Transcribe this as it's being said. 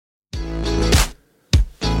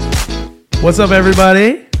What's up,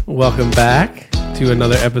 everybody? Welcome back to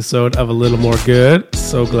another episode of A Little More Good.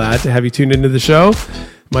 So glad to have you tuned into the show.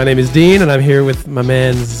 My name is Dean, and I'm here with my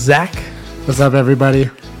man, Zach. What's up, everybody?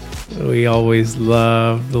 We always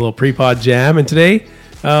love the little pre-pod jam, and today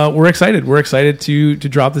we're excited. We're excited to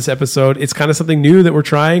drop this episode. It's kind of something new that we're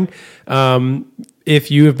trying. If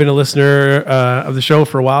you have been a listener of the show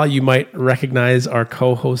for a while, you might recognize our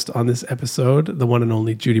co-host on this episode, the one and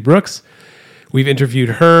only Judy Brooks. We've interviewed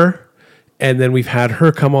her, and then we've had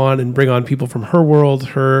her come on and bring on people from her world,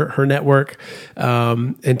 her network,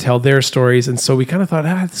 and tell their stories. And so we kind of thought,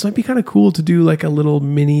 this might be kind of cool to do like a little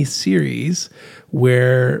mini series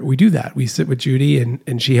where we do that. We sit with Judy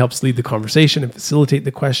and she helps lead the conversation and facilitate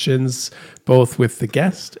the questions, both with the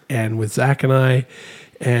guest and with Zach and I.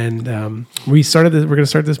 And we're going to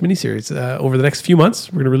start this mini series over the next few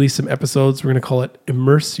months. We're going to release some episodes. We're going to call it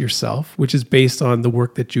Immerse Yourself, which is based on the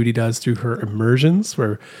work that Judy does through her immersions,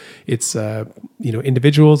 where it's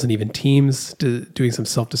individuals and even teams doing some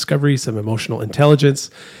self-discovery, some emotional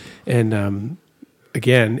intelligence. And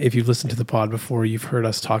again, if you've listened to the pod before, you've heard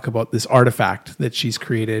us talk about this artifact that she's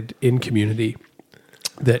created in community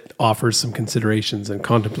that offers some considerations and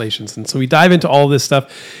contemplations. And so we dive into all of this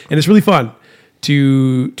stuff, and it's really fun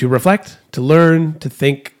to reflect, to learn, to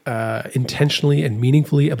think intentionally and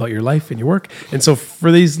meaningfully about your life and your work. And so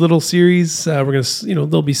for these little series, we're going to,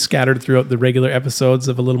 they'll be scattered throughout the regular episodes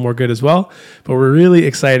of A Little More Good as well. But we're really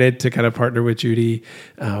excited to kind of partner with Judy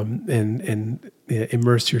and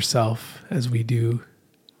immerse yourself as we do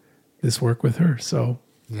this work with her. So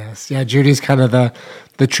yes, yeah, Judy's kind of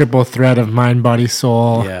the triple thread of mind, body,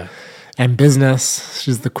 soul, and business.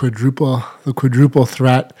 She's the quadruple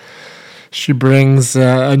threat. She brings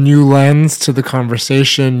a new lens to the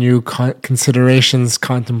conversation, new considerations,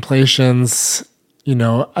 contemplations,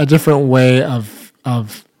 a different way of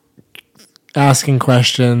asking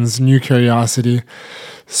questions, new curiosity.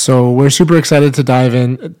 So we're super excited to dive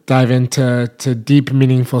into deep,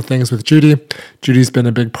 meaningful things with Judy. Judy's been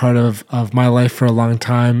a big part of my life for a long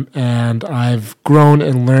time, and I've grown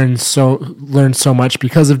and learned so much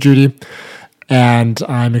because of Judy. And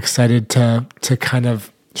I'm excited to kind of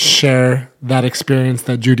share that experience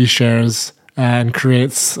that Judy shares and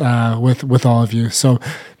creates with all of you. So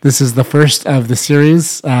this is the first of the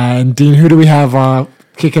series. And Dean, who do we have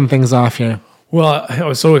kicking things off here? Well, I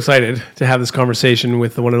was so excited to have this conversation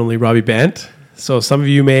with the one and only Robbie Bent. So some of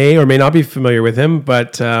you may or may not be familiar with him,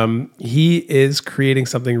 but he is creating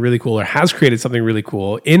something really cool, or has created something really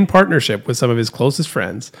cool in partnership with some of his closest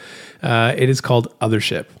friends. It is called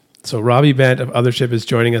Othership. So Robbie Bent of Othership is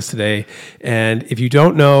joining us today. And if you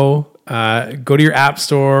don't know, go to your app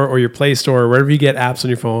store or your Play Store or wherever you get apps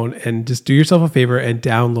on your phone and just do yourself a favor and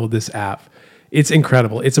download this app. It's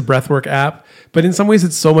incredible. It's a breathwork app, but in some ways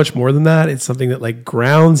it's so much more than that. It's something that like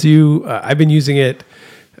grounds you. I've been using it,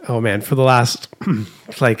 for the last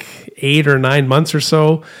like 8 or 9 months or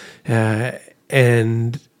so.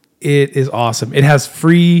 And it is awesome. It has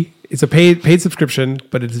it's a paid subscription,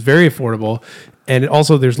 but it is very affordable. And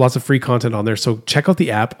also there's lots of free content on there. So check out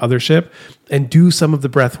the app, Othership, and do some of the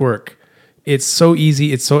breath work. It's so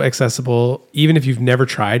easy. It's so accessible. Even if you've never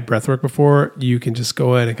tried breathwork before, you can just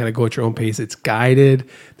go in and kind of go at your own pace. It's guided.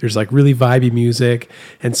 There's like really vibey music.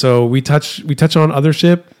 And so we touch on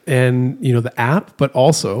Othership and, the app, but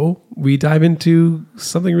also we dive into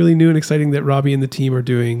something really new and exciting that Robbie and the team are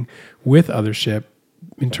doing with Othership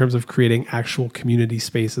in terms of creating actual community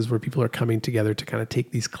spaces where people are coming together to kind of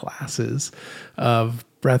take these classes of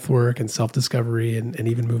breathwork and self-discovery and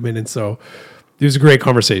even movement. And so it was a great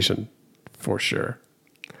conversation. For sure.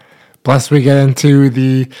 Plus, we get into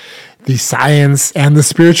the science and the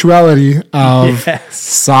spirituality of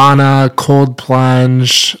sauna, cold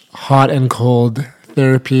plunge, hot and cold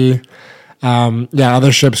therapy.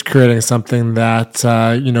 Othership's creating something that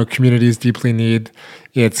communities deeply need.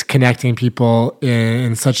 It's connecting people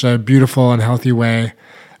in such a beautiful and healthy way.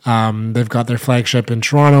 They've got their flagship in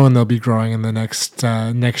Toronto, and they'll be growing in the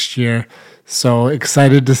next year. So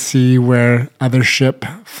excited to see where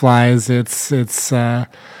Othership flies. It's I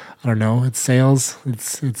don't know, its sails.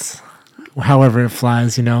 It's however it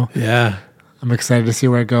flies, Yeah. I'm excited to see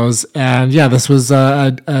where it goes. And this was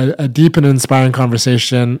a deep and inspiring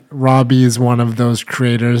conversation. Robbie is one of those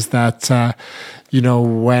creators that,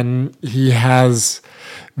 when he has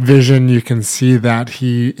vision, you can see that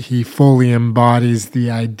he fully embodies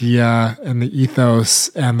the idea and the ethos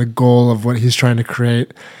and the goal of what he's trying to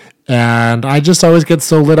create. And I just always get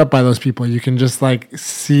so lit up by those people. You can just like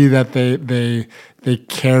see that they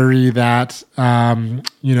carry that,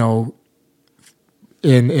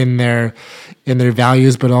 in their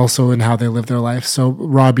values, but also in how they live their life. So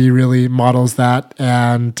Robbie really models that,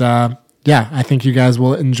 and yeah, I think you guys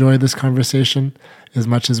will enjoy this conversation as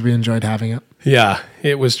much as we enjoyed having it. Yeah,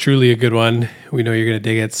 it was truly a good one. We know you're going to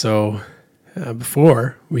dig it. So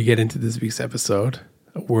before we get into this week's episode,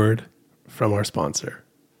 a word from our sponsor.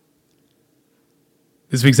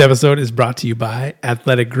 This week's episode is brought to you by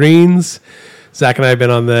Athletic Greens. Zach and I have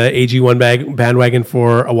been on the AG1 bandwagon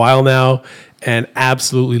for a while now and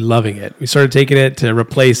absolutely loving it. We started taking it to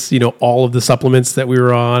replace, all of the supplements that we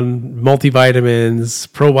were on, multivitamins,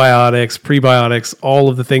 probiotics, prebiotics, all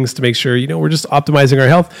of the things to make sure, we're just optimizing our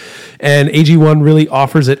health. And AG1 really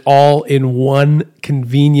offers it all in one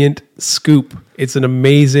convenient scoop. It's an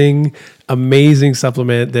amazing, amazing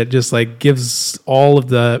supplement that just gives all of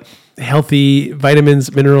the healthy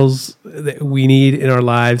vitamins, minerals that we need in our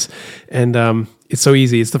lives. And it's so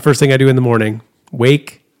easy. It's the first thing I do in the morning.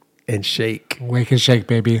 Wake and shake. Wake and shake,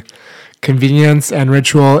 baby. Convenience and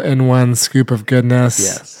ritual in one scoop of goodness.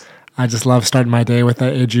 Yes. I just love starting my day with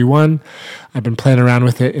that AG1. I've been playing around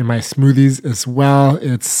with it in my smoothies as well.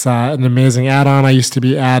 It's an amazing add-on. I used to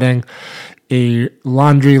be adding a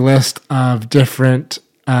laundry list of different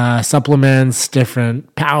supplements,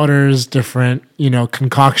 different powders, different,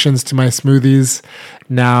 concoctions to my smoothies.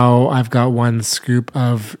 Now I've got one scoop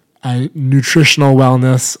of nutritional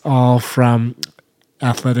wellness, all from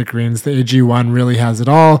Athletic Greens. The AG1 really has it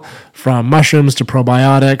all, from mushrooms to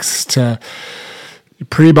probiotics to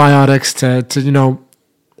prebiotics to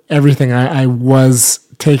everything I was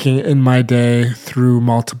taking in my day through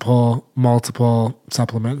multiple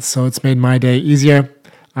supplements. So it's made my day easier.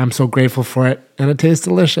 I'm so grateful for it, and it tastes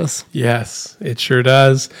delicious. Yes, it sure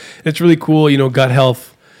does. It's really cool. Gut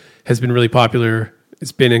health has been really popular.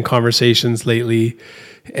 It's been in conversations lately,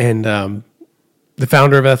 and the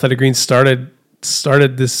founder of Athletic Greens started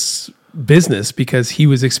this business because he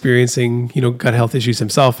was experiencing gut health issues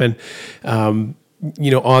himself, and on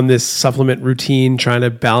this supplement routine, trying to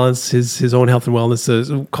balance his own health and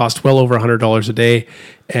wellness. Cost well over $100 a day.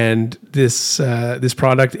 And this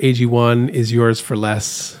product, AG1, is yours for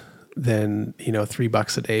less than,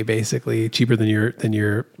 $3 a day, basically cheaper than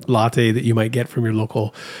your latte that you might get from your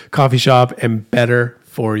local coffee shop, and better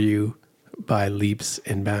for you by leaps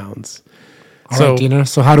and bounds. All right, Dina.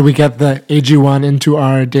 So how do we get the AG1 into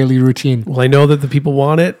our daily routine? Well, I know that the people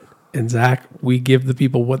want it. And Zach, we give the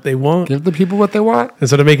people what they want. Give the people what they want. And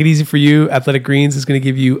so to make it easy for you, Athletic Greens is going to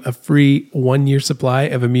give you a free 1-year supply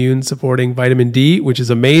of immune-supporting vitamin D, which is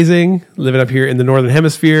amazing. Living up here in the Northern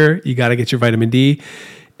Hemisphere, you got to get your vitamin D.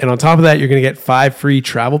 And on top of that, you're going to get 5 free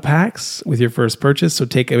travel packs with your first purchase. So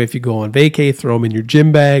take them if you go on vacay, throw them in your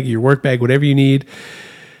gym bag, your work bag, whatever you need.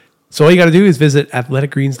 So all you got to do is visit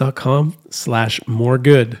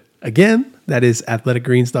athleticgreens.com/moregood. Again, that is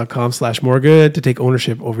athleticgreens.com/moregood to take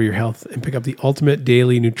ownership over your health and pick up the ultimate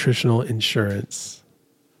daily nutritional insurance.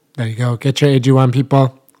 There you go. Get your AG1,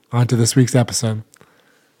 people. On to this week's episode.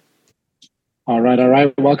 All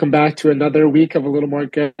right. Welcome back to another week of A Little More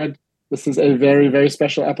Good. This is a very, very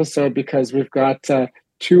special episode because we've got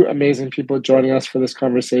 2 amazing people joining us for this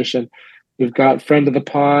conversation. We've got friend of the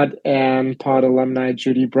pod and pod alumni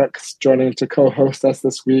Judy Brooks joining to co-host us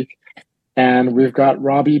this week. And we've got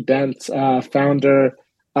Robbie Bent, founder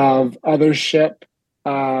of Othership.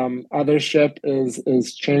 Othership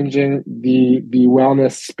is changing the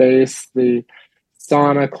wellness space, the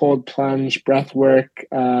sauna, cold plunge, breath work,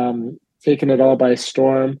 taking it all by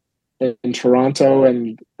storm in Toronto.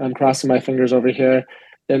 And I'm crossing my fingers over here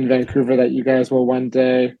in Vancouver that you guys will one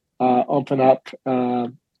day open up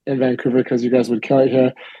in Vancouver, because you guys would kill it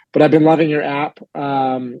here. But I've been loving your app.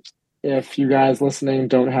 If you guys listening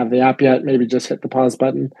don't have the app yet, maybe just hit the pause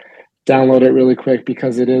button, download it really quick,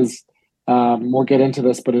 because it is, we'll get into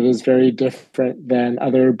this, but it is very different than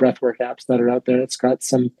other breathwork apps that are out there. It's got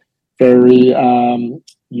some very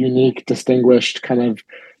unique, distinguished kind of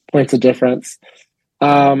points of difference.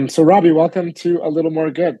 So Robbie, welcome to A Little More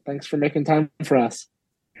Good. Thanks for making time for us.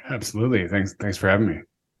 Absolutely. Thanks for having me.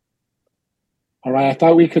 All right. I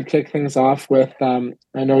thought we could kick things off with, I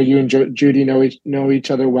know you and Judy know each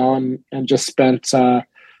other well and just spent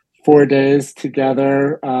 4 days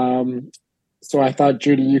together. So I thought,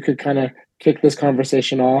 Judy, you could kind of kick this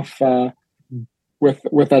conversation off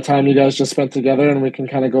with that time you guys just spent together, and we can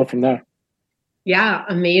kind of go from there. Yeah,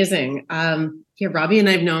 amazing. Robbie and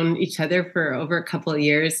I have known each other for over a couple of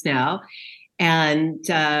years now. And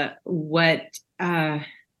what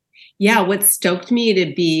stoked me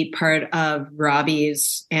to be part of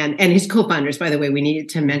Robbie's and his co-founders, by the way, we needed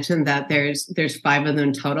to mention that there's 5 of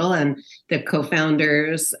them total, and the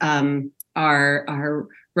co-founders are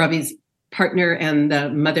Robbie's partner and the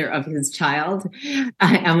mother of his child,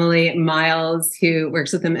 Emily Miles, who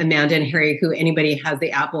works with them, Amanda and Harry, who anybody has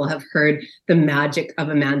the app will have heard the magic of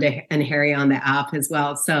Amanda and Harry on the app as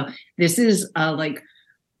well. So this is like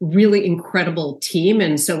really incredible team.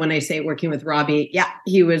 And so when I say working with Robbie, yeah,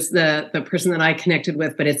 he was the person that I connected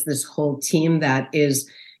with, but it's this whole team that is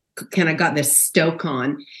kind of got this stoke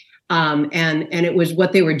on. And it was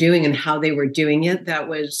what they were doing and how they were doing it that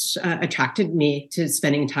was attracted me to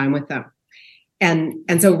spending time with them.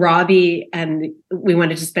 And so Robbie and we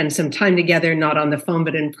wanted to spend some time together, not on the phone,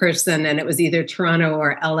 but in person. And it was either Toronto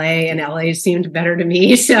or LA, and LA seemed better to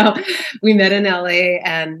me. So we met in LA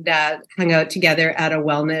and hung out together at a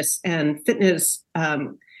wellness and fitness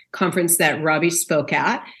conference that Robbie spoke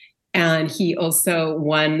at. And he also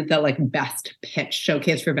won the like best pitch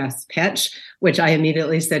showcase for best pitch, which I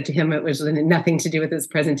immediately said to him, it was nothing to do with his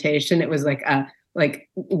presentation. It was like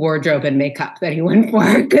wardrobe and makeup that he won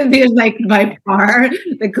for, because he was like by far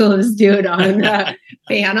the coolest dude on the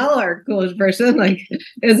panel, or coolest person. Like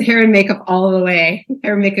it was hair and makeup all the way,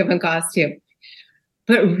 hair, makeup, and costume.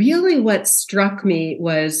 But really what struck me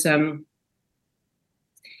was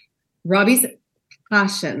Robbie's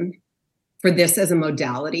passion for this as a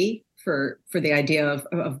modality, for the idea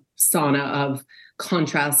of sauna, of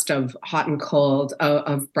contrast, of hot and cold,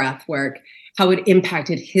 of breath work, how it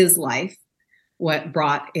impacted his life, what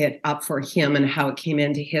brought it up for him and how it came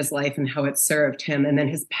into his life and how it served him. And then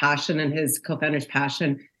his passion and his co-founder's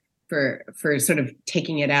passion for sort of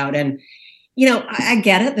taking it out. And, you know, I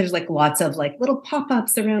get it. There's like lots of like little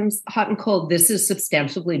pop-ups around hot and cold. This is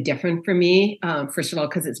substantially different for me. First of all,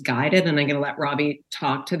 because it's guided, and I'm going to let Robbie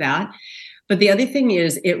talk to that. But the other thing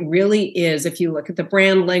is, it really is, if you look at the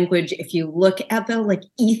brand language, if you look at the like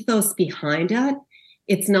ethos behind it,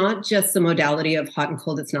 it's not just the modality of hot and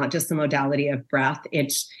cold. It's not just the modality of breath.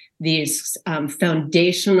 It's these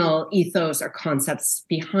foundational ethos or concepts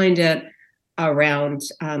behind it around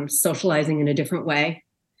socializing in a different way,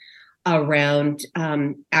 around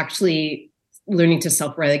actually learning to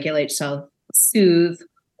self-regulate, self-soothe,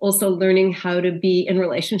 also learning how to be in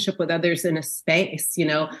relationship with others in a space. You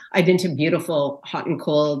know, I've been to beautiful hot and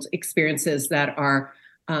cold experiences that are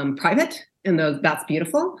private, and that's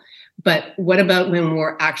beautiful. But what about when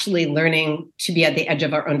we're actually learning to be at the edge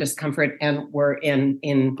of our own discomfort and we're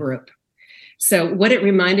in group? So what it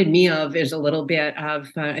reminded me of is a little bit of,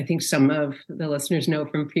 I think some of the listeners know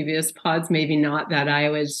from previous pods, maybe not, that I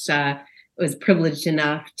was privileged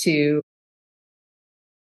enough to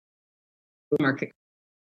market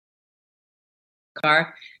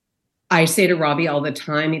car. I say to Robbie all the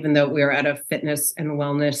time, even though we're at a fitness and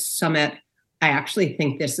wellness summit, I actually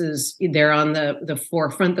think they're on the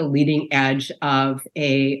forefront, the leading edge of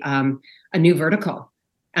a new vertical.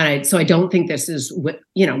 And so I don't think this is what,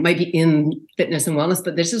 you know, might be in fitness and wellness,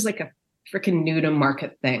 but this is like a freaking new to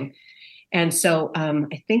market thing. And so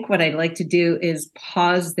I think what I'd like to do is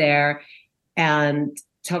pause there and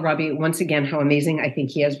tell Robbie once again how amazing I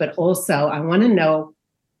think he is. But also I want to know,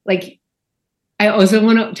 like, I also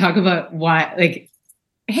want to talk about why, like,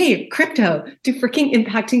 hey, crypto to freaking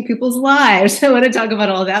impacting people's lives. I want to talk about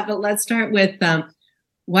all that, but let's start with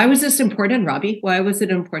why was this important, Robbie? Why was it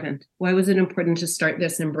important? Why was it important to start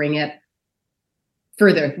this and bring it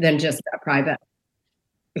further than just a private?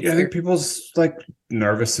 Yeah, I think people's like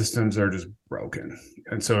nervous systems are just broken.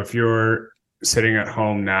 And so if you're sitting at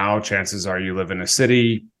home now, chances are you live in a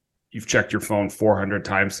city, you've checked your phone 400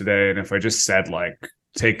 times today. And if I just said like,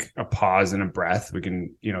 take a pause and a breath, we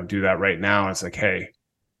can, you know, do that right now. It's like, hey,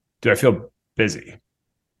 do I feel busy?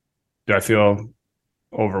 Do I feel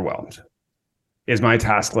overwhelmed? Is my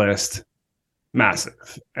task list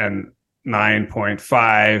massive? And 9.5,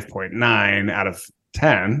 0.9 out of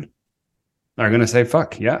 10 are going to say,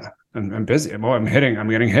 fuck, yeah, I'm busy. I'm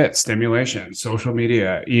getting hit. Stimulation, social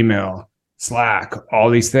media, email, Slack, all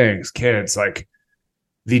these things, kids. Like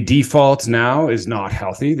the default now is not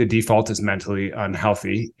healthy. The default is mentally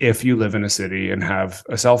unhealthy if you live in a city and have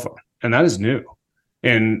a cell phone. And that is new.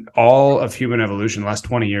 In all of human evolution, the last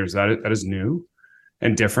 20 years, that is new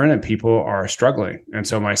and different, and people are struggling. And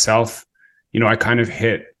so myself, you know, I kind of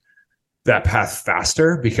hit that path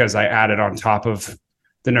faster because I added on top of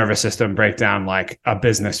the nervous system breakdown, like a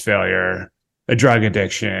business failure, a drug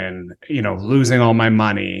addiction, you know, losing all my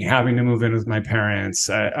money, having to move in with my parents,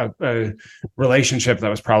 a relationship that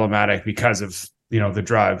was problematic because of, you know, the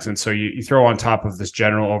drugs. And so you throw on top of this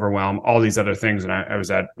general overwhelm, all these other things. And I was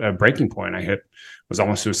at a breaking point. Was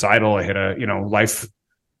almost suicidal. I hit a, you know, life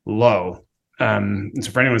low. And so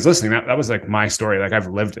for anyone who's listening, that was like my story. Like I've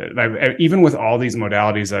lived it. Even with all these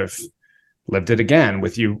modalities I've lived it again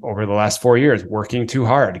with you over the last 4 years, working too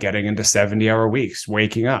hard, getting into 70-hour weeks,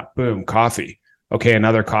 waking up, boom, coffee. Okay,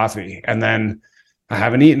 another coffee. And then I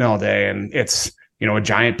haven't eaten all day, and it's, a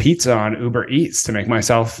giant pizza on Uber Eats to make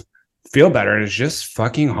myself feel better. And it's just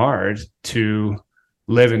fucking hard to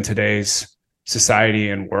live in today's society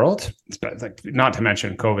and world. Like, not to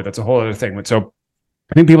mention COVID, that's a whole other thing. But so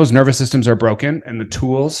I think people's nervous systems are broken, and the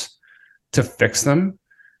tools to fix them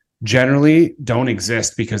generally don't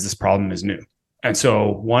exist because this problem is new. And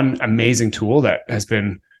so one amazing tool that has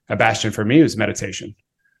been a bastion for me is meditation.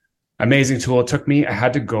 Amazing tool. It took me, I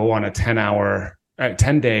had to go on a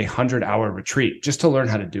 10-day, 100-hour retreat just to learn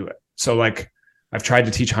how to do it. So like, I've tried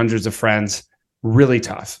to teach hundreds of friends, really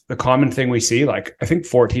tough. The common thing we see, like I think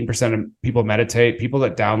 14% of people meditate. People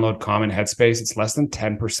that download Common Headspace, it's less than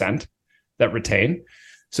 10% that retain.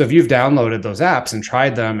 So if you've downloaded those apps and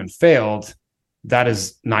tried them and failed, that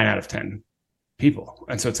is 9 out of 10 people.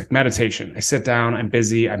 And so it's like meditation. I sit down, I'm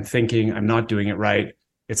busy, I'm thinking, I'm not doing it right.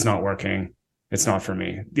 It's not working. It's not for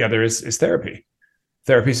me. The other is therapy.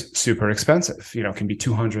 Therapy is super expensive, can be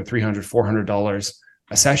 $200, $300, $400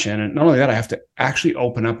 a session. And not only that, I have to actually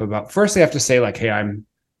open up about, first I have to say like, hey, I'm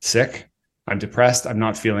sick, I'm depressed, I'm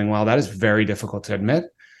not feeling well. That is very difficult to admit.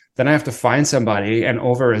 Then I have to find somebody and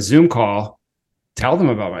over a Zoom call, tell them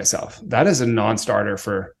about myself. That is a non-starter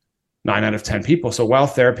for 9 out of 10 people. So while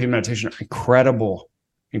therapy and meditation are incredible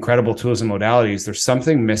tools and modalities, there's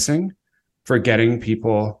something missing for getting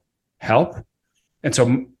people help. And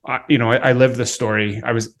so, I lived this story.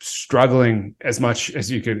 I was struggling as much as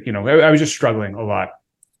you could, I was just struggling a lot.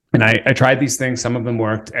 And I tried these things. Some of them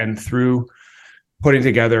worked. And through putting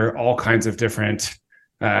together all kinds of different,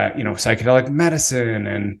 psychedelic medicine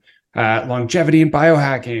and longevity and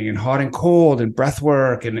biohacking and hot and cold and breath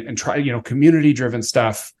work and try, community driven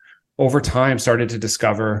stuff, over time started to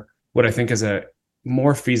discover what I think is a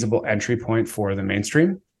more feasible entry point for the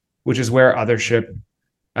mainstream, which is where Othership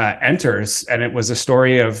enters. And it was a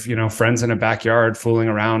story of, friends in a backyard fooling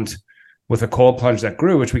around with a cold plunge that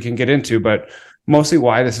grew, which we can get into. But mostly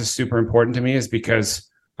why this is super important to me is because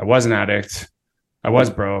I was an addict. I was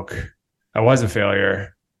broke. I was a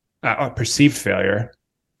failure, a perceived failure.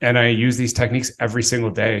 And I use these techniques every single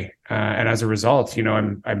day. And as a result,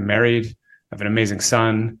 I'm married. I have an amazing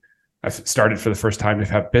son. I've started for the first time to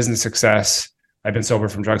have business success. I've been sober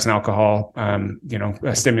from drugs and alcohol,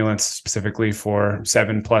 stimulants specifically for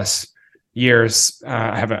 7+ years.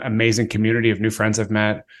 I have an amazing community of new friends I've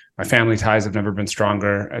met. My family ties have never been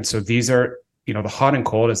stronger. And so these are, the hot and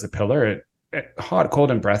cold as the pillar. Hot, cold,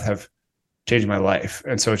 and breath have changed my life.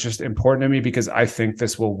 And so it's just important to me because I think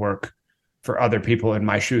this will work for other people in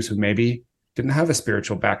my shoes who maybe didn't have a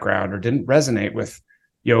spiritual background or didn't resonate with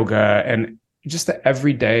yoga and just the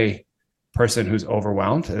everyday person who's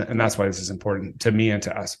overwhelmed. And that's why this is important to me and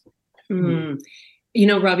to us.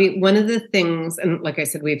 Robbie, one of the things, and like I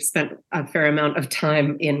said, we've spent a fair amount of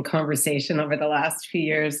time in conversation over the last few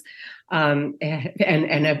years, and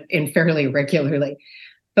fairly regularly.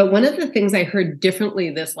 But one of the things I heard differently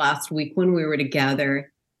this last week when we were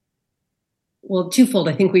together, well, twofold.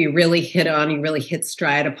 I think you really hit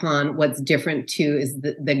stride upon what's different too, is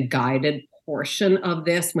the guided portion of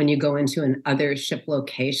this when you go into an Othership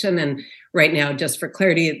location. And right now, just for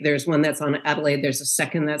clarity, there's one that's on Adelaide. There's a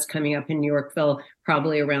second that's coming up in Yorkville,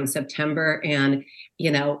 probably around September. And,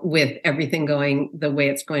 with everything going the way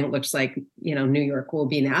it's going, it looks like, New York will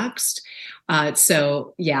be next.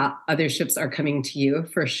 So yeah, Otherships are coming to you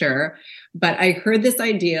for sure. But I heard this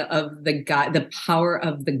idea of the power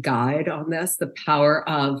of the guide on this, the power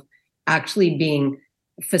of actually being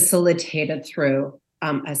facilitated through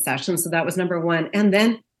a session. So that was number one. And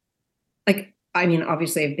then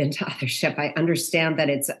obviously I've been to Othership. I understand that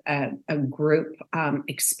it's a group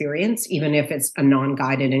experience, even if it's a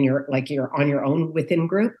non-guided and you're on your own within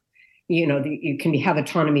group, you can have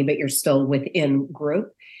autonomy, but you're still within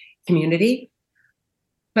group community.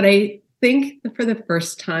 But I think that for the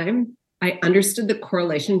first time, I understood the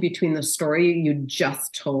correlation between the story you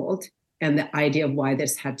just told and the idea of why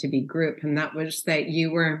this had to be group. And that was that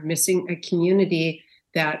you were missing a community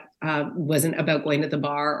that wasn't about going to the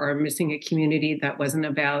bar, or missing a community that wasn't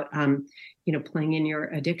about, playing in your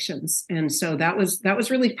addictions. And so that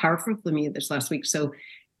was really powerful for me this last week. So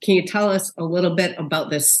can you tell us a little bit about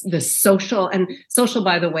the social, and social,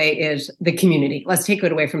 by the way, is the community. Let's take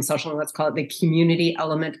it away from social and let's call it the community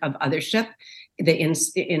element of Othership, the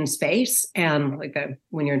in space, and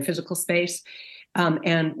when you're in physical space,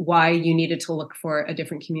 and why you needed to look for a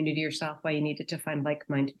different community yourself, why you needed to find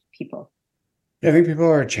like-minded people. Yeah, I think people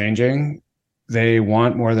are changing. They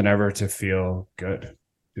want more than ever to feel good,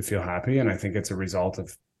 to feel happy. And I think it's a result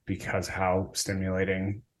of because how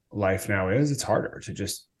stimulating life now is, it's harder to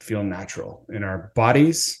just feel natural in our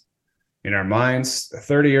bodies, in our minds.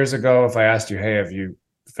 30 years ago, if I asked you, hey, have you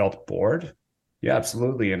felt bored? Yeah,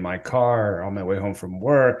 absolutely. In my car, on my way home from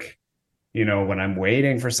work, when I'm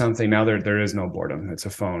waiting for something. Now there is no boredom. It's a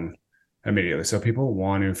phone immediately. So people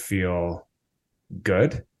want to feel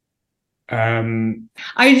good. I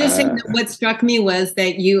was just saying that what struck me was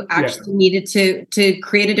that you actually needed to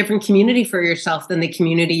create a different community for yourself than the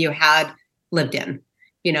community you had lived in.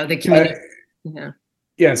 The community.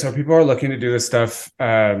 Yeah. So people are looking to do this stuff.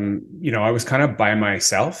 I was kind of by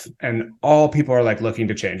myself, and all people are like looking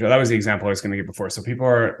to change. Well, that was the example I was going to give before. So people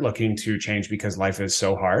are looking to change because life is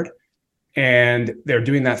so hard. And they're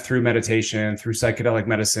doing that through meditation, through psychedelic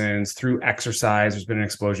medicines, through exercise. There's been an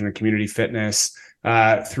explosion of community fitness,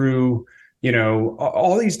 through,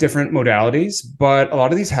 all these different modalities, but a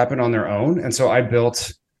lot of these happen on their own. And so I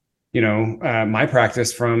built, my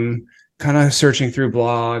practice from kind of searching through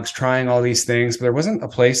blogs, trying all these things, but there wasn't a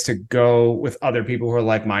place to go with other people who are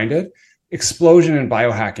like-minded. Explosion in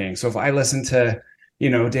biohacking. So if I listen to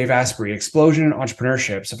Dave Asprey, explosion in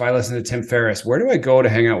entrepreneurship. So if I listen to Tim Ferriss, where do I go to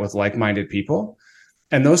hang out with like-minded people?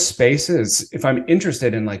 And those spaces, if I'm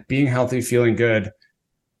interested in like being healthy, feeling good,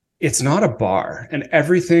 it's not a bar. And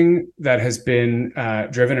everything that has been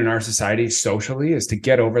driven in our society socially is to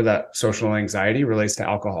get over that social anxiety relates to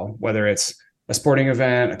alcohol, whether it's a sporting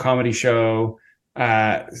event, a comedy show,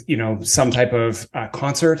 some type of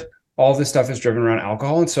concert. All this stuff is driven around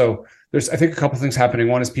alcohol. And so there's, I think, a couple of things happening.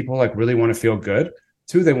 One is people like really want to feel good.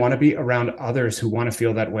 2, they want to be around others who want to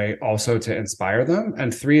feel that way also to inspire them.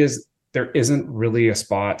 And 3 is there isn't really a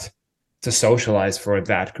spot to socialize for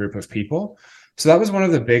that group of people. So that was one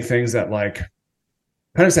of the big things that like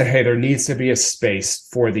kind of said, hey, there needs to be a space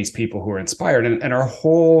for these people who are inspired. And our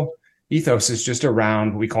whole ethos is just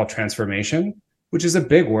around what we call transformation, which is a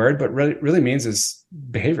big word, but really means is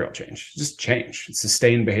behavioral change, just change,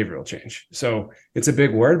 sustained behavioral change. So it's a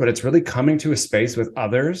big word, but it's really coming to a space with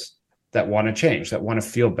others that want to change, that want to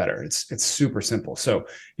feel better. It's super simple. So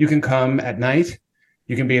you can come at night,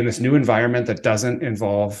 you can be in this new environment that doesn't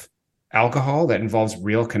involve alcohol, that involves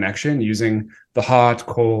real connection using the hot,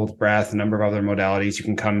 cold, breath, a number of other modalities. You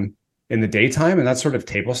can come in the daytime, and that's sort of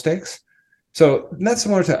table stakes. So that's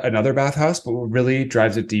similar to another bathhouse, but what really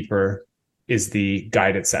drives it deeper is the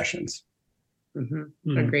guided sessions.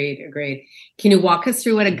 Mm-hmm. Agreed. Can you walk us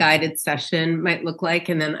through what a guided session might look like?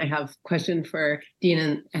 And then I have a question for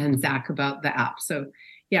Dean and Zach about the app. So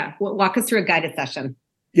walk us through a guided session.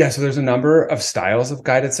 Yeah, so there's a number of styles of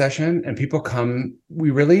guided session, and people come,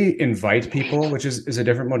 we really invite people, which is a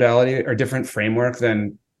different modality or different framework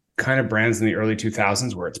than kind of brands in the early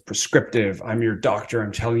 2000s where it's prescriptive. I'm your doctor.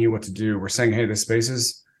 I'm telling you what to do. We're saying, hey, this space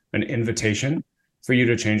is an invitation for you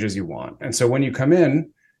to change as you want. And so when you come in,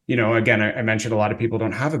 again, I mentioned a lot of people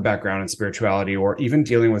don't have a background in spirituality or even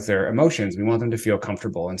dealing with their emotions. We want them to feel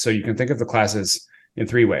comfortable. And so you can think of the classes in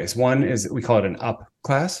 3 ways. One is we call it an up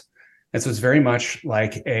class. And so it's very much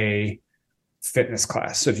like a fitness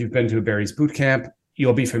class. So if you've been to a Barry's boot camp,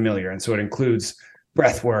 you'll be familiar. And so it includes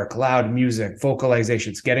breath work, loud music,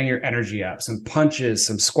 vocalizations, getting your energy up, some punches,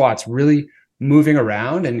 some squats, really moving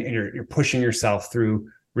around, and you're pushing yourself through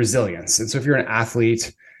resilience. And so if you're an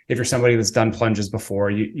athlete, if you're somebody that's done plunges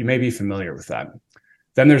before, you may be familiar with that.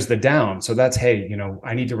 Then there's the down. So that's, hey,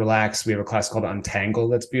 I need to relax. We have a class called Untangle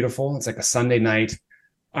that's beautiful. It's like a Sunday night.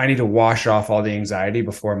 I need to wash off all the anxiety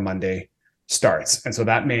before Monday starts. And so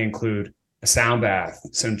that may include a sound bath,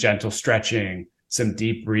 some gentle stretching, some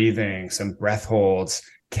deep breathing, some breath holds,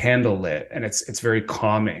 candle lit. And it's very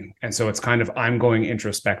calming. And so it's kind of, I'm going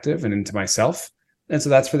introspective and into myself. And so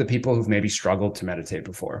that's for the people who've maybe struggled to meditate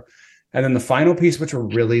before. And then the final piece, which we're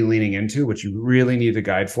really leaning into, which you really need a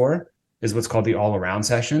guide for, is what's called the all around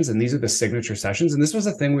sessions. And these are the signature sessions. And this was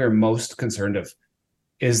the thing we were most concerned of.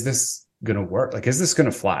 Is this going to work? Like, is this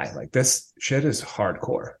going to fly? Like, this shit is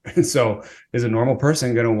hardcore. And so is a normal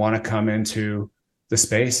person going to want to come into the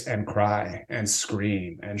space and cry and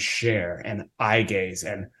scream and share and eye gaze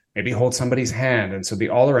and maybe hold somebody's hand? And so the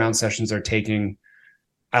all around sessions are taking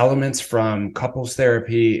elements from couples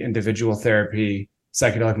therapy, individual therapy,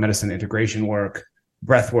 psychedelic medicine, integration work,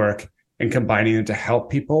 breath work, and combining them to help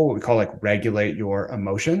people, what we call like regulate your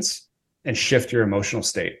emotions and shift your emotional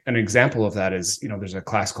state. An example of that is, there's a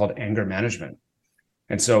class called anger management.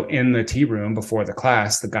 And so in the tea room before the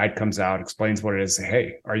class, the guide comes out, explains what it is. Say,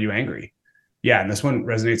 hey, are you angry? Yeah. And this one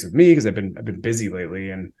resonates with me because I've been busy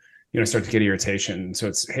lately and, start to get irritation. So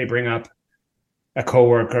it's, hey, bring up a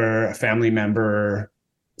coworker, a family member,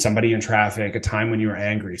 somebody in traffic, a time when you were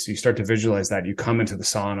angry. So you start to visualize that. You come into the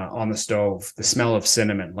sauna on the stove, the smell of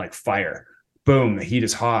cinnamon, like fire, boom, the heat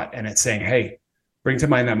is hot. And it's saying, hey, bring to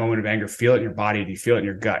mind that moment of anger, feel it in your body. Do you feel it in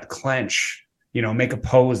your gut? Clench, make a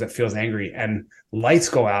pose that feels angry, and lights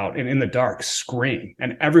go out, and in the dark, scream.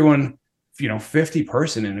 And everyone, 50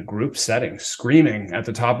 person in a group setting, screaming at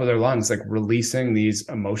the top of their lungs, like releasing these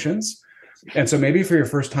emotions. And so maybe for your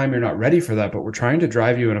first time, you're not ready for that, but we're trying to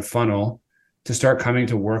drive you in a funnel to start coming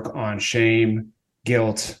to work on shame,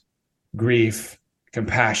 guilt, grief,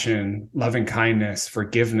 compassion, loving kindness,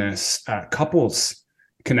 forgiveness, couples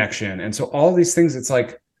connection. And so all these things, it's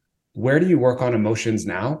like, where do you work on emotions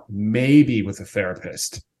now? Maybe with a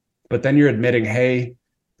therapist, but then you're admitting, hey,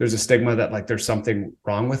 there's a stigma that like there's something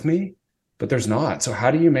wrong with me, but there's not. So how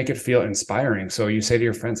do you make it feel inspiring? So you say to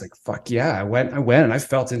your friends, like, fuck yeah, I went and I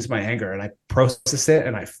felt into my anger and I processed it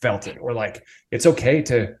and I felt it. Or like, it's okay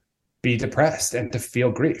to be depressed and to feel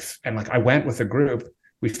grief. And like, I went with a group,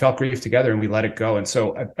 we felt grief together and we let it go. And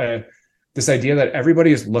so this idea that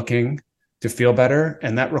everybody is looking to feel better,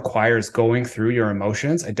 and that requires going through your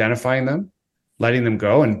emotions, identifying them, letting them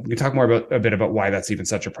go. And we can talk more a bit about why that's even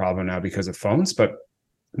such a problem now because of phones, but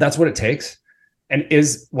that's what it takes. And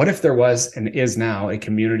what if there was and is now a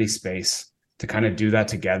community space to kind of do that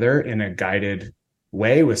together in a guided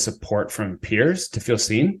way with support from peers to feel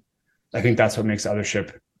seen? I think that's what makes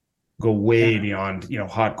Othership go way beyond,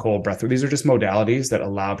 hot, cold, breath. These are just modalities that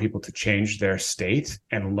allow people to change their state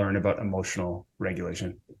and learn about emotional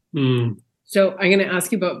regulation. Mm. So I'm going to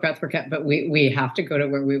ask you about breathwork, but we have to go to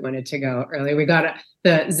where we wanted to go earlier. We got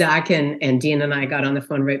Zach and Dean and I got on the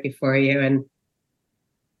phone right before you,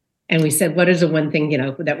 and we said, what is the one thing,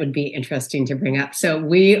 that would be interesting to bring up? So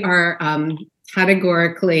we are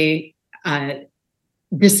categorically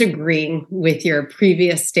disagreeing with your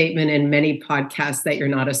previous statement in many podcasts that you're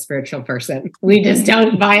not a spiritual person. We just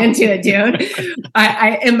don't buy into it, dude.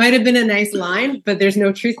 It might have been a nice line, but there's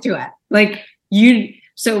no truth to it. Like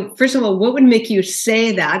so first of all, what would make you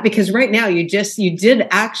say that? Because right now you did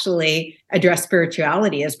actually address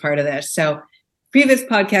spirituality as part of this. So previous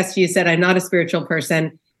podcast, you said, I'm not a spiritual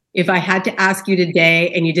person. If I had to ask you today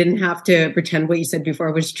and you didn't have to pretend what you said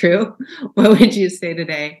before was true, what would you say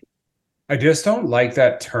today? I just don't like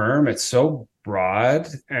that term. It's so broad,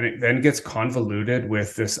 and it then gets convoluted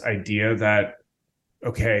with this idea that,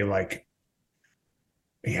 this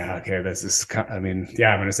is, I'm going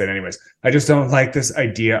to say it anyways. I just don't like this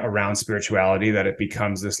idea around spirituality that it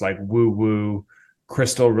becomes this like woo-woo,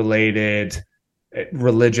 crystal related,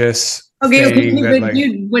 religious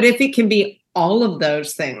thing. What if it can be all of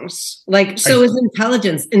those things? Like, so is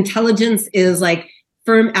intelligence. Intelligence is like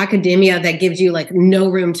firm academia that gives you like no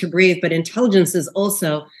room to breathe, but intelligence is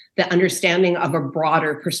also the understanding of a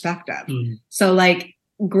broader perspective. Mm. So like,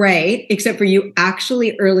 great, except for you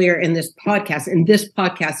actually earlier in this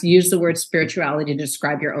podcast, used the word spirituality to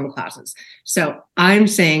describe your own classes. So I'm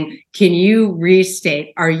saying, can you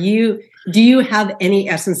restate, do you have any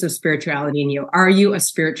essence of spirituality in you? Are you a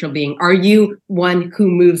spiritual being? Are you one who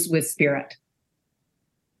moves with spirit?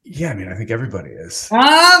 Yeah, I think everybody is.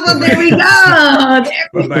 Oh, well, there we go.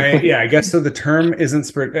 I guess so. The term isn't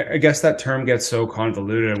spirit. I guess that term gets so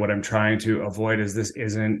convoluted. And what I'm trying to avoid is this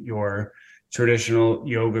isn't your traditional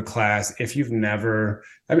yoga class. If you've never,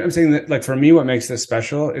 I'm saying that, like, for me, what makes this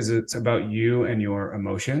special is it's about you and your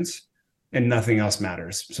emotions, and nothing else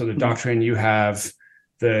matters. So the doctrine you have,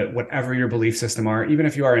 whatever your belief system are, even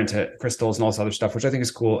if you are into crystals and all this other stuff, which I think is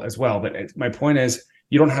cool as well. But my point is,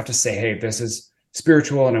 you don't have to say, hey, this is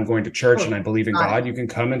spiritual and I'm going to church and I believe in God. You can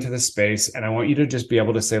come into this space, and I want you to just be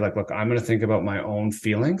able to say, like, look, I'm going to think about my own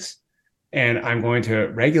feelings and I'm going to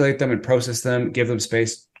regulate them and process them, give them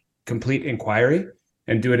space, complete inquiry,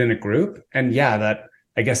 and do it in a group. And that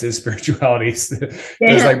I guess is spirituality.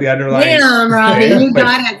 There's like the underlying. Damn, Robbie, you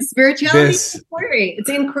got it. Spirituality is inquiry. It's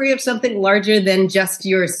inquiry of something larger than just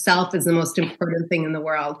yourself is the most important thing in the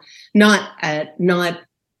world. Not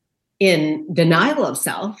in denial of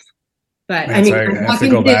self. But I have to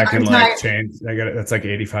go back and change. That's like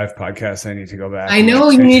 85 podcasts. I need to go back. I know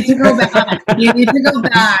you need to go back. You need to go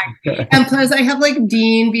back. And plus, I have like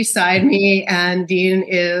Dean beside me, and Dean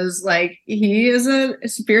is like, he is a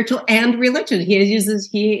spiritual and religion.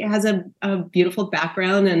 He has a beautiful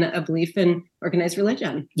background and a belief in organized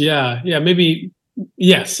religion. Yeah, maybe.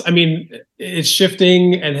 Yes, it's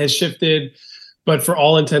shifting and has shifted, but for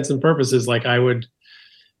all intents and purposes, like, I would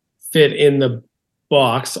fit in the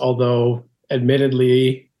box, although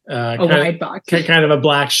admittedly wide box, kind of a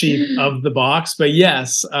black sheep of the box. But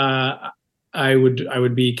yes, I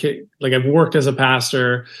would be like, I've worked as a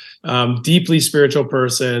pastor, deeply spiritual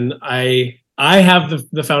person. I have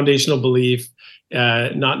the foundational belief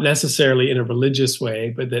not necessarily in a religious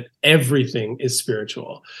way, but that everything is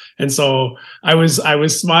spiritual. And so I was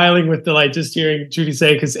smiling with delight just hearing Judy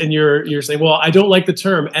say, and you're saying, well, I don't like the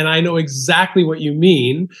term, and I know exactly what you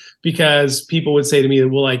mean, because people would say to me,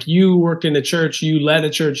 well, like, you worked in a church, you led a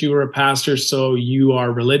church, you were a pastor, so you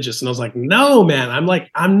are religious. And I was like, no, man,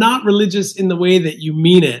 I'm not religious in the way that you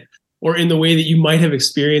mean it, or in the way that you might have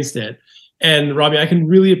experienced it. And Robbie, I can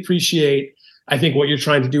really appreciate, I think, what you're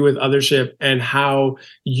trying to do with Othership, and how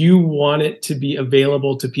you want it to be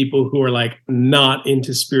available to people who are like not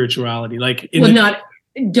into spirituality, like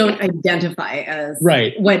don't identify as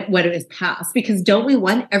right what is past, because don't we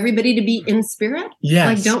want everybody to be in spirit? Yes.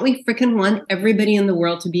 Like, don't we freaking want everybody in the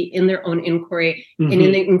world to be in their own inquiry, and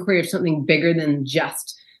in the inquiry of something bigger than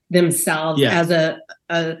just themselves, as a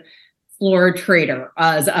floor trader,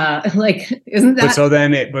 as isn't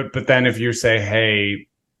that? But then if you say, hey,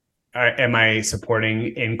 am I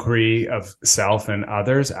supporting inquiry of self and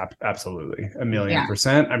others? Absolutely,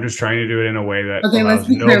 1,000,000%. I'm just trying to do it in a way that allows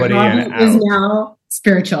nobody in. Is now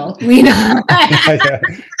spiritual. We know. I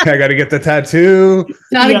got to get the tattoo.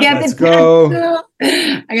 Let's go.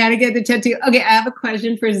 I got to get the tattoo. Okay, I have a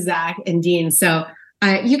question for Zach and Dean. So,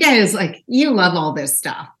 you guys, like, you love all this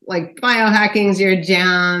stuff. Like, biohacking's your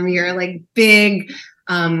jam. You're like big.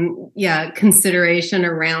 Consideration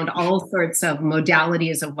around all sorts of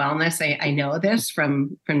modalities of wellness. I know this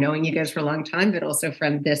from knowing you guys for a long time, but also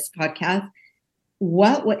from this podcast.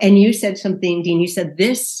 And you said something, Dean, you said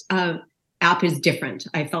this app is different.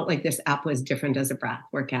 I felt like this app was different as a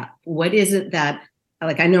breathwork app. What is it that,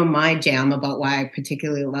 like, I know my jam about why I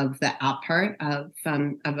particularly love the app part of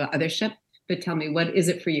Othership, but tell me, what is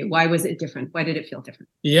it for you? Why was it different? Why did it feel different?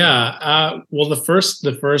 Yeah. Well, the first,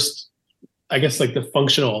 I guess, like, the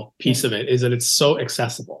functional piece of it is that it's so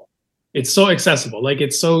accessible. It's so accessible. Like,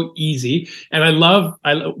 it's so easy. And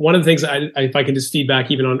one of the things if I can just feedback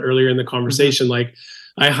even on earlier in the conversation, like,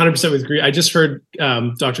 I 100% agree. I just heard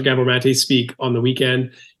Dr. Gabor Mate speak on the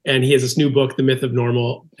weekend, and he has this new book, The Myth of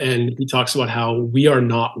Normal. And he talks about how we are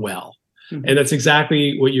not well. And that's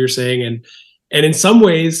exactly what you're saying. And in some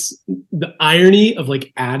ways, the irony of,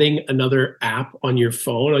 like, adding another app on your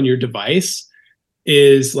phone, on your device,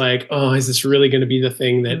 is like, oh, is this really going to be the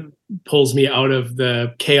thing that pulls me out of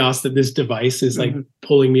the chaos that this device is like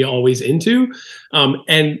pulling me always into?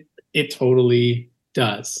 And it totally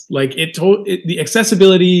does. Like, the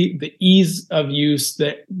accessibility, the ease of use,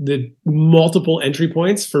 the multiple entry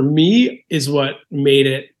points for me is what made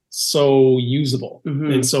it so usable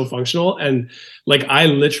and so functional. And, like, I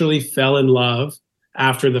literally fell in love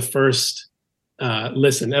after the first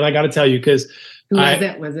listen. And I got to tell you, because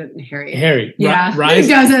was it Harry? Harry. Yeah. Rise,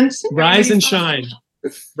 who doesn't? Rise and shine.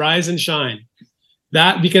 Rise and shine.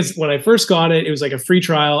 That, because when I first got it, it was like a free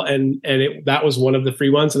trial, and that was one of the free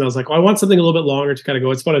ones. And I was like, I want something a little bit longer to kind of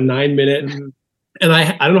go. It's about a 9-minute. And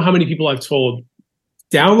I don't know how many people I've told,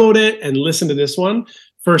 download it and listen to this one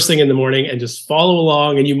first thing in the morning and just follow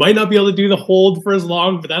along. And you might not be able to do the hold for as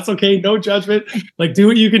long, but that's okay. No judgment. Like, do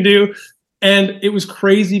what you can do. And it was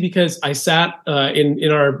crazy because I sat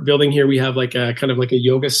in our building here. We have like a kind of like a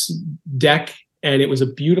yoga deck, and it was a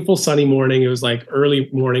beautiful sunny morning. It was like early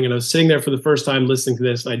morning, and I was sitting there for the first time listening to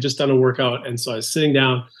this. And I'd just done a workout, and so I was sitting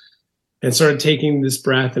down and started taking this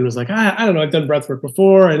breath, and was like, I don't know, I've done breath work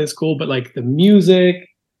before, and it's cool, but like the music,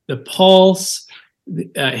 the pulse,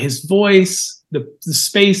 his voice, the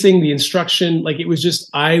spacing, the instruction, like, it was just,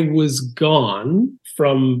 I was gone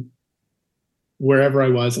from wherever I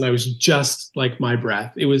was, and I was just like my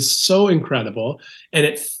breath. It was so incredible, and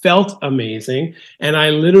it felt amazing. And I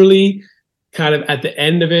literally kind of at the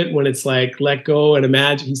end of it, when it's like, let go and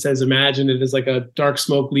imagine, he says, imagine it as like a dark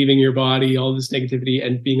smoke leaving your body, all this negativity,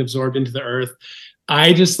 and being absorbed into the earth.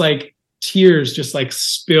 I just, like, tears just like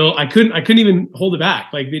spill. I couldn't even hold it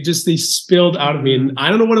back. Like, they spilled out of me. And I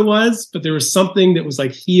don't know what it was, but there was something that was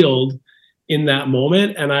like healed in that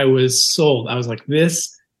moment. And I was sold. I was like,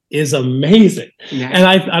 this is amazing. Yeah. And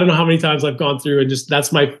I don't know how many times I've gone through, and just,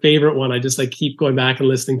 that's my favorite one. I just like keep going back and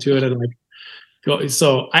listening to it, and like go.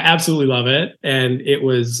 So I absolutely love it. And it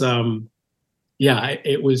was,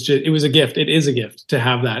 it was a gift. It is a gift to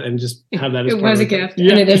have that, and just have that. As it was a gift,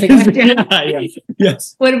 and it is a gift.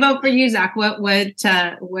 Yes. What about for you, Zach? What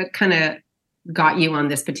kind of got you on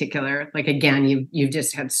this particular? Like, again, you've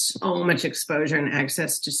just had so much exposure and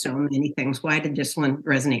access to so many things. Why did this one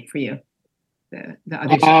resonate for you? The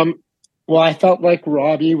other well, I felt like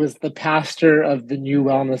Robbie was the pastor of the new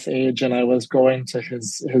wellness age, and I was going to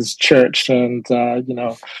his church, and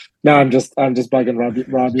now I'm just bugging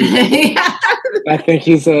Robbie. Yeah. I think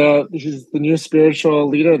he's the new spiritual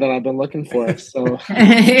leader that I've been looking for. So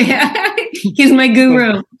he's my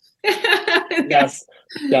guru.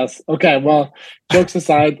 Yes. Okay. Well, jokes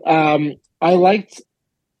aside, I liked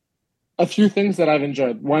a few things that I've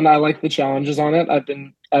enjoyed. One, I like the challenges on it. I've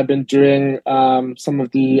been doing some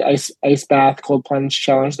of the ice bath, cold plunge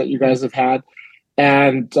challenge that you guys have had.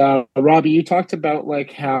 And Robbie, you talked about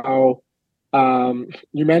like how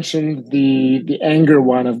you mentioned the anger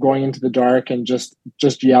one of going into the dark and just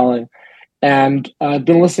yelling. And I've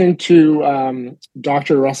been listening to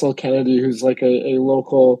Dr. Russell Kennedy, who's like a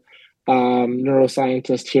local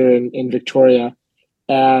neuroscientist here in Victoria.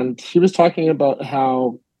 And he was talking about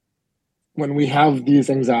how when we have these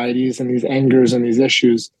anxieties and these angers and these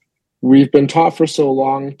issues, we've been taught for so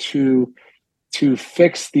long to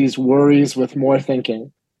fix these worries with more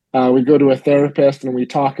thinking. We go to a therapist and we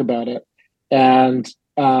talk about it. And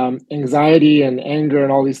anxiety and anger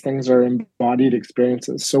and all these things are embodied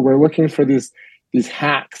experiences. So we're looking for these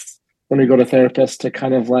hacks when we go to therapists to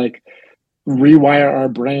kind of like rewire our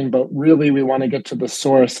brain, but really we want to get to the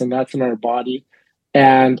source, and that's in our body.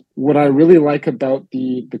 And what I really like about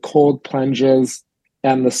the cold plunges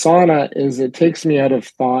and the sauna is it takes me out of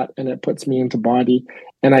thought and it puts me into body.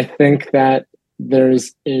 And I think that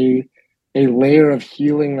there's a layer of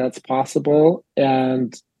healing that's possible,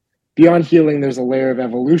 and beyond healing, there's a layer of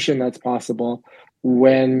evolution that's possible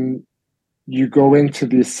when you go into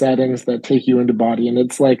these settings that take you into body. And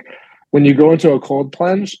it's like when you go into a cold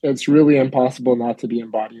plunge, it's really impossible not to be in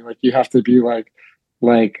body. Like you have to be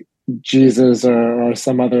like Jesus or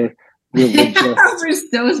some other religious. We're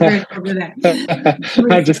so screwed over that.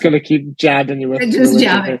 I'm just going to keep jabbing you with just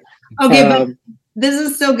jabbing. Okay, but this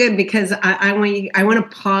is so good because I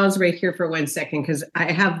want to pause right here for 1 second because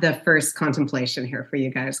I have the first contemplation here for you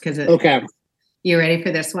guys. Okay. You ready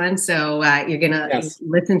for this one? So you're going to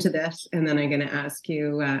listen to this, and then I'm going to ask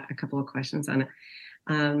you a couple of questions on it.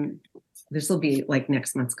 This will be like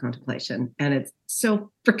next month's contemplation, and it's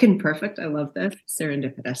so freaking perfect. I love this.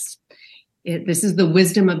 Serendipitous. This is the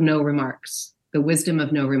wisdom of no remarks. The wisdom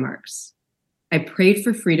of no remarks. I prayed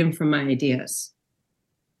for freedom from my ideas.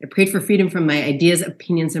 I prayed for freedom from my ideas,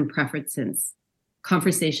 opinions, and preferences.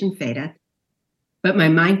 Conversation faded, but my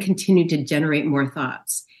mind continued to generate more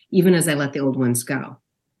thoughts, even as I let the old ones go.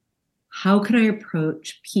 How could I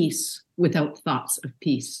approach peace without thoughts of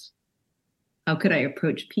peace? How could I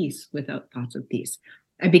approach peace without thoughts of peace?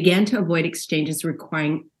 I began to avoid exchanges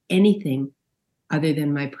requiring anything other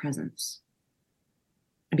than my presence.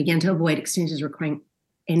 I began to avoid exchanges requiring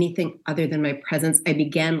anything other than my presence. I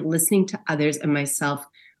began listening to others and myself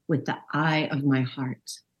with the eye of my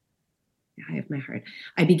heart. The eye of my heart.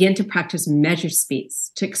 I began to practice measured speech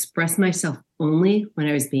to express myself only when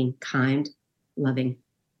I was being kind, loving,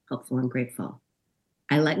 helpful, and grateful.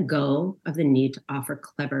 I let go of the need to offer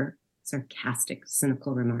clever, sarcastic,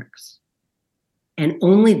 cynical remarks. And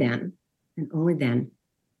only then,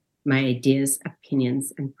 my ideas,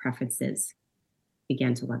 opinions, and preferences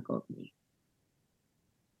began to let go of me.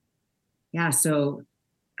 Yeah, so,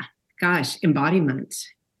 gosh, embodiment,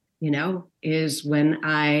 is when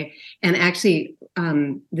and actually,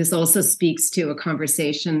 this also speaks to a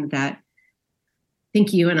conversation that I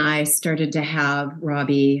think you and I started to have,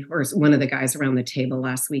 Robbie, or one of the guys around the table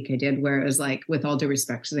last week I did, where it was like, with all due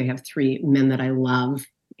respect, because I have 3 men that I love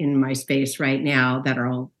in my space right now that are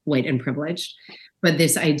all white and privileged. But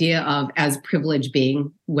this idea of as privilege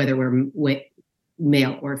being, whether we're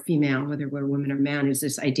male or female, whether we're women or man, is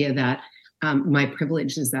this idea that my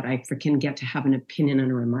privilege is that I freaking get to have an opinion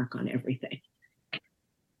and a remark on everything.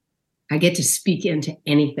 I get to speak into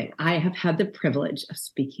anything. I have had the privilege of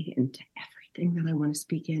speaking into everything that I want to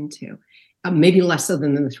speak into. Maybe less so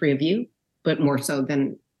than the 3 of you, but more so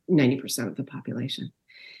than 90% of the population.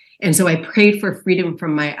 And so I prayed for freedom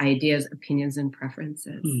from my ideas, opinions, and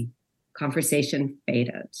preferences. Conversation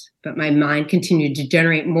faded, but my mind continued to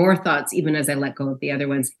generate more thoughts even as I let go of the other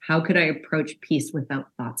ones. How could I approach peace without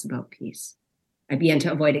thoughts about peace? I began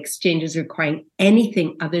to avoid exchanges requiring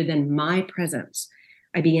anything other than my presence.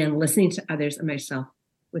 I began listening to others and myself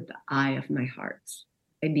with the eye of my heart.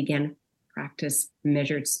 I began practice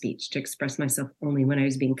measured speech to express myself only when I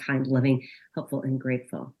was being kind, loving, helpful, and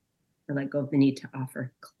grateful. I let go of the need to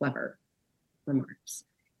offer clever remarks.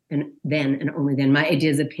 And then, and only then, my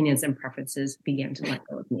ideas, opinions, and preferences began to let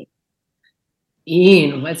go of me.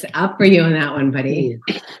 Ian, what's up for you on that one, buddy?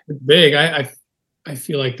 Big. I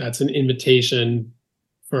feel like that's an invitation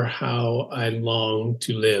for how I long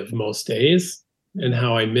to live most days, and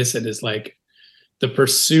how I miss it is like the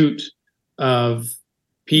pursuit of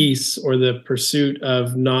peace, or the pursuit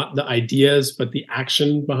of not the ideas, but the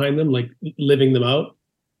action behind them, like living them out.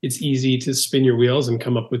 It's easy to spin your wheels and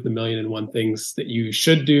come up with 1,000,001 things that you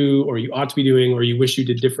should do, or you ought to be doing, or you wish you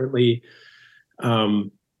did differently.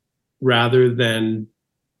 rather than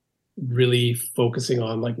really focusing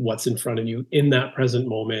on like what's in front of you in that present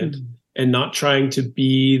moment, and not trying to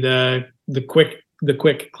be the quick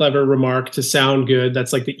clever remark to sound good.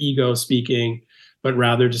 That's like the ego speaking, but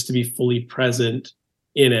rather just to be fully present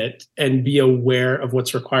in it and be aware of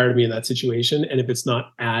what's required of me in that situation. And if it's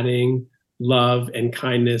not adding love and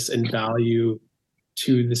kindness and value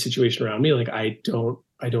to the situation around me, like I don't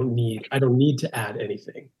need to add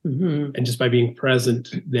anything. And just by being present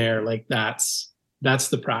there, like that's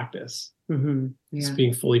the practice. It's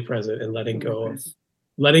being fully present and letting go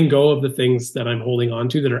of the things that I'm holding on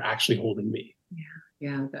to that are actually holding me.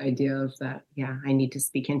 Yeah, the idea of that. Yeah, I need to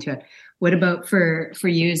speak into it. What about for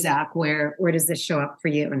you, Zach? Where does this show up for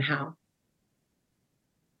you and how?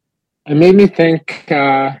 It made me think,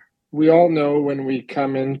 we all know when we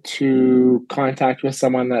come into contact with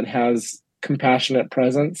someone that has compassionate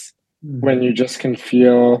presence, when you just can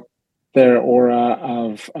feel their aura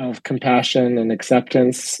of compassion and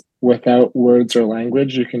acceptance without words or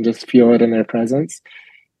language. You can just feel it in their presence.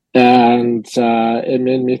 And it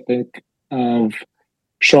made me think of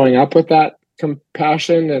showing up with that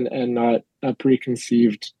compassion and not a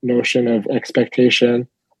preconceived notion of expectation,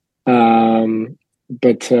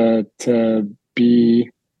 but to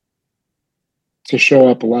show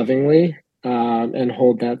up lovingly, and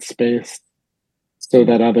hold that space so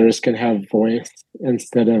that others can have voice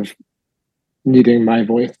instead of needing my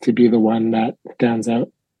voice to be the one that stands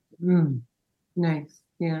out. Nice.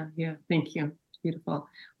 Yeah. Thank you. Beautiful.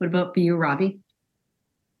 What about for you, Robbie?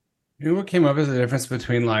 You know what came up is the difference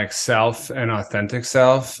between like self and authentic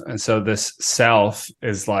self. And so this self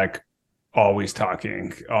is like always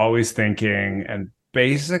talking, always thinking, and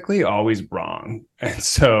basically always wrong. And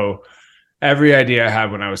so every idea I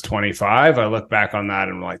had when I was 25, I look back on that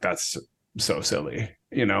and I'm like, that's so silly.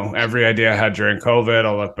 You know, every idea I had during COVID,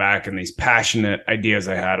 I'll look back and these passionate ideas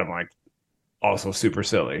I had, I'm like, also super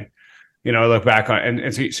silly. You know, I look back on,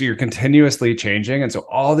 and so you're continuously changing. And so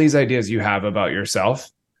all these ideas you have about yourself,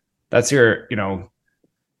 that's your, you know,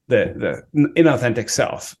 the inauthentic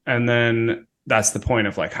self. And then that's the point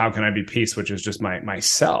of like, how can I be peace, which is just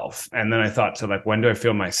myself. And then I thought to like, when do I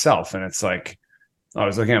feel myself? And it's like, I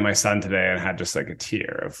was looking at my son today and had just like a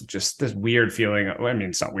tear of just this weird feeling. I mean,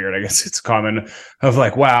 it's not weird. I guess it's common of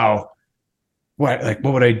like, wow, what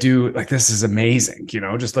would I do? Like, this is amazing. You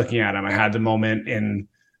know, just looking at him, I had the moment in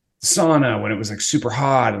sauna when it was like super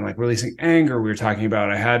hot and like releasing anger we were talking about.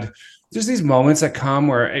 I had just these moments that come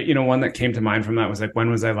where, you know, one that came to mind from that was like, when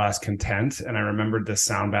was I last content? And I remembered this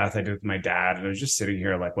sound bath I did with my dad. And I was just sitting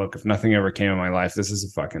here like, look, if nothing ever came in my life, this is a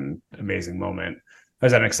fucking amazing moment. I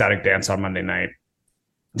was at an ecstatic dance on Monday night,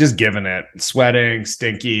 just giving it, sweating,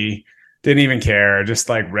 stinky, didn't even care, just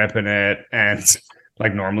like ripping it. And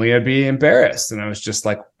like normally I'd be embarrassed. And I was just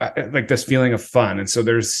like this feeling of fun. And so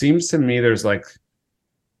there's like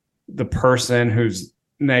the person who's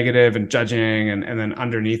negative and judging, and then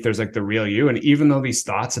underneath there's like the real you. And even though these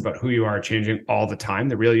thoughts about who you are changing all the time,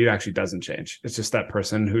 the real you actually doesn't change. It's just that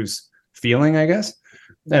person who's feeling, I guess.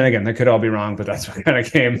 And again, that could all be wrong, but that's what kind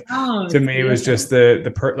of came to me. It was just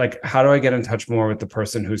like, how do I get in touch more with the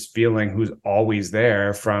person who's feeling, who's always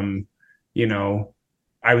there from, you know,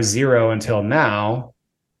 I was 0 until now,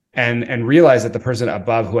 and realize that the person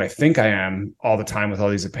above who I think I am all the time with all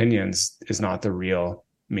these opinions is not the real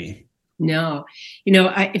me. No, you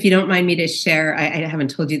know, if you don't mind me to share, I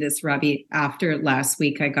haven't told you this, Robbie. After last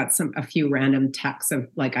week, I got a few random texts of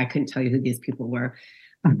like, I couldn't tell you who these people were.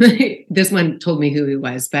 This one told me who he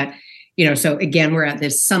was, but you know, so again, we're at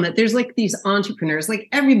this summit. There's like these entrepreneurs, like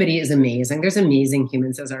everybody is amazing. There's amazing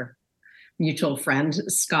humans, as our mutual friend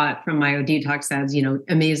Scott from Myo Detox says, you know,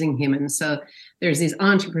 amazing humans. So there's these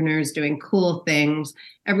entrepreneurs doing cool things.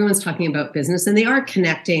 Everyone's talking about business, and they are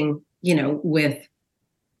connecting, you know, with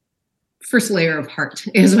first layer of heart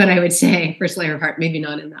is what I would say. First layer of heart, maybe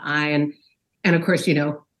not in the eye. And of course, you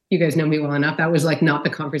know, you guys know me well enough. That was like not the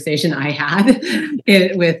conversation I had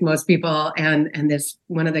with most people. And this,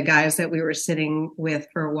 one of the guys that we were sitting with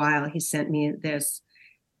for a while, he sent me this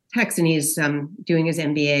text, and he's doing his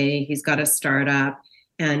MBA. He's got a startup,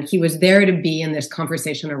 and he was there to be in this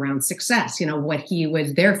conversation around success. You know, what he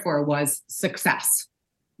was there for was success,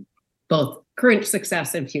 both current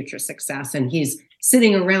success and future success. And he's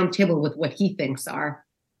sitting around table with what he thinks are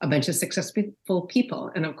a bunch of successful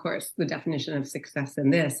people. And of course, the definition of success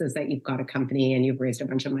in this is that you've got a company and you've raised a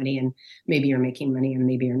bunch of money, and maybe you're making money and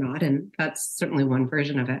maybe you're not. And that's certainly one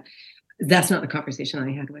version of it. That's not the conversation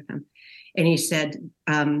I had with him. And he said,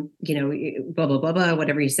 you know, blah, blah, blah, blah,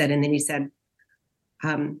 whatever he said. And then he said,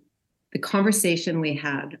 the conversation we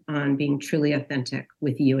had on being truly authentic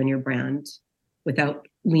with you and your brand without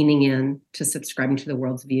leaning in to subscribing to the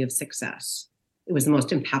world's view of success. It was the most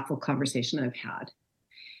impactful conversation I've had.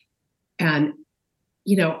 And,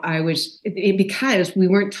 because we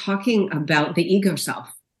weren't talking about the ego self.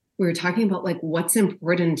 We were talking about like, what's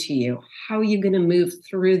important to you? How are you going to move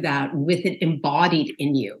through that with it embodied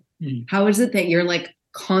in you? How is it that you're like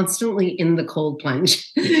constantly in the cold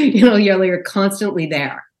plunge? You're constantly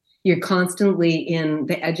there. You're constantly in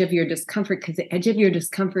the edge of your discomfort, because the edge of your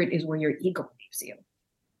discomfort is where your ego leaves you,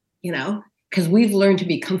 because we've learned to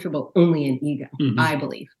be comfortable only in ego. I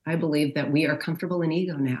believe that we are comfortable in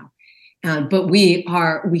ego now. But we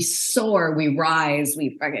soar, we rise,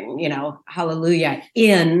 we fucking, hallelujah,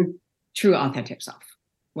 in true authentic self,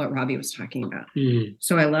 what Robbie was talking about.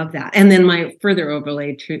 So I love that. And then my further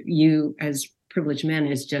overlay to you as privileged men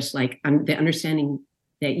is just like the understanding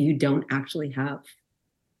that you don't actually have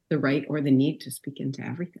the right or the need to speak into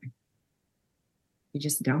everything. You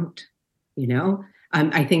just don't,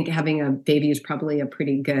 I think having a baby is probably a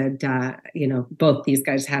pretty good, both these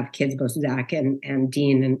guys have kids, both Zach and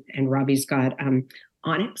Dean, and Robbie's got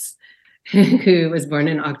Onyx, who was born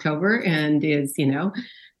in October and is,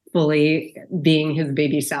 fully being his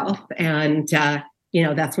baby self. And,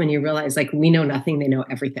 that's when you realize, like, we know nothing, they know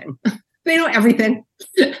everything. They know everything.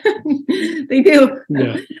 They do.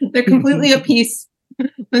 Yeah. They're completely at peace.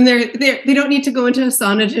 When they don't need to go into a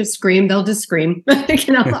sauna to scream, they'll just scream.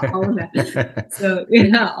 All of it. So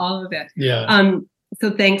all of it. Yeah.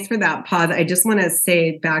 So thanks for that pause. I just want to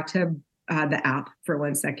say back to the app for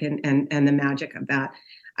 1 second and the magic of that.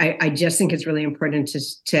 I just think it's really important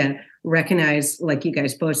to recognize, like you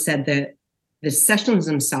guys both said, that the sessions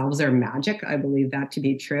themselves are magic. I believe that to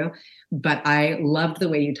be true. But I loved the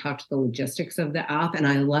way you talked to the logistics of the app. And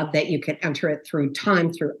I love that you can enter it through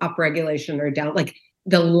time, through upregulation or down. Like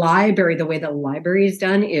the library, the way the library is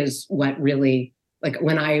done is what really, like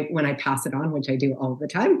when I pass it on, which I do all the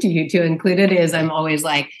time to you two included, is I'm always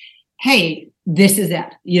like, hey, this is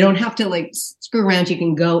it. You don't have to like screw around. You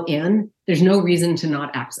can go in. There's no reason to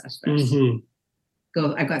not access this.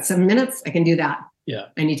 Go, I've got 7 minutes. I can do that. Yeah.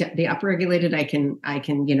 I need to be upregulated. I can,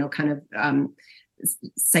 kind of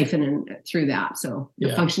siphon in through that. So the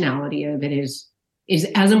functionality of it is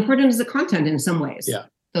as important as the content in some ways. Yeah.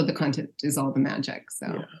 So the content is all the magic.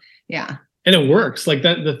 So yeah. And it works. Like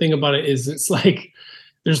that, the thing about it is it's like,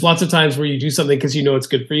 there's lots of times where you do something because you know it's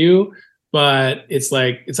good for you, but it's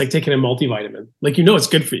like taking a multivitamin. Like, it's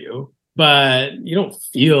good for you, but you don't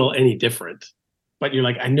feel any different. But you're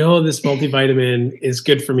like, I know this multivitamin is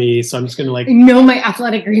good for me, so I'm just gonna like. I know my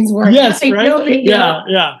athletic greens work. Yes, right.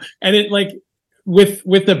 Yeah. And it like with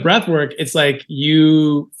the breath work, it's like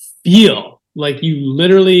you feel like you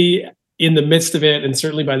literally in the midst of it, and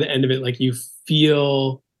certainly by the end of it, like you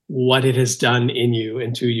feel what it has done in you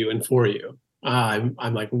and to you and for you. I'm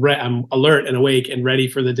like I'm alert and awake and ready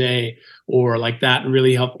for the day, or like that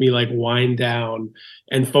really helped me like wind down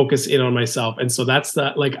and focus in on myself. And so that's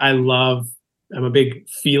that. Like I'm a big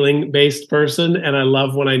feeling based person, and I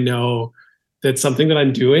love when I know that something that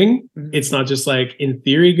I'm doing, it's not just like in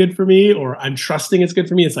theory good for me, or I'm trusting it's good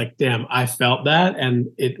for me. It's like, damn, I felt that, and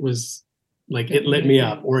it was like it lit me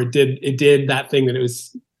up, or it did that thing that it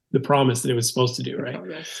was the promise that it was supposed to do, right?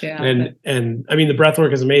 Yeah. And I mean, the breath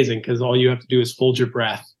work is amazing because all you have to do is hold your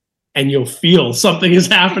breath, and you'll feel something is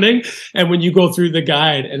happening. And when you go through the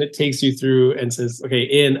guide, and it takes you through and says, okay,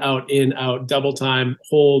 in, out, double time,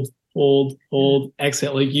 hold,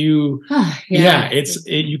 exhale, like you,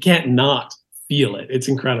 you can't not feel it. It's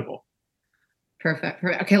incredible. Perfect.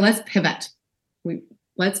 Okay, let's pivot.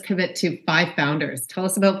 Let's pivot to 5 founders. Tell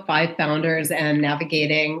us about 5 founders and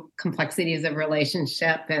navigating complexities of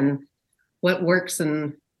relationship and what works,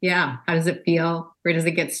 and how does it feel? Where does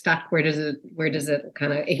it get stuck? Where does it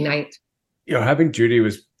kind of ignite? Having Judy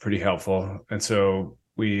was pretty helpful. And so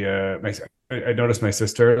I noticed my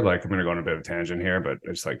sister, like, I'm going to go on a bit of a tangent here, but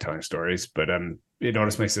I just like telling stories. But I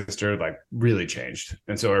noticed my sister like really changed.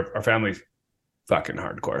 And so our family's fucking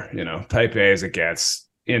hardcore, type A as it gets,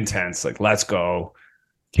 intense, like, let's go,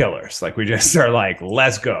 killers. Like, we just are like,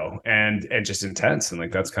 let's go, and just intense. And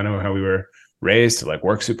like, that's kind of how we were raised, to like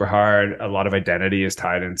work super hard. A lot of identity is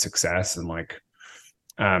tied in success. And like,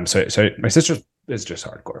 so my sister is just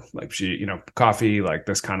hardcore. Like, she, coffee, like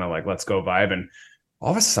this kind of like, let's go vibe. And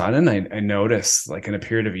all of a sudden I noticed, like, in a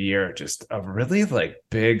period of a year, just a really like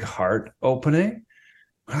big heart opening.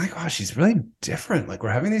 I'm like, oh, she's really different. Like,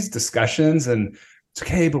 we're having these discussions, and it's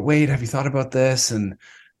okay, but wait, have you thought about this? And,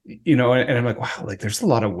 and I'm like, wow, like there's a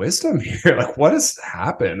lot of wisdom here. Like, what has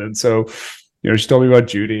happened? And so, she told me about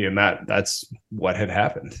Judy, and that's what had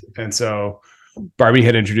happened. And so Barbie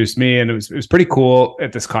had introduced me, and it was pretty cool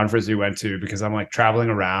at this conference we went to, because I'm like traveling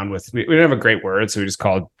around with, we didn't have a great word, so we just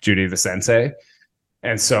called Judy the sensei.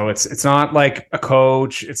 And so it's not like a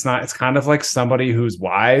coach. It's kind of like somebody who's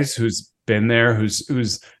wise, who's been there,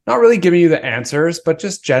 who's not really giving you the answers, but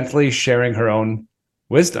just gently sharing her own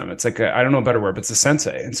wisdom. It's like I don't know a better word, but it's a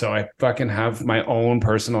sensei. And so I fucking have my own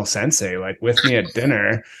personal sensei like with me at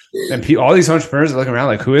dinner, and all these entrepreneurs are looking around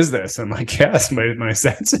like, who is this? I'm like, yes, my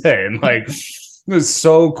sensei. And like, it was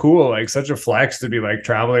so cool, like such a flex to be like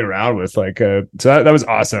traveling around with like so that was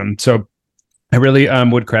awesome. So I really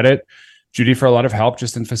would credit Judy for a lot of help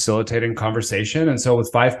just in facilitating conversation. And so with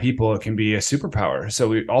 5 people, it can be a superpower.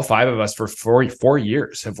 So all 5 of us for 4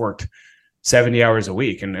 years have worked 70 hours a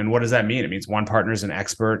week. And what does that mean? It means one partner is an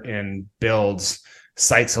expert in builds,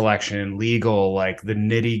 site selection, legal, like the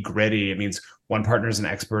nitty gritty. It means one partner is an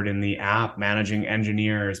expert in the app, managing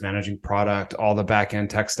engineers, managing product, all the back end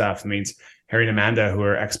tech stuff. It means Harry and Amanda, who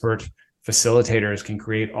are expert facilitators, can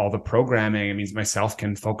create all the programming. It means myself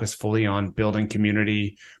can focus fully on building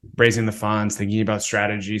community, raising the funds, thinking about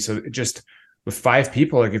strategy. So it just with 5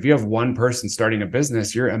 people, like if you have one person starting a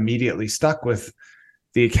business, you're immediately stuck with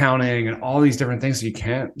the accounting and all these different things. So you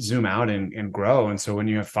can't zoom out and grow. And so when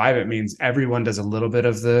you have 5, it means everyone does a little bit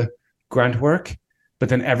of the grunt work, but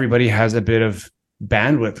then everybody has a bit of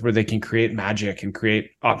bandwidth where they can create magic and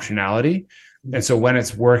create optionality. And so when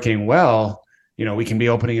it's working well, you know, we can be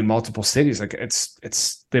opening in multiple cities. Like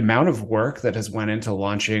it's the amount of work that has went into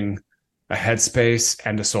launching a Headspace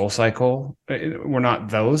and a SoulCycle. We're not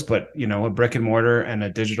those, but you know, a brick and mortar and a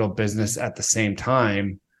digital business at the same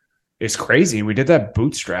time is crazy. We did that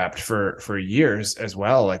bootstrapped for years as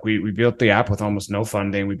well. Like we built the app with almost no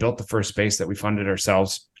funding. We built the first space that we funded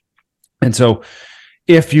ourselves. And so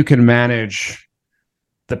if you can manage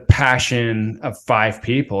the passion of 5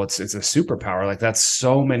 people, it's a superpower. Like that's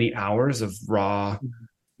so many hours of raw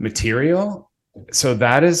material. So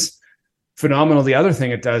that is phenomenal. The other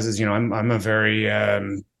thing it does is, you know, I'm a very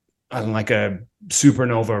I'm like a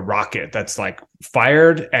supernova rocket that's like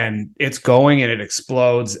fired and it's going and it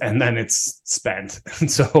explodes and then it's spent. And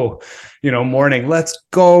so, you know, morning, let's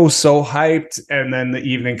go, so hyped. And then the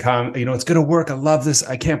evening comes, you know, it's going to work. I love this.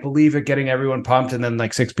 I can't believe it, getting everyone pumped. And then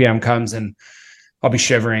like 6 p.m. comes and I'll be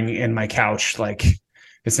shivering in my couch. Like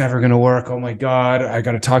it's never going to work. Oh my God. I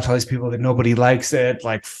got to talk to all these people that nobody likes it,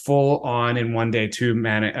 like full on in one day, too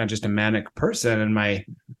manic, just a manic person. And my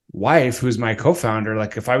wife, who's my co-founder,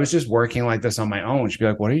 like if I was just working like this on my own, she'd be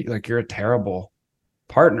like, what are you, like, you're a terrible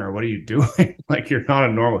partner. What are you doing? Like, you're not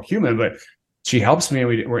a normal human. But she helps me.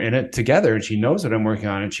 We're in it together and she knows what I'm working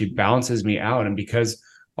on and she balances me out. And because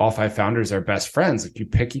all 5 founders are best friends, like you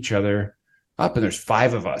pick each other up and there's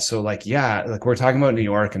 5 of us. So like, yeah, like we're talking about New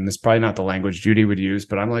York and this is probably not the language Judy would use,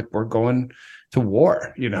 but I'm like, we're going to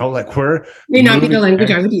war, you know, like may not be the language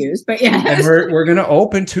I would use, but yeah. And we're going to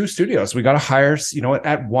open 2 studios. We got to hire, you know,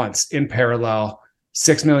 at once in parallel,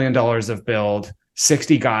 $6 million of build,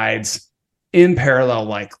 60 guides in parallel,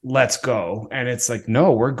 like, let's go. And it's like,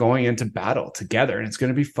 no, we're going into battle together and it's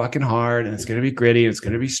going to be fucking hard and it's going to be gritty. And it's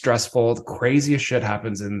going to be stressful. The craziest shit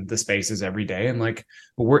happens in the spaces every day. And like,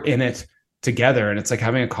 but we're in it together. And it's like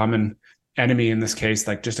having a common enemy, in this case,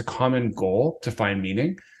 like just a common goal to find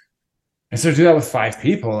meaning. And so to do that with 5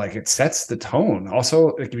 people, like it sets the tone.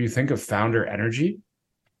 Also, like if you think of founder energy,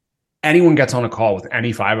 anyone gets on a call with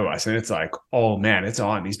any 5 of us and it's like, oh man, it's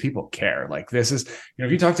on. These people care. Like this is, you know,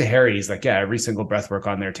 if you talk to Harry, he's like, yeah, every single breath work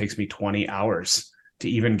on there takes me 20 hours to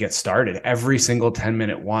even get started. Every single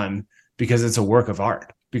 10-minute one, because it's a work of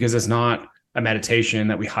art, because it's not a meditation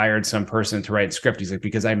that we hired some person to write script. He's like,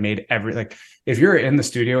 because I made like, if you're in the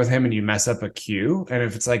studio with him and you mess up a cue, and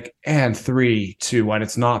if it's like, and 3, 2, 1,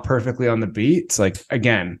 it's not perfectly on the beat, it's like,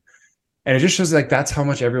 again, and it just shows like, that's how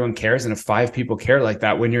much everyone cares. And if 5 people care like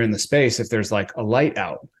that, when you're in the space, if there's like a light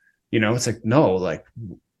out, you know, it's like, no, like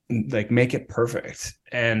make it perfect.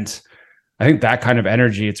 And I think that kind of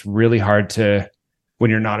energy, it's really hard to, when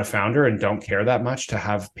you're not a founder and don't care that much, to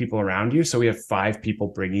have people around you. So we have 5 people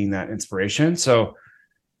bringing that inspiration. So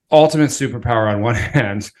ultimate superpower on one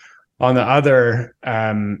hand. On the other,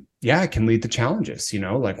 it can lead to challenges, you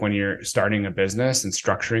know, like when you're starting a business and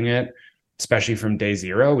structuring it, especially from day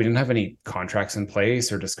 0, we didn't have any contracts in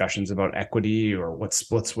place or discussions about equity or what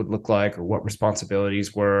splits would look like or what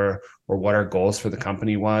responsibilities were or what our goals for the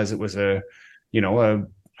company was. It was a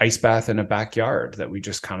ice bath in a backyard that we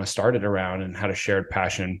just kind of started around and had a shared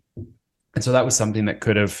passion. And so that was something that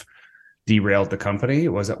could have derailed the company.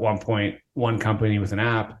 It was at one point one company with an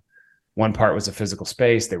app. One part was a physical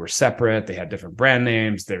space. They were separate. They had different brand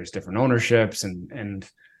names. There's different ownerships. And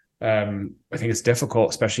I think it's difficult,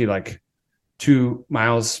 especially like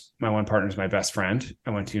Miles, my one partner, is my best friend.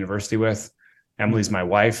 I went to university with. Emily's my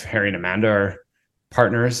wife. Harry and Amanda are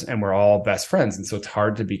partners, and we're all best friends. And so it's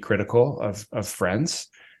hard to be critical of friends.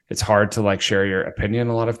 It's hard to like share your opinion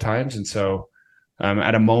a lot of times. And so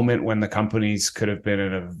at a moment when the companies could have been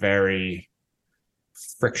in a very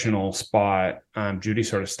frictional spot, Judy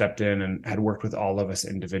sort of stepped in and had worked with all of us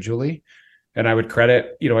individually. And I would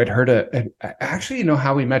credit, I'd heard actually,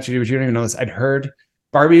 how we met Judy, but you don't even know this. I'd heard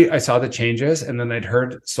Barbie, I saw the changes, and then I'd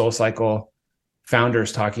heard SoulCycle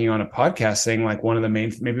founders talking on a podcast saying like one of the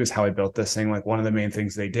main, maybe it was How I Built This, saying like one of the main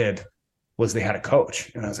things they did was they had a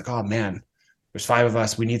coach. And I was like, oh man, there's 5 of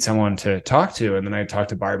us. We need someone to talk to. And then I talked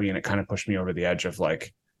to Barbie, and it kind of pushed me over the edge of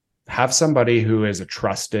like, have somebody who is a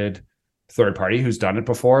trusted third party who's done it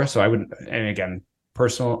before. So I would, and again,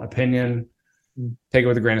 personal opinion, take it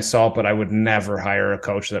with a grain of salt, but I would never hire a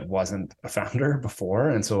coach that wasn't a founder before.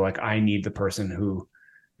 And so like, I need the person who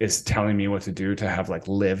is telling me what to do to have like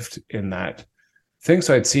lived in that thing.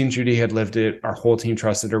 So I'd seen Judy had lived it. Our whole team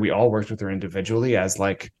trusted her. We all worked with her individually as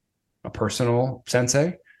like a personal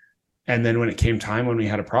sensei. And then when it came time, when we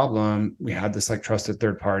had a problem, we had this like trusted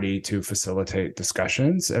third party to facilitate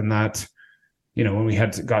discussions. And that, when we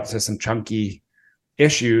got to some chunky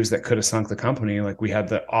issues that could have sunk the company, like we had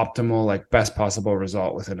the optimal, like best possible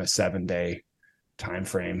result within a 7-day time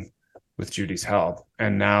frame with Judy's help.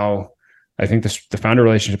 And now I think the founder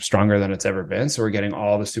relationship is stronger than it's ever been. So we're getting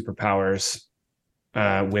all the superpowers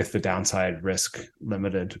with the downside risk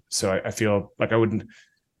limited. So I feel like I would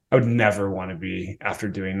never want to be, after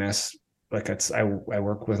doing this, like I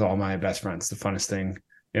work with all my best friends, the funnest thing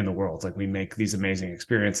in the world. Like we make these amazing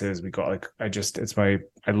experiences. We go like, I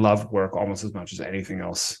love work almost as much as anything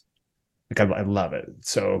else. Like I love it.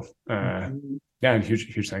 So yeah, and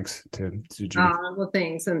huge thanks to Judy. Well,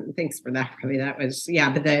 thanks. And thanks for that. Probably that was,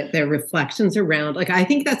 but the reflections around, like, I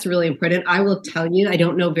think that's really important. I will tell you, I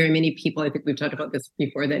don't know very many people, I think we've talked about this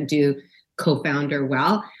before, that do co-founder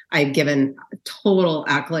well. I've given total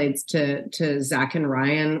accolades to Zach and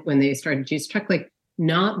Ryan when they started Juice Truck. Like,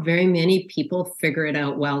 not very many people figure it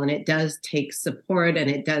out well. And it does take support, and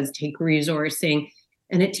it does take resourcing,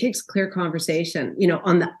 and it takes clear conversation.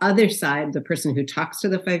 On the other side, the person who talks to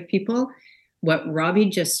the 5 people, what Robbie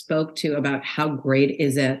just spoke to about how great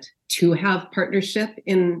is it to have partnership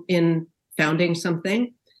in founding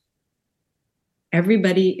something.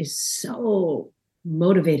 Everybody is so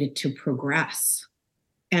motivated to progress.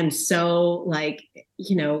 And so like,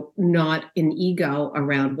 not an ego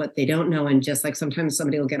around what they don't know. And just like sometimes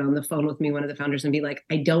somebody will get on the phone with me, one of the founders, and be like,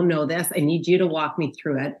 I don't know this. I need you to walk me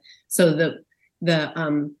through it. So the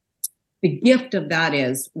gift of that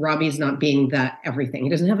is Robbie's not being that everything. He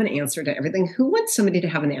doesn't have an answer to everything. Who wants somebody to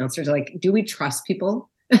have an answer to, like, do we trust people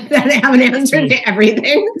that have an answer to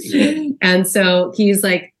everything? And so he's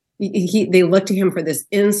like, they look to him for this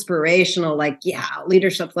inspirational, like,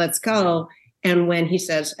 leadership, let's go. And when he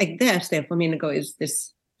says like this, they have me to go, is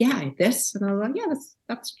this, this? And I was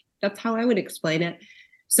like, that's how I would explain it.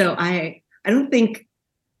 So I think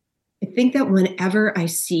that whenever I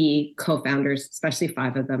see co-founders, especially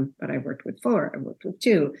 5 of them, but I've worked with 4, I've worked with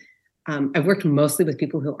 2. I've worked mostly with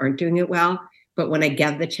people who aren't doing it well. But when I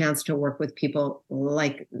get the chance to work with people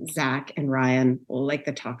like Zach and Ryan, like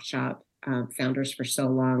the Talk Shop founders for so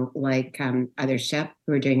long, like Othership,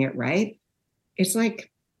 who are doing it right, it's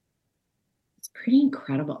pretty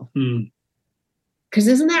incredible. Because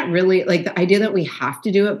isn't that really like the idea that we have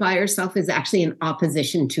to do it by ourselves is actually in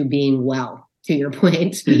opposition to being well, to your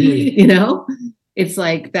point. It's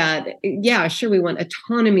like that. Yeah, sure. We want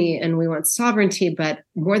autonomy and we want sovereignty, but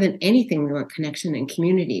more than anything, we want connection and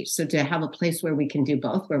community. So to have a place where we can do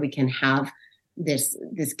both, where we can have this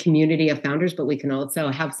community of founders, but we can also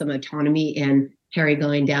have some autonomy in Harry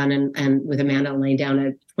going down and with Amanda laying down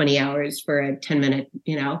at 20 hours for a 10-minute,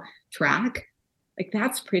 track. Like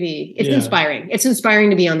that's pretty, it's inspiring. It's inspiring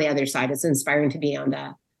to be on the other side. It's inspiring to be on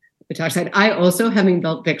the talk side. I also, having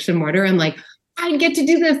built Bricks and Mortar, I'm like, I get to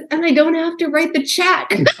do this and I don't have to write the check.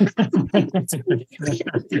 I don't have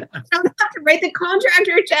to write the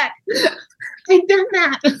contractor check. I've done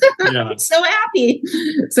that. I'm so happy.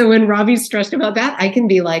 So when Robbie's stressed about that, I can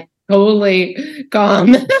be like totally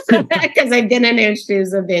calm because I've been in his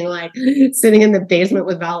shoes of being like sitting in the basement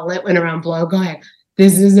with Val Litwin around blow going,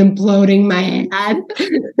 this is imploding my head.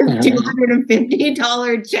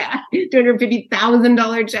 $250 check,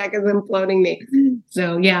 $250,000 check is imploding me.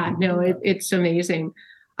 So it's amazing.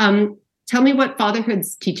 Tell me what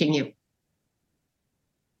fatherhood's teaching you.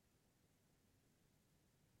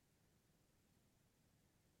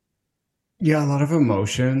 Yeah, a lot of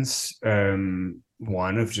emotions.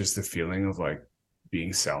 One of just the feeling of like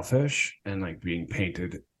being selfish and like being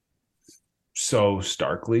painted so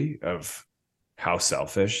starkly of how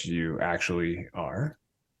selfish you actually are.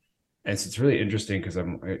 And so it's really interesting because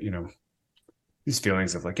I'm, these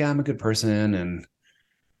feelings of like, yeah, I'm a good person and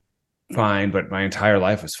fine, but my entire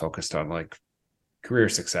life was focused on like career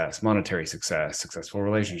success, monetary success, successful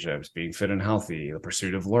relationships, being fit and healthy, the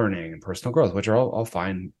pursuit of learning and personal growth, which are all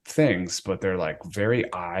fine things, but they're like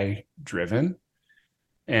very I driven.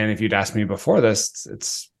 And if you'd asked me before this,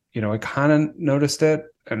 it's, I kind of noticed it,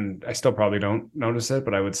 and I still probably don't notice it,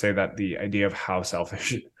 but I would say that the idea of how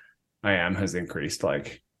selfish I am has increased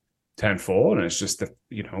like tenfold. And it's just that,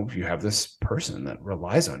 you have this person that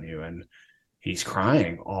relies on you and he's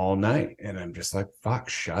crying all night. And I'm just like, fuck,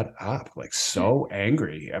 shut up. Like so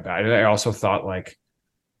angry about it. I also thought like,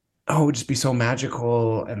 oh, it would just be so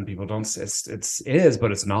magical. And people don't, it is,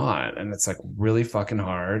 but it's not. And it's like really fucking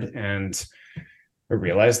hard. And I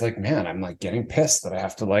realized like, man, I'm like getting pissed that I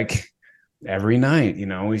have to like every night,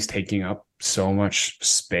 he's taking up so much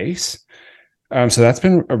space. So that's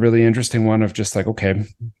been a really interesting one of just like, okay,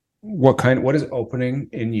 what is opening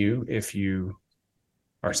in you if you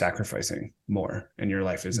are sacrificing more and your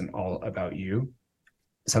life isn't all about you?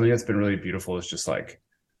 Something that's been really beautiful is just like,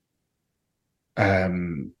 I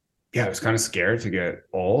was kind of scared to get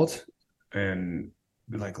old and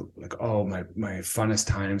like, oh, my funnest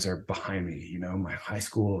times are behind me. My high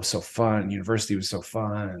school was so fun. University was so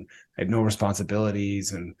fun. And I had no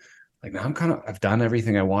responsibilities. And like, now I've done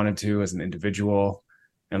everything I wanted to as an individual.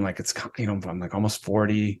 And like, it's, I'm like almost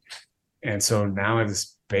 40. And so now I have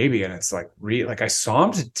this baby and it's like, I saw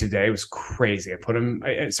him today. It was crazy.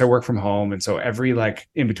 So I work from home. And so every like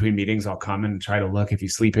in between meetings, I'll come and try to look if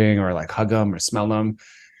he's sleeping or like hug him or smell him.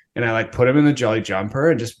 And I like put him in the Jolly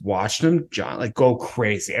Jumper and just watched him like go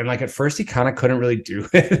crazy. And like at first he kind of couldn't really do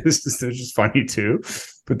it. It was just funny too.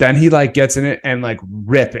 But then he like gets in it and like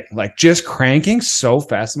ripping, like just cranking so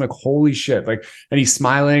fast. I'm like, holy shit. Like, and he's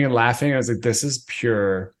smiling and laughing. I was like, this is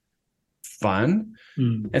pure fun.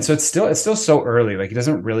 And so it's still so early. Like he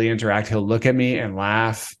doesn't really interact. He'll look at me and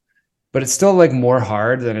laugh, but it's still like more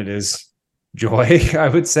hard than it is joy, I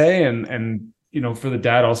would say. And for the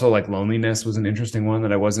dad also, like loneliness was an interesting one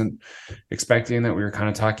that I wasn't expecting, that we were kind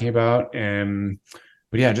of talking about.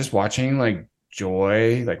 But yeah, just watching like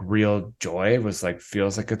joy, like real joy was like,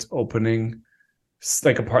 feels like it's opening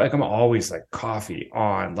like a part, like I'm always like coffee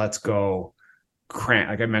on, let's go crank.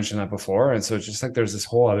 Like I mentioned that before. And so it's just like, there's this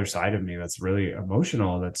whole other side of me that's really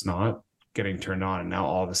emotional, that's not getting turned on. And now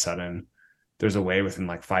all of a sudden there's a way within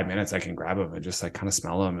like 5 minutes I can grab them and just like kind of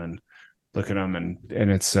smell them and look at them. And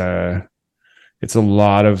it's a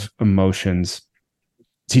lot of emotions.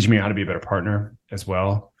 Teach me how to be a better partner as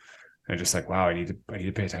well. And just like, wow, I need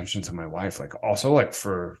to pay attention to my wife. Like also like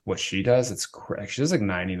for what she does, she does like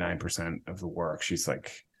 99% of the work. She's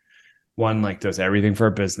like one, like does everything for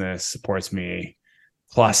her business, supports me,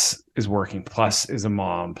 plus is working, plus is a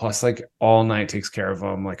mom, plus like all night takes care of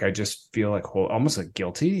them. Like I just feel like almost like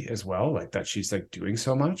guilty as well, like that she's like doing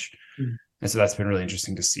so much. And so that's been really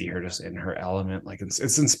interesting to see her just in her element. Like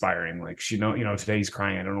it's inspiring. Like she today he's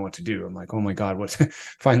crying. I don't know what to do. I'm like, oh my God, what?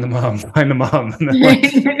 Find the mom. And then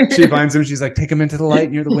like, she finds him. She's like, take him into the light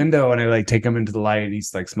near the window. And I like take him into the light and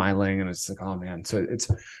he's like smiling. And it's like, oh man. So it's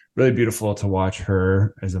really beautiful to watch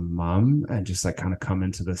her as a mom and just like kind of come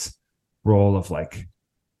into this role of like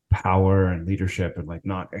power and leadership and like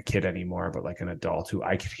not a kid anymore, but like an adult who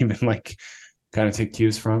I can even like kind of take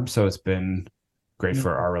cues from. So it's been great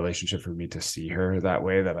for our relationship, for me to see her that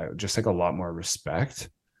way, that I just like a lot more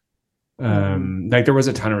respect. Like there was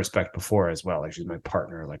a ton of respect before as well. Like she's my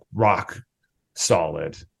partner, like rock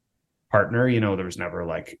solid partner. There was never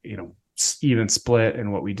like, even split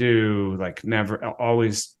in what we do, like never,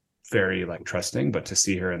 always very like trusting. But to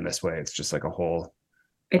see her in this way, it's just like a whole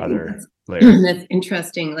other layer. That's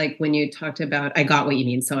interesting. Like when you talked about, I got what you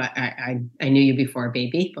mean. So I knew you before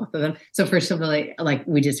baby, both of them. So first of all, like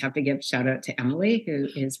we just have to give shout out to Emily, who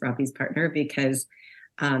is Robbie's partner, because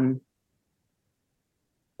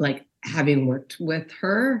like having worked with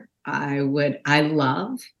her, I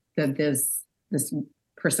love that this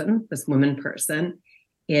woman person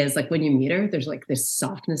is like, when you meet her, there's like this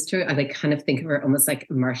softness to it. I like kind of think of her almost like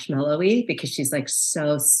marshmallowy, because she's like,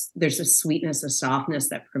 there's a sweetness, a softness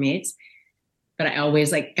that permeates. But I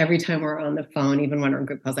always like, every time we're on the phone, even when we're in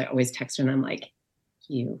group calls, I always text her and I'm like,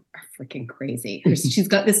 you are freaking crazy. She's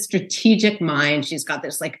got this strategic mind. She's got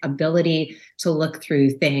this like ability to look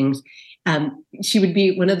through things. She would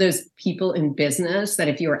be one of those people in business that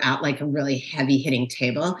if you were at like a really heavy hitting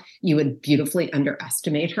table, you would beautifully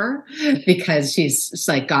underestimate her, because she's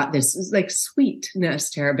like got this like sweetness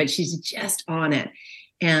to her, but she's just on it.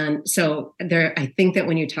 And so I think that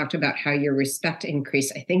when you talked about how your respect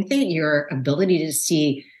increased, I think that your ability to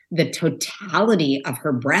see the totality of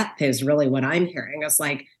her breadth is really what I'm hearing. It's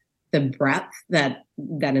like the breadth that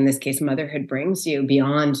in this case, motherhood brings you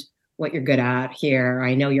beyond what you're good at here.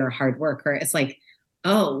 I know you're a hard worker. It's like,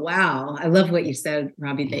 oh, wow. I love what you said,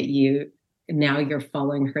 Robbie, that you're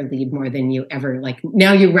following her lead more than you ever, like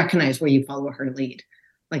now you recognize where you follow her lead.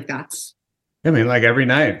 Like that's. I mean, like every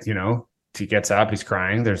night, he gets up, he's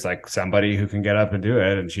crying. There's like somebody who can get up and do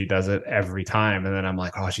it. And she does it every time. And then I'm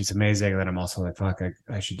like, oh, she's amazing. And then I'm also like, fuck,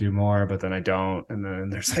 I should do more, but then I don't. And then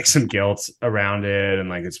there's like some guilt around it. And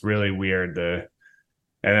like, it's really weird. And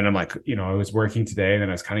then I'm like, I was working today and then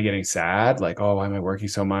I was kind of getting sad. Like, oh, why am I working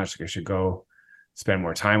so much? Like I should go spend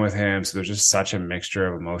more time with him. So there's just such a mixture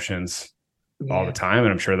of emotions all the time.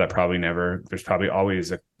 And I'm sure that there's probably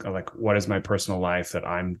always like, what is my personal life that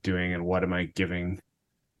I'm doing and what am I giving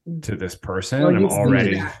to this person? And I'm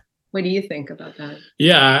already. What do you think about that?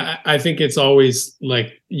 Yeah, I think it's always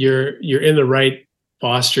like you're in the right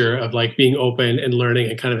posture of like being open and learning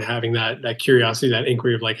and kind of having that curiosity, that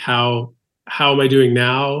inquiry of like, how am I doing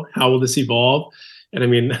now? How will this evolve? And I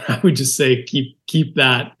mean, I would just say keep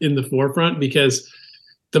that in the forefront, because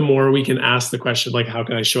the more we can ask the question, like, how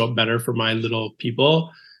can I show up better for my little people,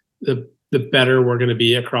 the better we're going to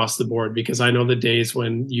be across the board. Because I know the days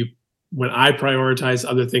when I prioritize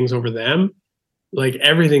other things over them, like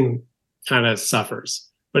everything kind of suffers.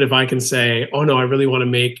 But if I can say, oh no, I really want to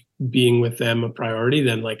make being with them a priority,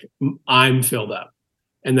 then like I'm filled up.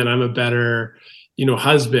 And then I'm a better,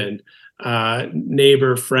 husband,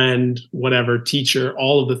 neighbor, friend, whatever, teacher,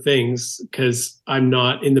 all of the things, because I'm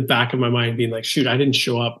not in the back of my mind being like, shoot, I didn't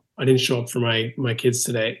show up for my kids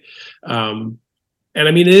today. And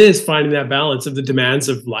I mean, it is finding that balance of the demands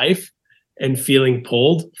of life and feeling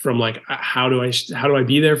pulled from like, how do I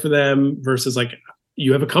be there for them versus like,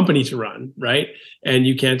 you have a company to run, right? And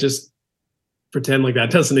you can't just pretend like that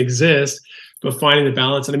doesn't exist, but finding the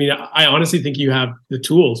balance. And I mean, I honestly think you have the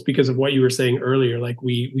tools because of what you were saying earlier. Like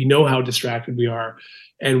we know how distracted we are,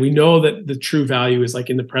 and we know that the true value is like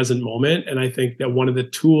in the present moment. And I think that one of the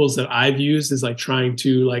tools that I've used is like trying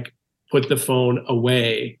to like put the phone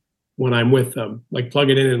away when I'm with them, like plug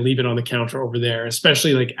it in and leave it on the counter over there,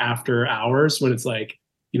 especially like after hours when it's like,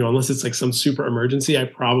 unless it's like some super emergency, I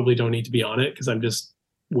probably don't need to be on it because I'm just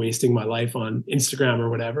wasting my life on Instagram or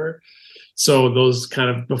whatever. So those kind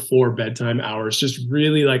of before bedtime hours, just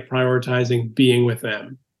really like prioritizing being with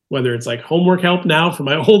them, whether it's like homework help now for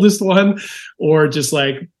my oldest one, or just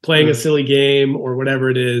like playing a silly game or whatever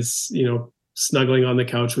it is, snuggling on the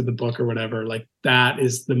couch with the book or whatever. Like that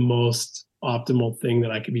is the most optimal thing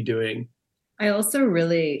that I could be doing. I also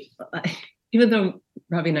really, even though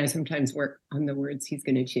Robbie and I sometimes work on the words he's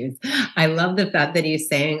going to choose, I love the fact that he's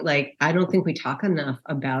saying, like, I don't think we talk enough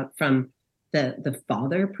about from the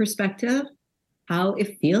father perspective, how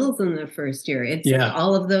it feels in the first year. It's like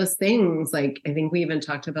all of those things. Like, I think we even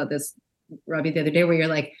talked about this, Robbie, the other day, where you're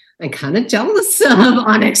like, I'm kind of jealous of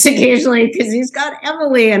Onyx occasionally because he's got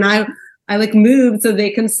Emily and I like move so they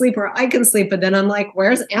can sleep or I can sleep. But then I'm like,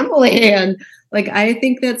 where's Emily? And like, I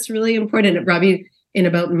think that's really important. Robbie, in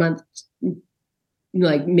about a month,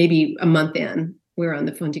 like maybe a month in, we were on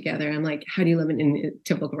the phone together. I'm like, how do you live in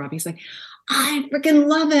typical Robbie? He's like, I freaking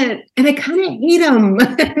love it. And I kind of hate him.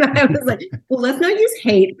 And I was like, well, let's not use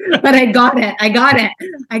hate, but I got it.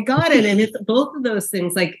 And it's both of those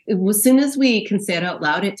things. Like as soon as we can say it out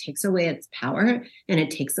loud, it takes away its power and it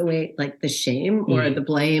takes away like the shame or the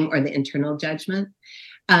blame or the internal judgment.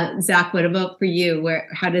 Zach, what about for you?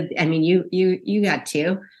 You got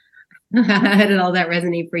two. How did all that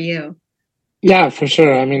resonate for you? Yeah, for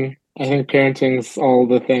sure. I mean, I think parenting's all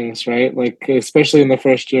the things, right? Like, especially in the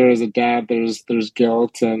first year as a dad, there's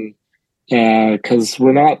guilt and because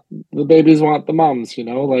the babies want the moms,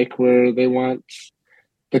 like where they want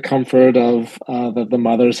the comfort of that the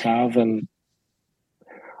mothers have. And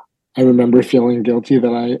I remember feeling guilty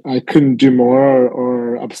that I couldn't do more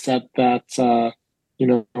or upset that,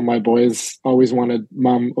 my boys always wanted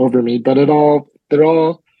mom over me, but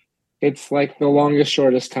it's like the longest,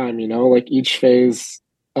 shortest time, like each phase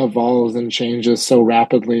evolves and changes so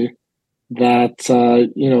rapidly that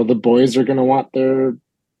the boys are going to want their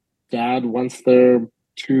dad once they're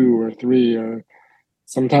 2 or 3, or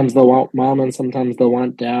sometimes they'll want mom and sometimes they'll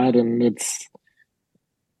want dad, and it's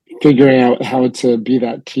figuring out how to be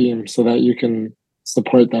that team so that you can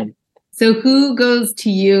support them. So who goes to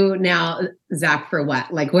you now, Zach, for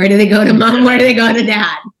what? Like, where do they go to mom? Where do they go to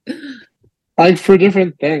dad? Like for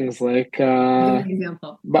different things, like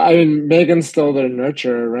example. But I mean, Megan's still their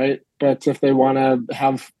nurturer, right? But if they want to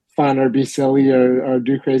have fun or be silly or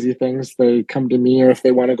do crazy things, they come to me. Or if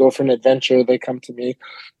they want to go for an adventure, they come to me.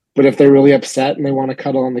 But if they're really upset and they want to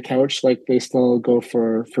cuddle on the couch, like they still go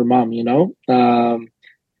for mom, you know?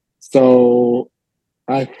 So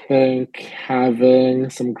I think having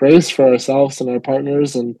some grace for ourselves and our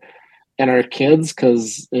partners and our kids,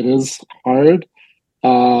 because it is hard,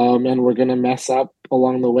 and we're going to mess up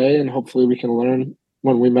along the way, and hopefully we can learn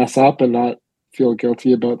when we mess up and not feel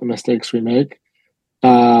guilty about the mistakes we make.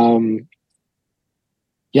 I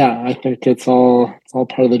think it's all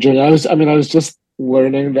part of the journey. I was just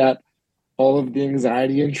learning that all of the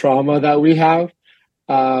anxiety and trauma that we have,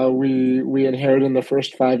 we inherit in the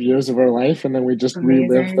first 5 years of our life, and then we just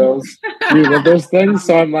relive those things.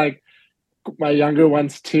 So I'm like, my younger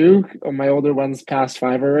one's 2, my older one's past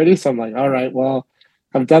 5 already. So I'm like, all right, well,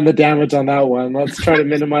 I've done the damage on that one. Let's try to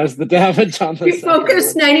minimize the damage on this. You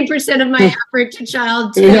focus 90% of my effort to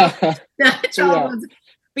child. But,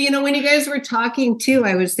 when you guys were talking too,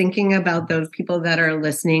 I was thinking about those people that are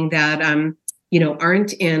listening that,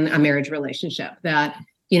 aren't in a marriage relationship, that,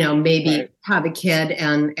 maybe have a kid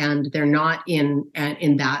and they're not in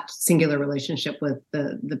that singular relationship with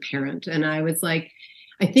the parent. And I was like,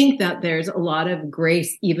 I think that there's a lot of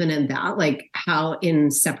grace even in that, like how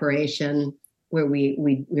in separation where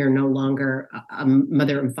we are no longer a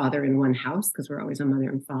mother and father in one house, because we're always a mother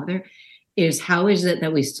and father, is how is it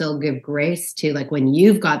that we still give grace to, like, when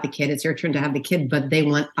you've got the kid, it's your turn to have the kid, but they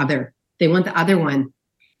want the other one,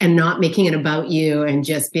 and not making it about you and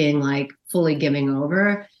just being like fully giving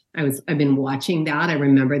over. I've been watching that. I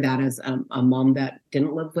remember that as a mom that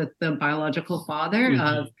didn't live with the biological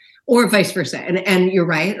father, or vice versa. And you're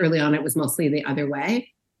right. Early on, it was mostly the other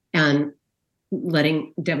way, and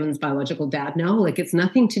letting Devon's biological dad know, like, it's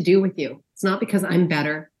nothing to do with you. It's not because I'm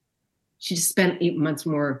better. She just spent 8 months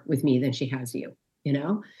more with me than she has you,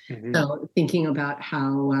 So thinking about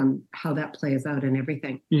how that plays out and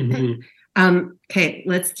everything. Okay,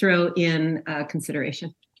 let's throw in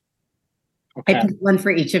consideration. Okay. I picked one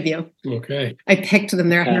for each of you. Okay. I picked them.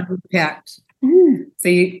 They're hand-picked. So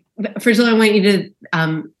first of all, I want you to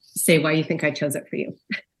say why you think I chose it for you.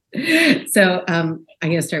 So I'm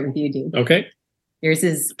going to start with you, Dean. Okay. Yours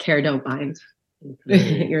is care, don't bind.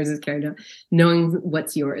 Okay. Yours is care, don't. Knowing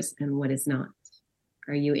what's yours and what is not.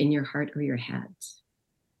 Are you in your heart or your head?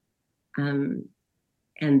 And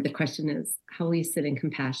the question is, how will you sit in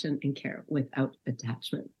compassion and care without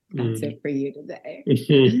attachment? That's it for you today.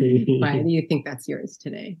 Why do you think that's yours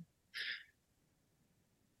today?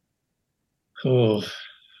 Oh,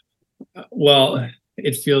 well,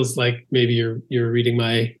 it feels like maybe you're reading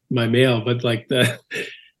my mail, but like the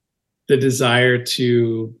desire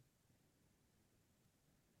to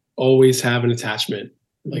always have an attachment,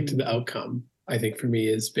 like to the outcome, I think for me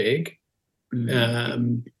is big.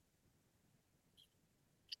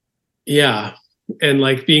 Yeah. And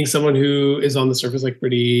like being someone who is on the surface, like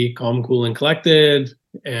pretty calm, cool, and collected.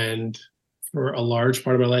 And for a large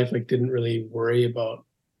part of my life, like didn't really worry about,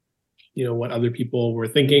 what other people were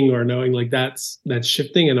thinking or knowing, like that's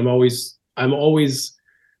shifting. And I'm always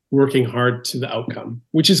working hard to the outcome,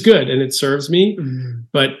 which is good. And it serves me.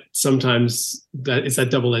 But sometimes it's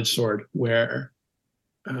that double-edged sword where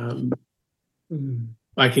I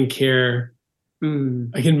can care.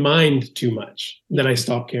 I can mind too much that I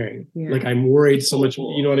stop caring. Like I'm worried so much.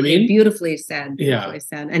 You know what I mean? Beautifully said. Yeah.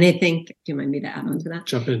 Said. And I think, do you mind me to add on to that?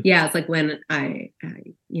 Jump in. Yeah. It's like when I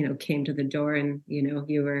came to the door and,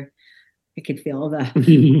 I could feel the,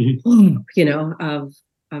 of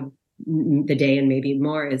the day and maybe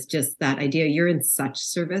more, is just that idea. You're in such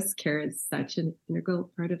service. Care is such an integral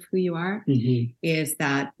part of who you are. Is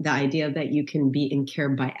that the idea that you can be in care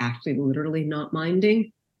by actually literally not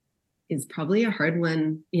minding is probably a hard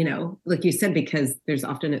one, like you said, because there's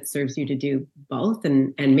often it serves you to do both,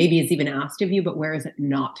 and maybe it's even asked of you, but where is it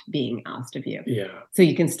not being asked of you? Yeah. So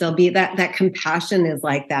you can still be that compassion is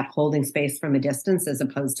like that holding space from a distance, as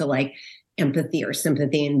opposed to like empathy or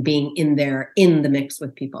sympathy and being in the mix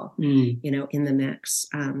with people, in the mix.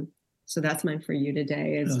 So that's mine for you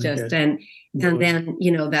today, is just, good. and then,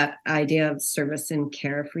 that idea of service and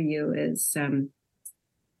care for you is,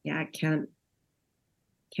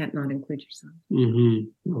 can't not include yourself.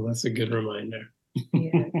 Well, that's a good reminder.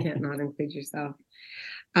 Can't not include yourself.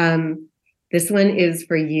 This one is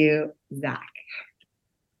for you, Zach.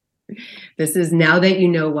 This is, now that you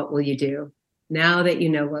know, what will you do? Now that you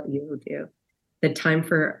know what you will do. The time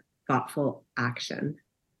for thoughtful action.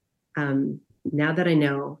 Now that I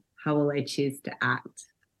know, how will I choose to act?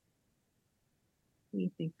 What do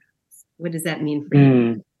you think? What does that mean for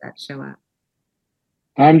you? That show up?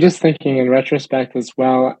 I'm just thinking in retrospect as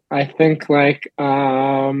well. I think like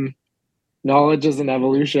knowledge is an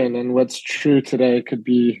evolution, and what's true today could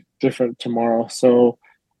be different tomorrow. So,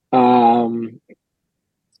 I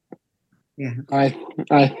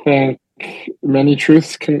think many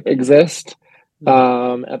truths can exist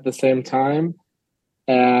at the same time,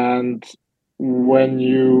 and when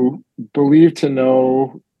you believe to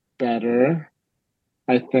know better,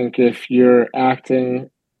 I think if you're acting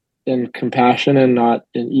in compassion and not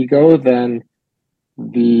in ego, then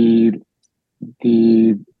the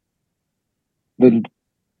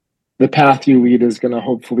path you lead is going to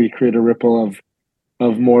hopefully create a ripple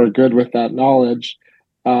of more good with that knowledge.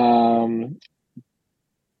 But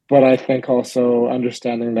I think also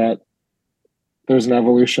understanding that there's an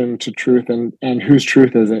evolution to truth, and whose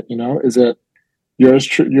truth is it? Is it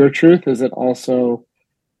your truth? Is it also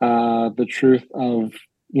the truth of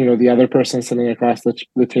the other person sitting across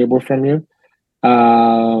the table from you?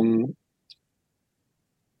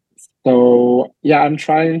 So yeah, I'm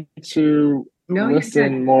trying to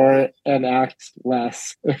listen more and act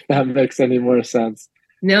less, if that makes any more sense.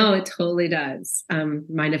 No, it totally does.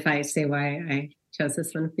 Mind if I say why I chose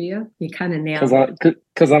this one for you? You kind of nailed it.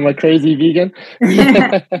 Because I'm a crazy vegan?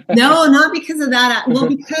 No, not because of that. Well,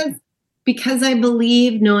 because I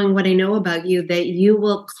believe, knowing what I know about you, that you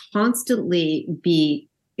will constantly be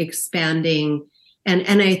expanding.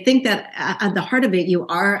 And I think that at the heart of it, you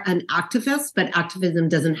are an activist, but activism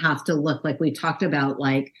doesn't have to look like we talked about.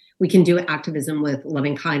 Like, we can do activism with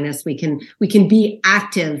loving kindness. We can be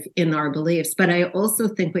active in our beliefs. But I also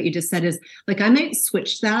think what you just said is, like, I might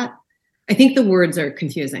switch that. I think the words are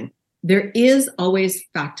confusing. There is always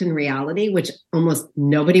fact and reality, which almost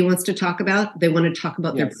nobody wants to talk about. They want to talk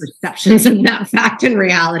about their perceptions of that fact and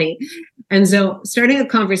reality. And so starting a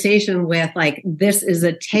conversation with, like, this is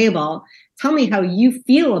a table. Tell me how you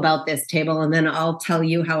feel about this table, and then I'll tell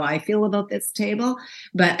you how I feel about this table.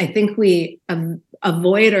 But I think we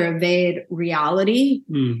avoid or evade reality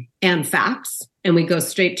and facts, and we go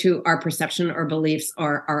straight to our perception or beliefs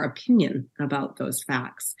or our opinion about those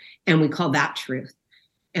facts. And we call that truth.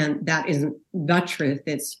 And that isn't the truth.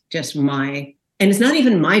 It's just and it's not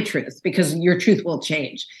even my truth, because your truth will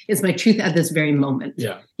change. It's my truth at this very moment.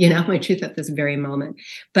 Yeah. My truth at this very moment.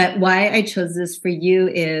 But why I chose this for you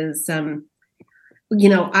is, I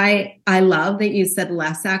love that you said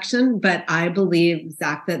less action, but I believe,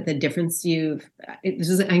 Zach, that the difference I'm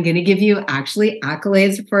going to give you actually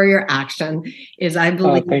accolades for your action, is I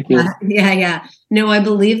believe. Thank you. Yeah. No, I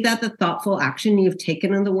believe that the thoughtful action you've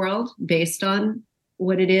taken in the world based on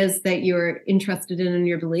what it is that you're interested in and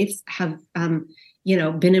your beliefs have, been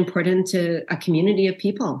important to a community of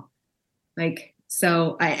people.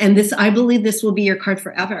 I believe this will be your card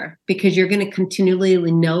forever, because you're going to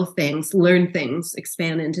continually know things, learn things,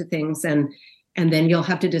 expand into things. And then you'll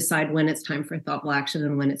have to decide when it's time for thoughtful action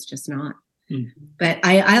and when it's just not. But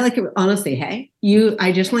I like it, honestly. Hey,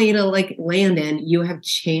 I just want you to land in, you have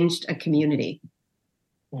changed a community.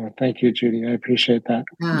 Well, thank you, Judy. I appreciate that.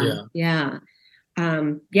 Yeah.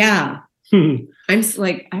 I'm just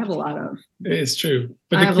I have a lot of. It's true,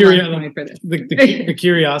 but the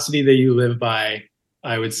curiosity that you live by,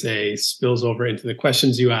 I would say, spills over into the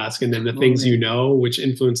questions you ask, and then the things which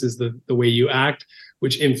influences the way you act,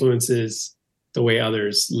 which influences the way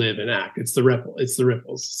others live and act. It's the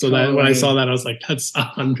ripples. So that when I saw that, I was like, that's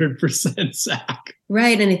 100% Zach.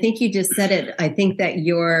 Right. And I think you just said it. I think that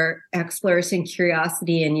your exploration,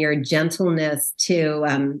 curiosity, and your gentleness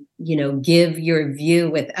to, give your view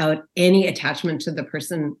without any attachment to the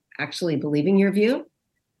person actually believing your view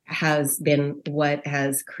has been what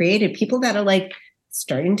has created people that are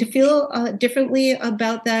starting to feel differently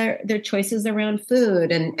about their choices around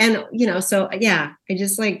food. And so yeah, I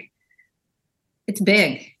just it's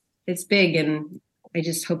big. It's big. And I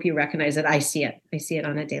just hope you recognize it. I see it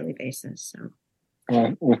on a daily basis. So.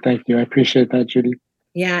 Well, thank you. I appreciate that, Judy.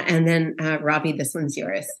 Yeah. And then Robbie, this one's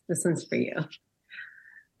yours. This one's for you.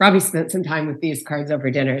 Robbie spent some time with these cards over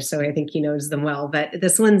dinner, so I think he knows them well. But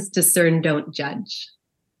this one's discern, don't judge.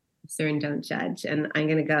 Discern, don't judge. And I'm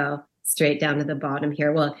going to go straight down to the bottom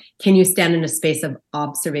here. Well, can you stand in a space of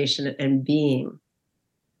observation and being?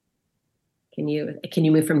 Can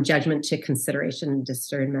you move from judgment to consideration and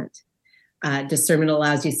discernment? Discernment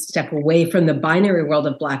allows you to step away from the binary world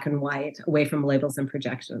of black and white, away from labels and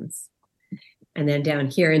projections. And then down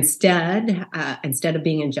here, instead of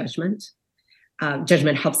being in judgment,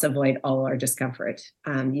 judgment helps avoid all our discomfort.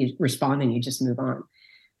 You respond and you just move on.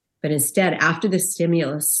 But instead, after the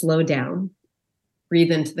stimulus, slow down,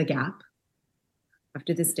 breathe into the gap.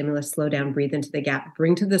 After the stimulus, slow down, breathe into the gap.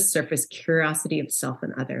 Bring to the surface curiosity of self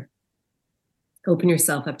and other. Open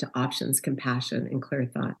yourself up to options, compassion, and clear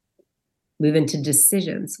thought. Move into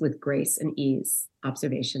decisions with grace and ease,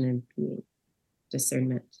 observation and being.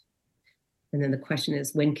 discernment. And then the question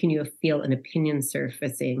is, when can you feel an opinion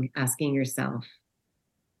surfacing? Asking yourself,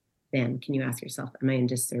 then can you ask yourself, am I in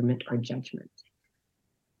discernment or judgment?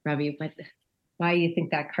 Robbie, why do you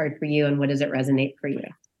think that card for you, and what does it resonate for you?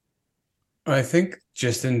 I think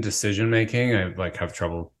just in decision making, I have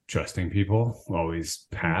trouble trusting people, always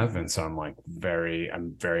have. And so I'm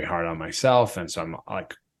very hard on myself. And so I'm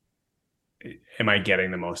like, am I getting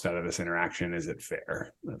the most out of this interaction? Is it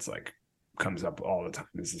fair? That's comes up all the time.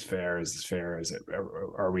 Is this fair? Is this fair?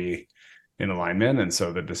 Are we in alignment? And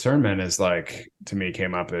so the discernment is to me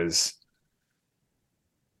came up as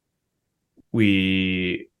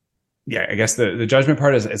I guess the judgment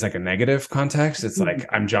part is a negative context. It's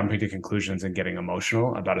I'm jumping to conclusions and getting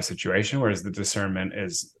emotional about a situation, whereas the discernment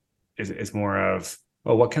is more of,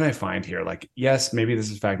 well, what can I find here? Yes, maybe this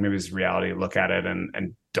is fact, maybe this is reality. Look at it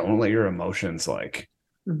and don't let your emotions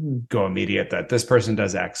go immediate that this person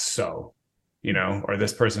does X, so, or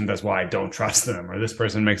this person does Y, don't trust them, or this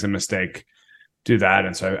person makes a mistake, do that.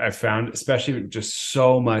 And so I found, especially just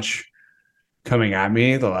so much coming at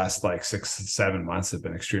me the last 6-7 months have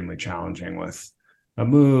been extremely challenging, with a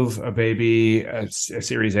move, a baby, a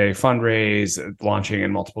Series A fundraise, launching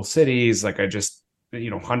in multiple cities. I just,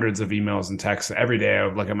 hundreds of emails and texts every day. I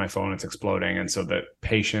would look at my phone, it's exploding. And so the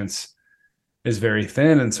patience is very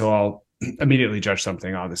thin. And so I'll immediately judge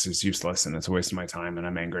something. Oh, this is useless and it's a waste of my time and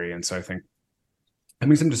I'm angry. And so I think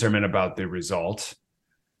having some discernment about the result,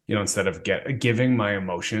 instead of giving my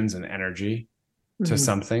emotions and energy to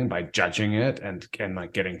something by judging it and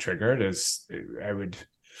getting triggered, is I would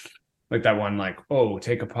that one, oh,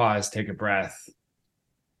 take a pause, take a breath.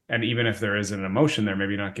 And even if there is an emotion there,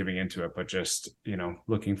 maybe not giving into it, but just,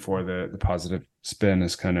 looking for the positive spin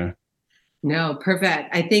is kind of. No,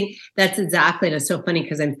 perfect. I think that's exactly, and it's so funny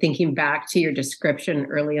because I'm thinking back to your description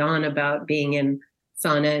early on about being in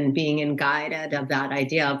sauna and being in guided, of that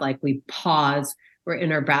idea of we pause, we're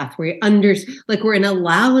in our breath, we're in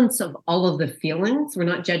allowance of all of the feelings. We're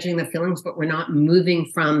not judging the feelings, but we're not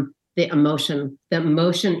moving from the emotion. The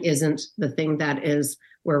emotion isn't the thing that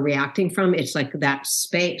we're reacting from. It's that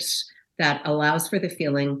space that allows for the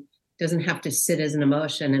feeling, doesn't have to sit as an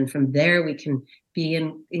emotion. And from there, we can be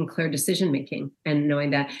in clear decision making and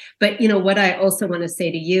knowing that. But, what I also want to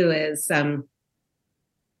say to you is,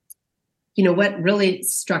 what really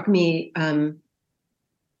struck me, I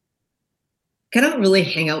don't really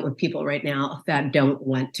hang out with people right now that don't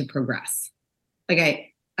want to progress.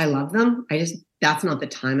 I love them. That's not the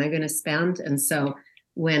time I'm going to spend. And so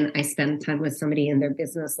when I spend time with somebody in their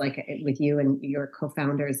business, with you and your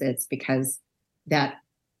co-founders, it's because that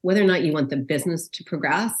whether or not you want the business to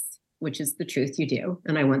progress, which is the truth, you do.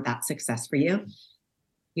 And I want that success for you.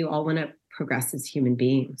 You all want to progress as human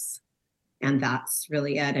beings. And that's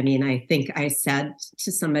really it. I think I said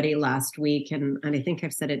to somebody last week, and I think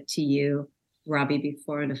I've said it to you, Robbie,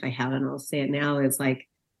 before, and if I haven't, I'll say it now, is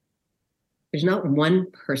there's not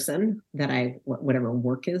one person that whatever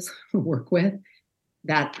work with,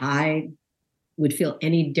 that I would feel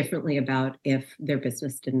any differently about if their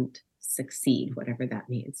business didn't succeed, whatever that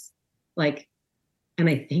means. And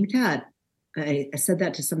I think that I said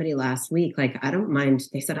that to somebody last week, I don't mind.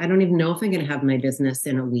 They said, I don't even know if I'm going to have my business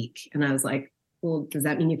in a week. And I was like, well, does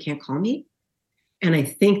that mean you can't call me? And I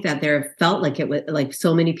think that there felt it was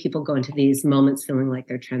so many people go into these moments feeling like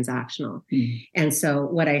they're transactional. And so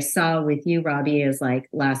what I saw with you, Robbie, is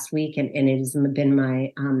last week, and it has been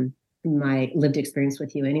my lived experience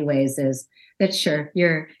with you anyways, is that sure,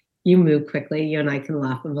 you move quickly. You and I can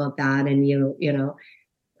laugh about that. And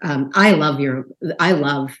I love your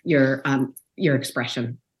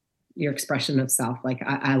expression, of self.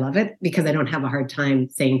 I love it because I don't have a hard time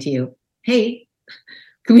saying to you, hey,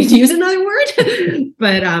 can we use another word?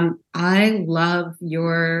 But I love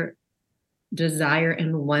your desire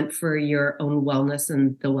and want for your own wellness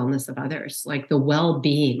and the wellness of others, the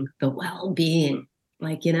well-being,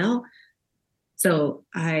 So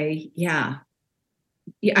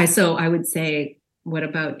so I would say, what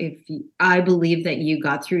about I believe that you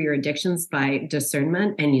got through your addictions by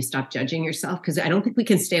discernment and you stopped judging yourself? Because I don't think we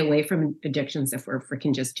can stay away from addictions if we're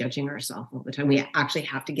freaking just judging ourselves all the time. We actually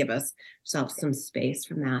have to give ourselves some space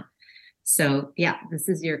from that. So this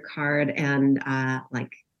is your card, and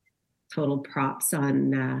total props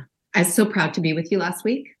on, I was so proud to be with you last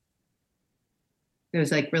week. I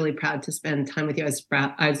was really proud to spend time with you.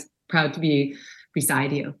 I was proud to be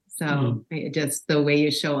beside you. So just the way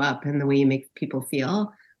you show up and the way you make people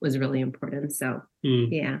feel was really important. So,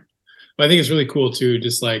 yeah. Well, I think it's really cool too,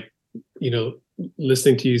 just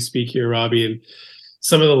listening to you speak here, Robbie, and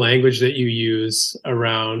some of the language that you use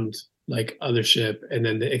around Othership, and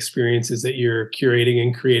then the experiences that you're curating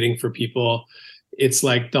and creating for people it's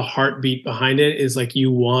like the heartbeat behind it is like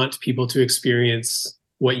you want people to experience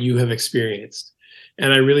what you have experienced.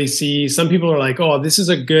 And I really see some people are like, oh, this is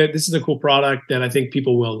a cool product that I think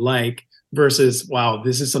people will like, versus, wow,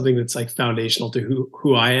 this is something that's like foundational to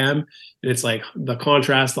who I am. And it's like the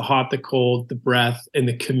contrast, the hot, the cold, the breath, and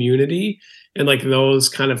the community. And like those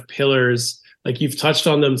kind of pillars, like you've touched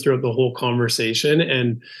on them throughout the whole conversation.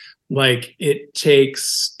 And like it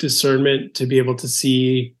takes discernment to be able to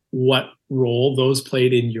see what role those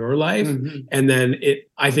played in your life. Mm-hmm. And then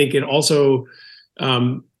I think it also,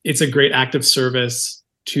 it's a great act of service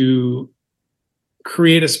to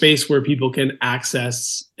create a space where people can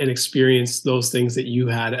access and experience those things that you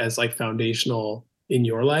had as like foundational in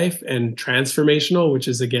your life and transformational, which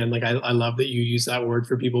is, again, like I love that you use that word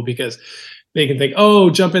for people, because they can think,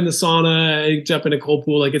 oh, jump in the sauna, jump in a cold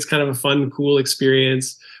pool. Like it's kind of a fun, cool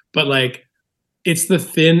experience. But like, it's the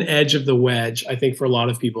thin edge of the wedge, I think, for a lot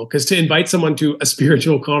of people, because to invite someone to a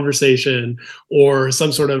spiritual conversation or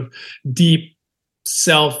some sort of deep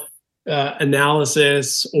self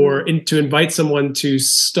analysis, or to invite someone to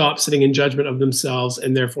stop sitting in judgment of themselves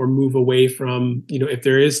and therefore move away from, if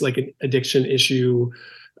there is like an addiction issue,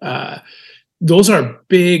 those are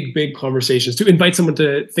big conversations. To invite someone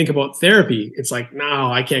to think about therapy, it's like,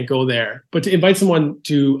 no, I can't go there. But to invite someone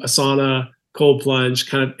to a sauna, cold plunge,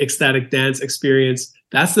 kind of ecstatic dance experience,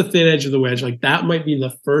 that's the thin edge of the wedge. Like that might be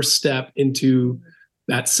the first step into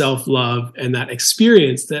that self-love and that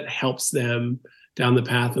experience that helps them down the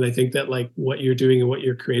path. And I think that like what you're doing and what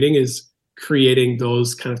you're creating is creating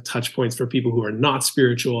those kind of touch points for people who are not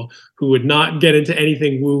spiritual, who would not get into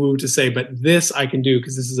anything woo-woo to say, but this I can do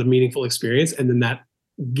because this is a meaningful experience. And then that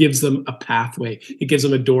gives them a pathway. It gives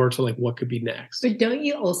them a door to like what could be next. But don't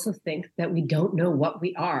you also think that we don't know what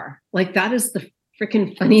we are? Like that is the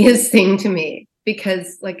freaking funniest thing to me,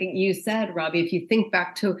 because like you said, Robbie, if you think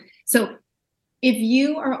back to, so if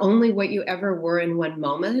you are only what you ever were in one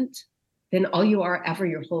moment, then all you are ever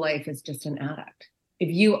your whole life is just an addict. If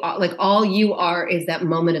you are like, all you are is that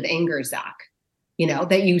moment of anger, Zach,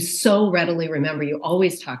 that you so readily remember. You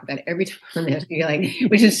always talk about it every time on this. You're like,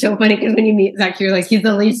 which is so funny, because when you meet Zach, you're like, he's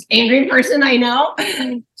the least angry person I know,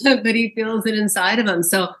 but he feels it inside of him.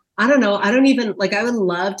 So I don't know. I don't even like, I would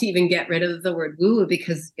love to even get rid of the word woo,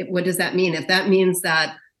 because what does that mean? If that means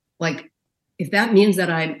that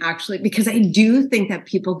I'm actually, because I do think that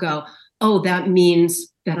people go, oh, that means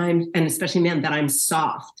that I'm, and especially men, that I'm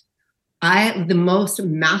soft. The most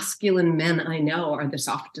masculine men I know are the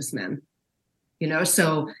softest men,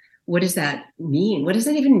 so what does that mean? What does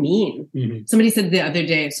that even mean? Mm-hmm. Somebody said the other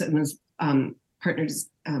day, someone's partner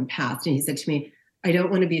just passed, and he said to me, I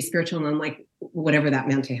don't want to be spiritual. And I'm like, whatever that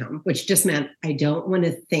meant to him, which just meant, I don't want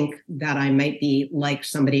to think that I might be like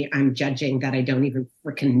somebody I'm judging that I don't even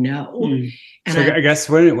freaking know. Mm. And so I guess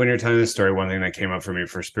when you're telling this story, one thing that came up for me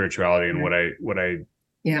for spirituality and what I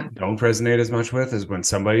don't resonate as much with is when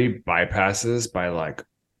somebody bypasses by like,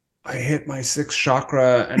 I hit my sixth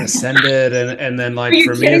chakra and ascended. and then like,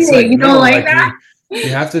 for me, it's like, no, like you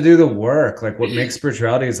have to do the work. Like what makes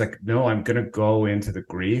spirituality is like, no, I'm going to go into the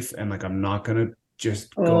grief, and like, I'm not going to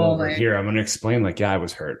just go over here. I'm going to explain like, yeah, I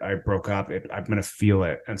was hurt. I broke up. I'm going to feel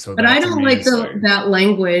it. And so, but I don't like that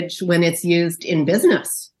language when it's used in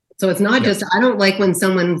business. So it's not just, I don't like when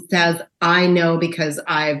someone says, I know because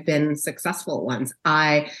I've been successful once.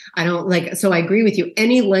 I don't like, so I agree with you.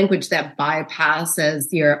 Any language that bypasses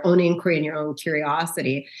your own inquiry and your own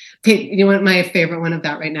curiosity. You know what my favorite one of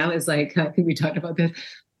that right now is, like, I think we talked about this,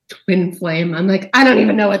 twin flame. I'm like, I don't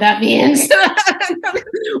even know what that means.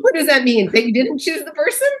 What does that mean? That you didn't choose the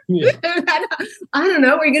person? Yeah. I don't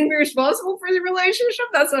know. Are you going to be responsible for the relationship?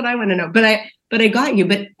 That's what I want to know. But I got you.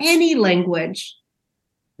 But any language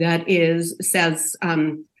that says,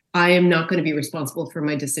 I am not going to be responsible for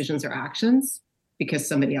my decisions or actions because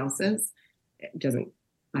somebody else is,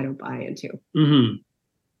 I don't buy into. Mm-hmm.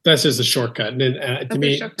 That's just a shortcut. And to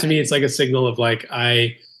me, it's like a signal of like,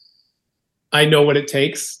 I know what it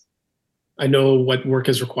takes. I know what work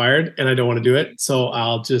is required, and I don't want to do it. So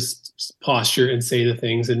I'll just posture and say the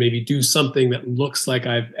things and maybe do something that looks like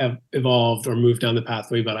I've evolved or moved down the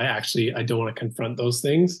pathway, but I don't want to confront those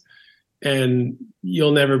things. And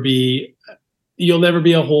you'll never be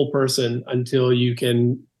a whole person until you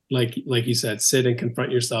can, like you said, sit and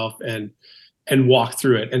confront yourself and walk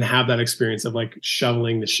through it and have that experience of like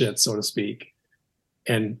shoveling the shit, so to speak.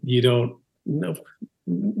 And we're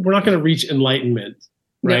not going to reach enlightenment,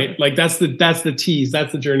 right? No. Like that's the tease,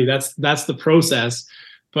 that's the journey, that's the process.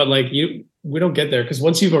 But like we don't get there, because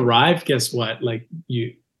once you've arrived, guess what? Like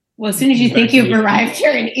well, as soon as you think you've arrived,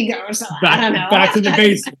 you're an ego. So I don't know. Back to the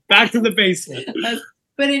basement. Back to the basement.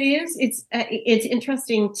 But it's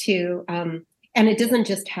interesting to, And it doesn't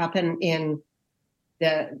just happen in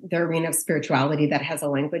the arena of spirituality that has a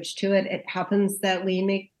language to it. It happens that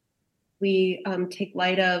we take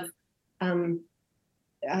light of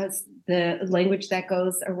the language that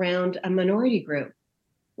goes around a minority group.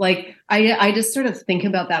 Like I just sort of think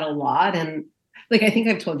about that a lot. And like, I think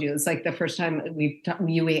I've told you, it's like the first time we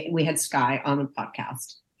had Sky on the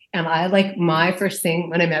podcast. And my first thing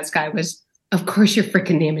when I met Sky was, of course your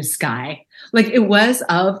freaking name is Sky. Like, it was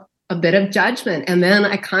of a bit of judgment. And then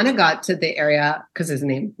I kind of got to the area, because his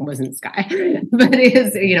name wasn't Sky, but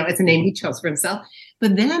it's a name he chose for himself.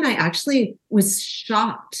 But then I actually was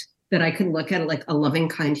shocked that I could look at like a loving,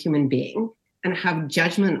 kind human being and have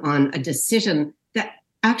judgment on a decision that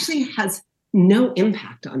actually has no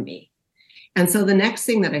impact on me. And so the next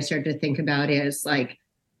thing that I started to think about is like,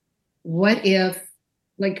 what if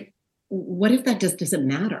that just doesn't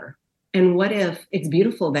matter? And what if it's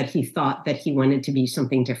beautiful that he thought that he wanted to be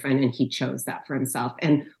something different and he chose that for himself?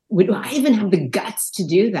 And would I even have the guts to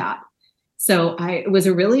do that? So it was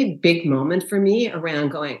a really big moment for me around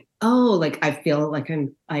going, oh, like I feel like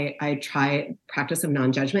I try practice of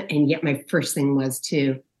non-judgment. And yet my first thing was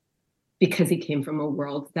because he came from a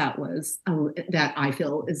world that was, that I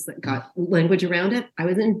feel is got language around it. I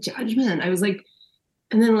was in judgment. I was like,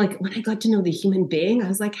 and then like when I got to know the human being, I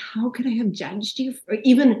was like, how could I have judged you or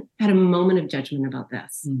even had a moment of judgment about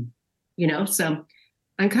this? So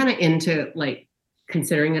I'm kind of into like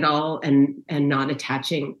considering it all and not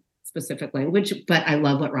attaching specific language. But I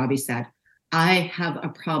love what Robbie said. I have a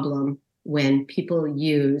problem when people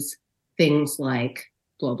use things like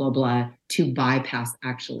blah, blah, blah to bypass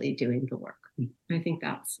actually doing the work. I think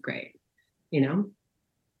that's great. I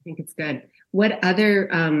think it's good. What other,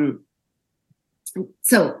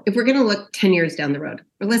 so if we're going to look 10 years down the road,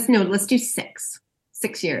 or let's do 6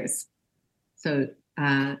 years. So,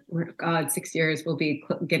 6 years, we'll be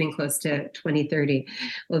getting close to 2030.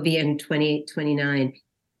 We'll be in 2029.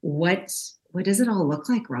 What does it all look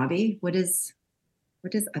like, Robbie? What does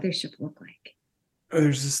Othership look like?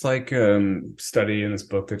 There's this like study in this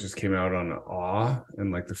book that just came out on awe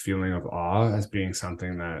and like the feeling of awe as being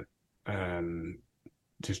something that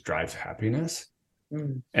just drives happiness.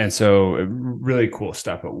 And so really cool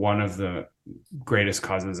stuff. But one of the greatest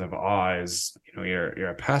causes of awe is, you're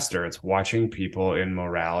a pastor. It's watching people in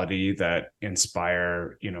morality that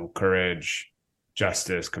inspire, courage,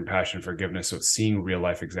 justice, compassion, forgiveness. So it's seeing real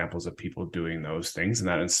life examples of people doing those things, and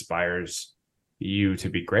that inspires you to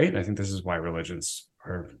be great. And I think this is why religions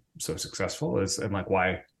are so successful, and like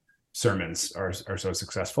why sermons are so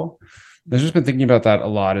successful. I've just been thinking about that a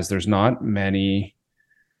lot. Is there's not many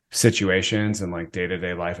situations in like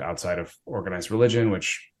day-to-day life outside of organized religion,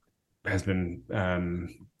 which has been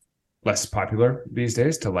less popular these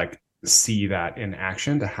days, to like see that in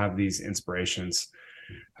action, to have these inspirations.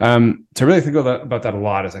 To really think about that a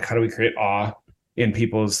lot is like, how do we create awe in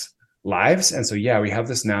people's lives? And so, we have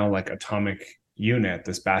this now like atomic unit,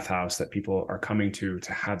 this bathhouse that people are coming to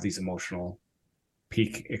have these emotional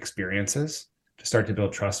peak experiences, to start to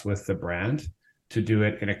build trust with the brand, to do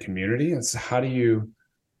it in a community. And so how do you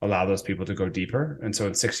allow those people to go deeper? And so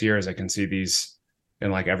in 6 years, I can see these in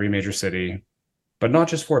like every major city, but not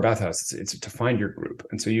just for a bathhouse. It's to find your group.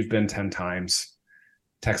 And so you've been 10 times,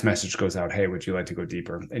 text message goes out, hey, would you like to go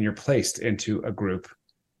deeper? And you're placed into a group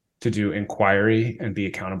to do inquiry and be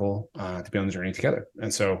accountable, to be on the journey together.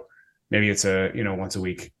 And so maybe it's a, once a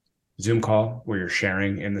week Zoom call where you're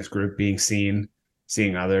sharing in this group, being seen,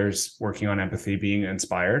 seeing others, working on empathy, being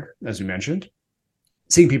inspired, as we mentioned,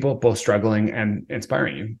 seeing people both struggling and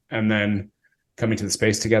inspiring you, and then coming to the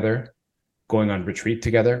space together, going on retreat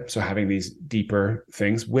together. So having these deeper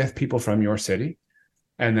things with people from your city,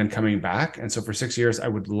 and then coming back. And so for 6 years, I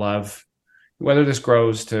would love, whether this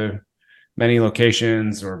grows to many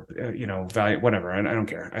locations or, value, whatever, and I don't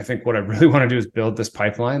care. I think what I really want to do is build this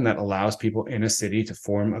pipeline that allows people in a city to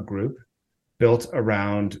form a group built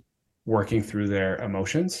around working through their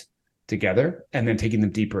emotions together, and then taking them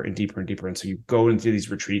deeper and deeper and deeper. And so you go into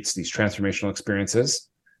these retreats, these transformational experiences.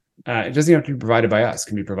 It doesn't have to be provided by us. It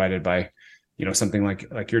can be provided by, something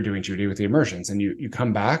like you're doing, Judy, with the immersions. And you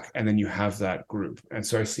come back and then you have that group. And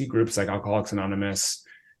so I see groups like Alcoholics Anonymous,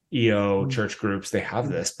 EO, church groups, they have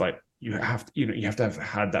this, but you have to have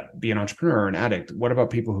had that, be an entrepreneur or an addict. What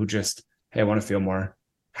about people who just, hey, I want to feel more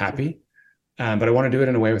happy, but I want to do it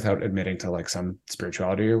in a way without admitting to like some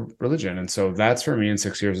spirituality or religion. And so that's for me in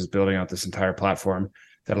 6 years, is building out this entire platform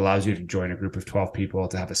that allows you to join a group of 12 people,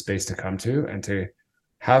 to have a space to come to, and to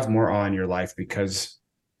have more awe in your life because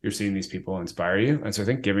you're seeing these people inspire you. And so I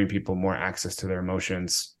think giving people more access to their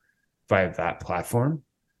emotions via that platform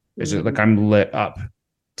is just like, I'm lit up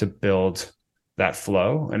to build that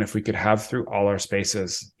flow. And if we could have through all our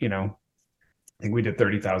spaces, you know, I think we did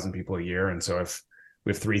 30,000 people a year. And so if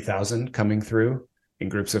we have 3,000 coming through in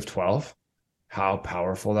groups of 12, how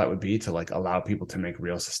powerful that would be to like allow people to make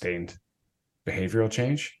real sustained behavioral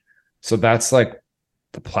change. So that's like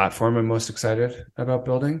the platform I'm most excited about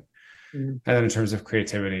building. And then in terms of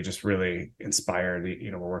creativity, just really inspired, you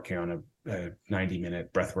know, we're working on a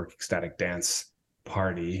 90-minute breathwork ecstatic dance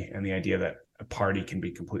party. And the idea that a party can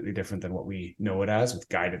be completely different than what we know it as, with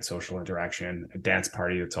guided social interaction, a dance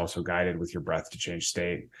party that's also guided with your breath to change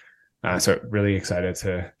state. So really excited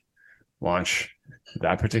to launch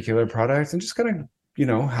that particular product, and just kind of, you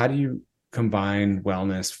know, how do you combine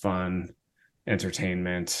wellness, fun,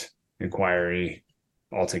 entertainment, inquiry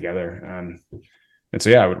all together? And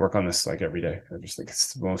so, yeah, I would work on this like every day. I just think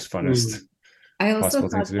it's the most funnest. I also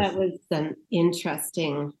thought that was an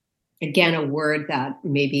interesting, again, a word that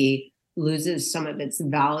maybe loses some of its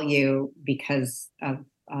value because of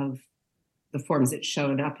the forms it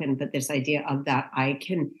showed up in. But this idea of that I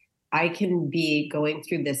can be going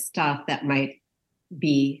through this stuff that might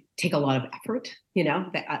take a lot of effort, you know,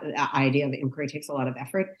 the idea of inquiry takes a lot of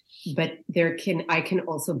effort, but I can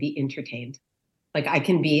also be entertained. Like I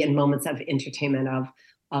can be in moments of entertainment, of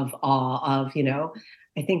awe, of, you know,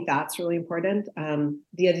 I think that's really important.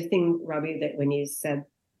 The other thing, Robbie, that when you said,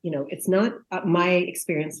 you know, it's not my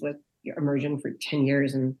experience with your immersion for 10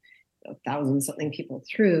 years and 1,000 something people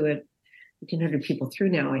through it, 1,500 people through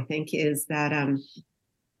now, I think, is that,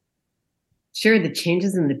 sure, the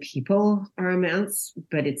changes in the people are immense,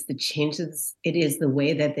 but it is the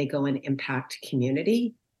way that they go and impact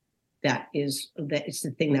community. It's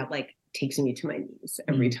the thing that like takes me to my knees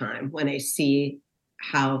every time when I see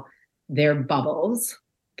how their bubbles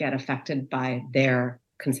get affected by their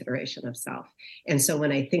consideration of self. And so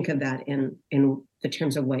when I think of that in the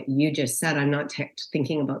terms of what you just said, I'm not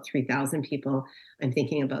thinking about 3,000 people. I'm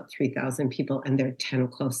thinking about 3,000 people and their 10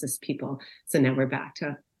 closest people. So now we're back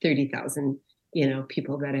to 30,000, you know,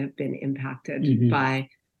 people that have been impacted by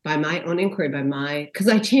my own inquiry, because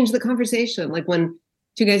I changed the conversation. Like when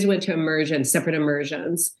two guys went to separate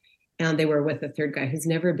immersions, and they were with a third guy who's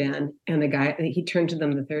never been. And the guy, he turned to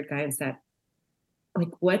them, the third guy, and said, like,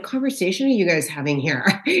 what conversation are you guys having here?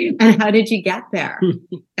 And how did you get there?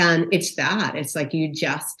 And it's like, you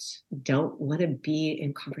just don't want to be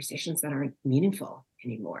in conversations that aren't meaningful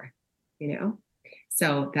anymore, you know?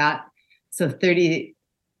 So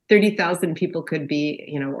 30,000 people could be,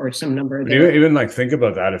 you know, or some number. Even like think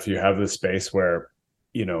about that. If you have this space where,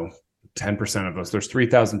 you know, 10% of those, there's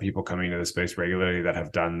 3,000 people coming to the space regularly that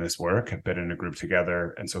have done this work, have been in a group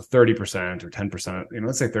together. And so 30% or 10%, you know,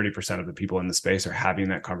 let's say 30% of the people in the space are having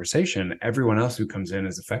that conversation. Everyone else who comes in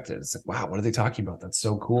is affected. It's like, wow, what are they talking about? That's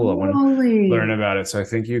so cool. I want to learn about it. So I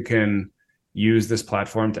think you can use this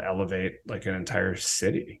platform to elevate like an entire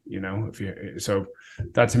city, you know, so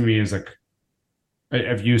that to me is like,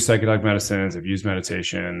 I've used psychedelic medicines, I've used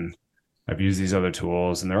meditation, I've used these other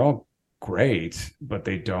tools, and they're all great, but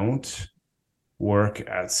they don't work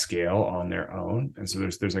at scale on their own. And so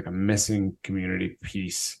there's like a missing community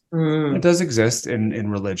piece. It does exist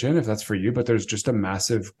in religion, if that's for you, but there's just a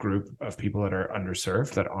massive group of people that are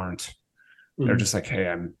underserved that aren't. They're just like,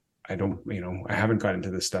 hey, I don't, you know, I haven't got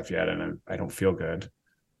into this stuff yet, and I don't feel good.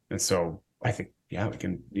 And so I think, yeah, we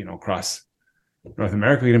can, you know, across North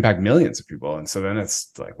America, we can impact millions of people. And so then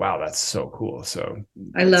it's like, wow, that's so cool. So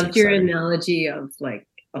I loved your analogy of like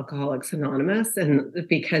Alcoholics Anonymous, and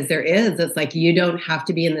because it's like, you don't have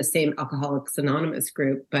to be in the same Alcoholics Anonymous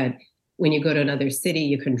group, but when you go to another city,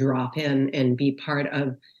 you can drop in and be part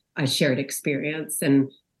of a shared experience. And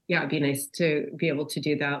yeah, it'd be nice to be able to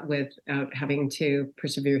do that without having to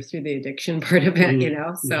persevere through the addiction part of it, you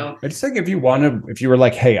know? So I just think if you were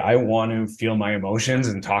like, hey, I want to feel my emotions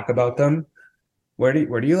and talk about them, where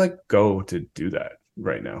do you like go to do that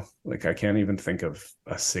right now? Like, I can't even think of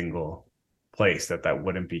a single place that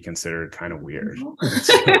wouldn't be considered kind of weird.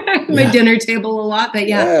 My dinner table a lot, but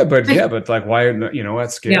but like, why, you know,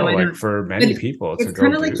 at scale, like for many people, it's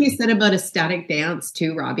kind of like you said about ecstatic dance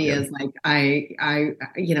too, Robbie. Is like I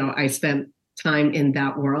you know, I spent time in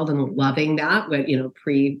that world and loving that, when, you know,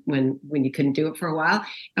 when you couldn't do it for a while.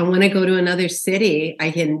 And when I go to another city,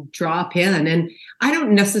 I can drop in, and I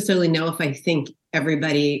don't necessarily know if I think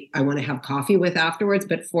everybody I want to have coffee with afterwards,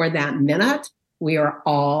 but for that minute, we are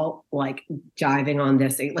all like jiving on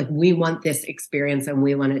this. Like, we want this experience and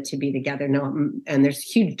we want it to be together. No, and there's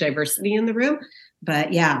huge diversity in the room,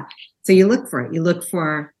 but yeah. So you look for it. You look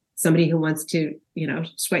for somebody who wants to, you know,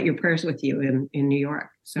 sweat your prayers with you in New York.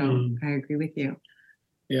 So I agree with you.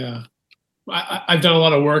 Yeah. I've done a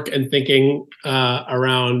lot of work and thinking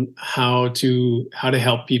around how to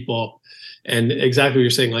help people. and exactly what you're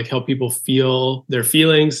saying, like help people feel their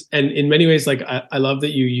feelings. And in many ways, like I love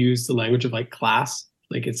that you use the language of like class,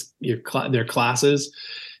 like it's their classes.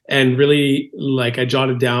 And really, like I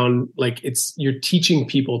jotted down, like you're teaching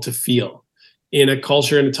people to feel in a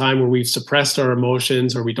culture, in a time where we've suppressed our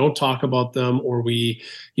emotions, or we don't talk about them, or we,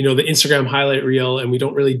 the Instagram highlight reel, and we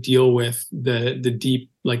don't really deal with the deep,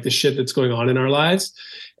 like the shit that's going on in our lives.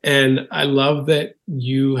 And I love that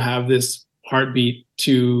you have this heartbeat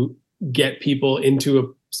to get people into a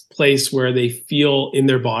place where they feel in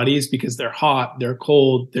their bodies, because they're hot, they're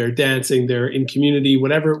cold, they're dancing, they're in community,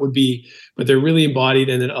 whatever it would be, but they're really embodied,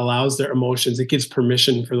 and it allows their emotions. It gives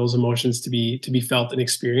permission for those emotions to be felt and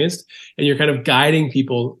experienced. And you're kind of guiding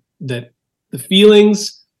people that the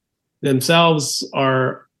feelings themselves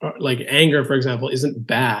are like anger, for example, isn't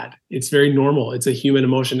bad. It's very normal. It's a human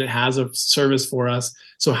emotion. It has a service for us.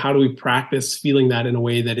 So how do we practice feeling that in a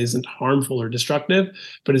way that isn't harmful or destructive,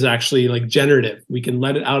 but is actually like generative? We can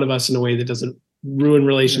let it out of us in a way that doesn't ruin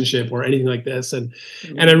relationship or anything like this. And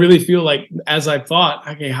I really feel like, as I've thought,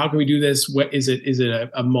 okay, how can we do this? What is it? Is it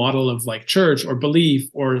a model of like church or belief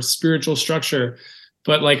or spiritual structure?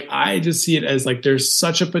 But like, I just see it as like, there's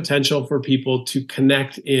such a potential for people to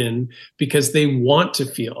connect in, because they want to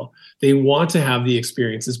feel, they want to have the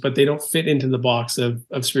experiences, but they don't fit into the box of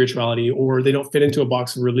spirituality, or they don't fit into a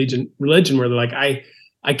box of religion where they're like,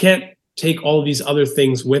 I can't take all of these other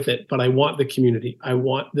things with it, but I want the community. I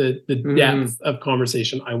want the depth of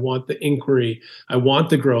conversation. I want the inquiry. I want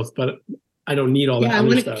the growth, but I don't need all that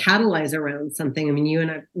other stuff. I want to catalyze around something. I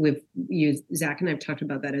mean, Zach and I've talked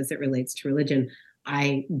about that as it relates to religion.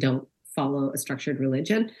 I don't follow a structured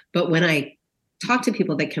religion, but when I talk to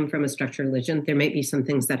people that come from a structured religion, there might be some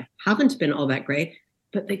things that haven't been all that great,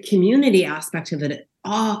 but the community aspect of it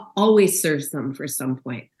always serves them for some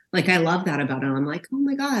point. Like, I love that about it. I'm like, oh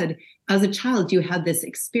my God, as a child, you had this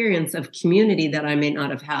experience of community that I may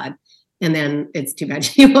not have had. And then it's too bad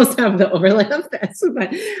you also have the overlay of this,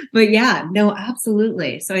 but yeah, no,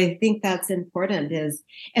 absolutely. So I think that's important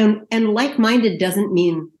and like-minded doesn't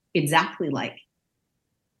mean exactly like.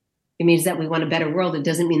 It means that we want a better world. It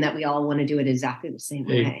doesn't mean that we all want to do it exactly the same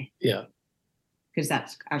way. Yeah. Because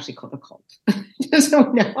that's actually called a cult.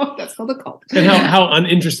 So no, that's called a cult. And how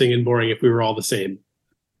uninteresting and boring if we were all the same.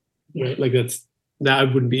 Yeah. Right? Like that I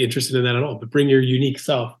wouldn't be interested in that at all. But bring your unique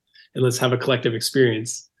self and let's have a collective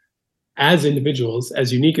experience as individuals,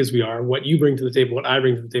 as unique as we are. What you bring to the table, what I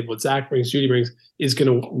bring to the table, what Zach brings, Judy brings, is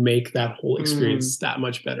going to make that whole experience that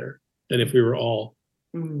much better than if we were all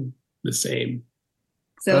the same.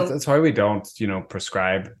 So that's why we don't,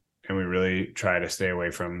 prescribe, and we really try to stay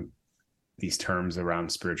away from these terms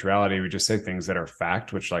around spirituality. We just say things that are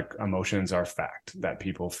fact, which, like, emotions are fact that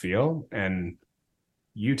people feel, and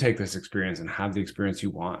you take this experience and have the experience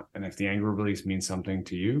you want. And if the anger release means something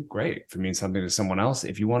to you, great. If it means something to someone else,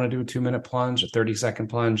 if you want to do a 2-minute plunge, a 30-second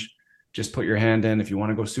plunge, just put your hand in. If you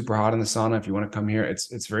want to go super hot in the sauna, if you want to come here,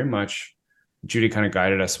 it's very much, Judy kind of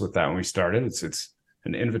guided us with that when we started. It's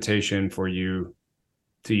an invitation for you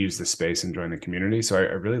to use the space and join the community. So I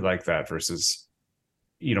really like that versus,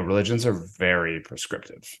 religions are very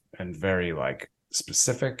prescriptive and very like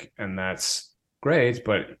specific, and that's great.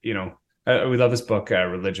 But, we love this book,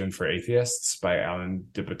 Religion for Atheists by Alain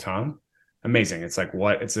de Botton. Amazing. It's like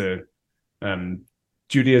it's a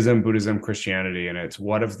Judaism, Buddhism, Christianity, and it's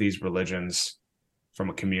what of these religions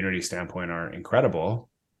from a community standpoint are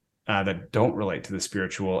incredible that don't relate to the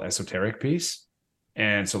spiritual esoteric piece.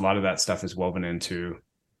 And so a lot of that stuff is woven into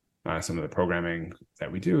some of the programming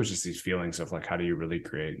that we do, is just these feelings of like, how do you really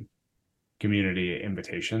create community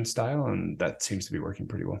invitation style? And that seems to be working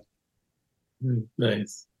pretty well.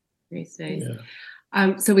 Nice. Nice.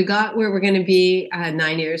 Yeah. So we got where we're going to be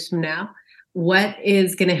 9 years from now. What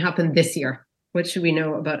is going to happen this year? What should we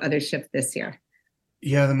know about Othership this year?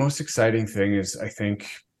 Yeah, the most exciting thing is, I think,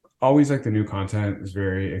 always like the new content is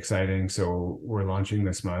very exciting. So we're launching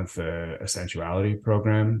this month a sensuality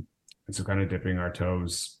program. And so kind of dipping our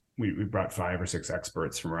toes. We brought 5 or 6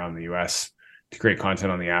 experts from around the US to create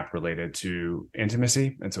content on the app related to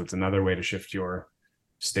intimacy. And so it's another way to shift your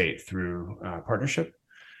state through partnership.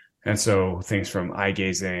 And so things from eye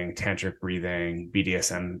gazing, tantric breathing,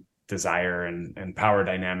 BDSM desire, and power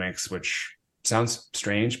dynamics, which sounds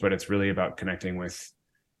strange, but it's really about connecting with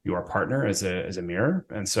your partner as a mirror.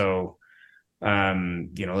 And so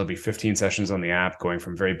there'll be 15 sessions on the app, going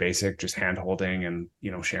from very basic, just hand holding and,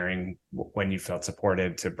 sharing when you felt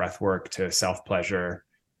supported, to breath work, to self-pleasure,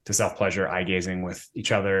 eye gazing with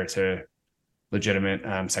each other, to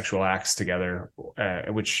legitimate sexual acts together,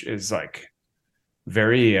 which is like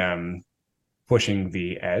very pushing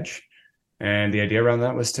the edge. And the idea around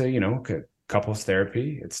that was to, couples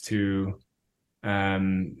therapy. It's to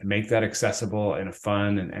make that accessible in a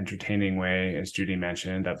fun and entertaining way, as Judy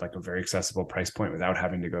mentioned, at like a very accessible price point without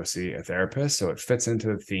having to go see a therapist. So it fits into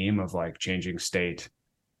the theme of like changing state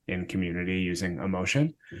in community using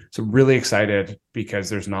emotion. So really excited because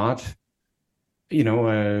there's not, you know,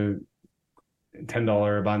 a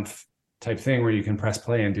 $10 a month type thing where you can press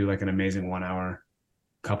play and do like an amazing 1 hour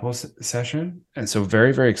couples session. And so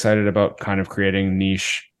very, very excited about kind of creating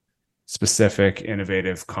niche specific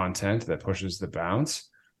innovative content that pushes the bounds.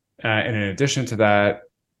 And in addition to that,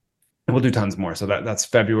 we'll do tons more. So that's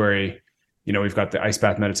February. You know, we've got the ice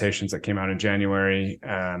bath meditations that came out in January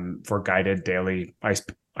for guided daily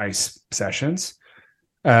ice sessions.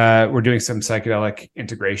 We're doing some psychedelic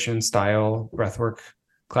integration style breathwork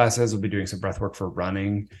classes. We'll be doing some breathwork for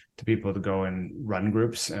running, to people to go in run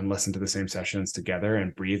groups and listen to the same sessions together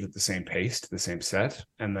and breathe at the same pace, to the same set,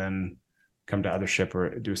 and then come to Othership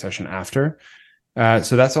or do a session after.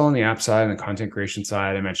 So that's all on the app side and the content creation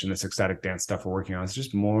side. I mentioned this ecstatic dance stuff we're working on. It's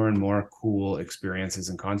just more and more cool experiences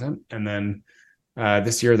and content. And then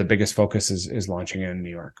this year, the biggest focus is launching in New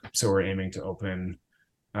York. So we're aiming to open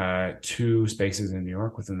 2 spaces in New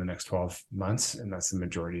York within the next 12 months. And that's the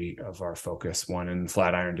majority of our focus, one in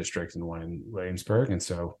Flatiron District and one in Williamsburg. And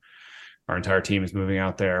so our entire team is moving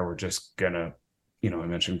out there. We're just going to, you know, I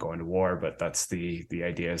mentioned going to war, but that's the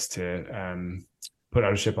idea, is to put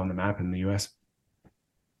Othership on the map in the US.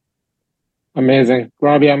 Amazing.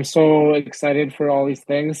 Robbie, I'm so excited for all these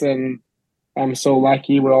things, and I'm so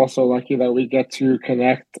lucky. We're also lucky that we get to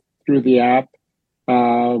connect through the app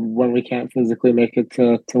when we can't physically make it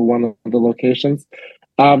to one of the locations.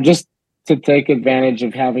 Just to take advantage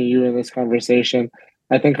of having you in this conversation,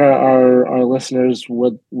 I think our listeners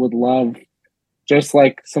would love just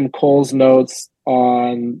like some Cole's notes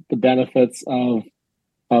on the benefits of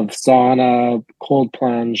sauna, cold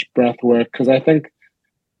plunge, breath work, because I think,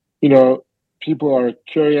 you know, people are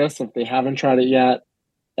curious if they haven't tried it yet,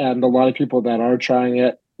 and a lot of people that are trying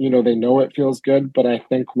it, you know, they know it feels good, but I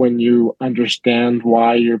think when you understand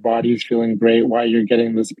why your body's feeling great, why you're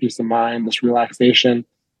getting this peace of mind, this relaxation,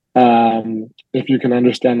 if you can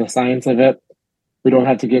understand the science of it, we don't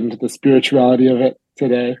have to get into the spirituality of it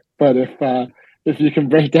today, but if you can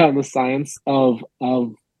break down the science of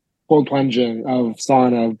cold plunging, of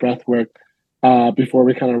sauna, of breath work, before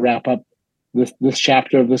we kind of wrap up this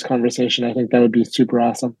chapter of this conversation, I think that would be super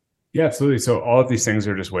awesome. Yeah, absolutely. So all of these things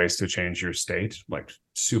are just ways to change your state like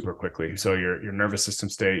super quickly. So your nervous system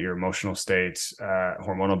state, your emotional state,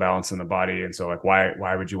 hormonal balance in the body. And so like,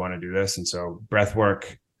 why would you want to do this? And so breath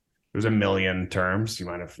work, there's a million terms. You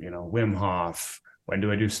might have, you know, Wim Hof, when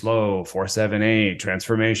do I do slow, 4-7-8,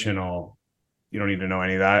 transformational. You don't need to know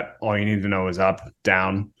any of that. All you need to know is up,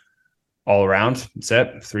 down, all around. That's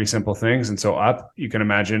it. 3 simple things. And so up, you can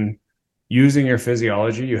imagine using your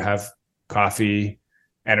physiology. You have coffee,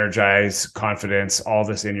 energize, confidence, all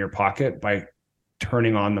this in your pocket by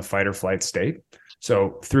turning on the fight or flight state.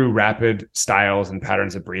 So through rapid styles and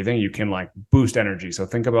patterns of breathing, you can like boost energy. So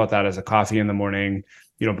think about that as a coffee in the morning,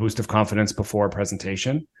 you know, boost of confidence before a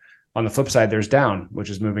presentation. On the flip side, there's down, which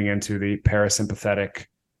is moving into the parasympathetic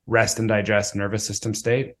rest and digest nervous system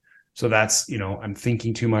state. So that's, you know, I'm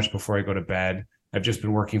thinking too much before I go to bed. I've just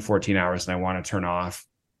been working 14 hours and I want to turn off.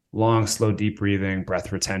 Long, slow, deep breathing,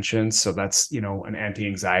 breath retention. So that's, you know, an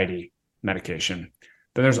anti-anxiety medication.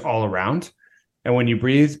 Then there's all around. And when you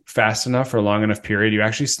breathe fast enough for a long enough period, you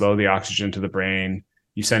actually slow the oxygen to the brain.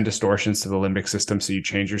 You send distortions to the limbic system. So you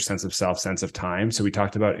change your sense of self, sense of time. So we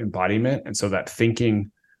talked about embodiment. And so that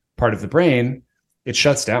thinking part of the brain, it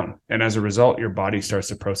shuts down. And as a result, your body starts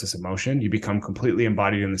to process emotion. You become completely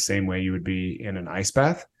embodied in the same way you would be in an ice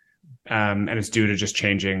bath. And it's due to just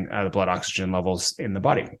changing the blood oxygen levels in the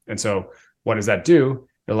body. And so what does that do?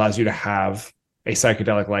 It allows you to have a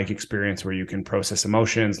psychedelic-like experience where you can process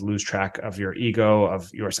emotions, lose track of your ego,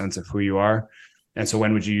 of your sense of who you are. And so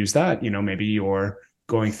when would you use that? You know, maybe you're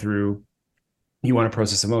going through, you want to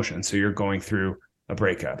process emotions. So you're going through a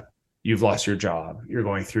breakup. You've lost your job. You're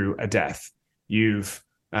going through a death. You've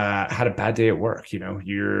had a bad day at work. You know,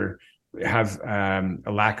 you're have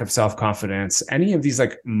a lack of self-confidence, any of these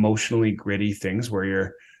like emotionally gritty things where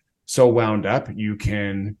you're so wound up, you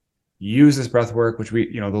can use this breath work, which we,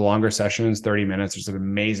 you know, the longer sessions, 30 minutes, there's an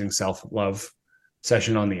amazing self-love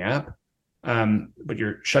session on the app. But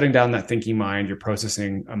you're shutting down that thinking mind, you're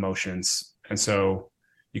processing emotions. And so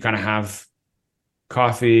you kind of have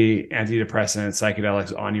coffee, antidepressants,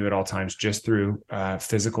 psychedelics on you at all times, just through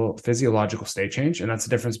physiological state change. And that's the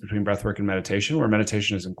difference between breathwork and meditation, where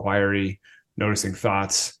meditation is inquiry, noticing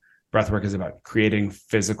thoughts. Breathwork is about creating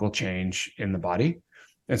physical change in the body.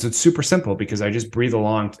 And so it's super simple because I just breathe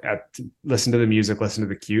along, listen to the music, listen to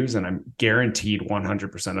the cues, and I'm guaranteed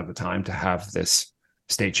 100% of the time to have this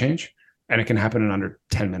state change. And it can happen in under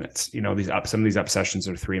 10 minutes. Some of these up sessions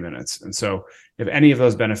are 3 minutes. And so if any of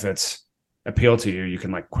those benefits appeal to you, you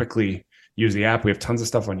can like quickly use the app. We have tons of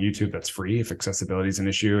stuff on YouTube that's free if accessibility is an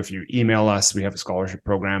issue. If you email us, we have a scholarship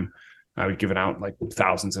program. We've given out like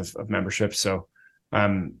thousands of memberships. So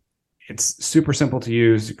it's super simple to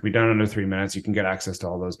use. It can be done under 3 minutes. You can get access to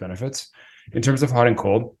all those benefits. In terms of hot and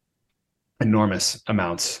cold, enormous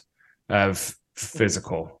amounts of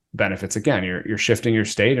physical benefits. Again, you're shifting your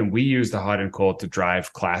state, and we use the hot and cold to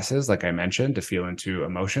drive classes, like I mentioned, to feel into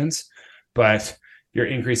emotions. But you're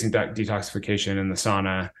increasing detoxification in the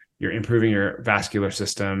sauna. You're improving your vascular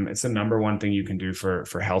system. It's the number one thing you can do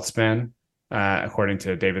for health span, according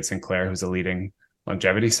to David Sinclair, who's a leading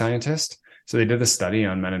longevity scientist. So they did a study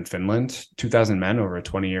on men in Finland, 2,000 men over a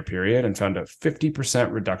 20-year period, and found a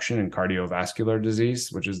 50% reduction in cardiovascular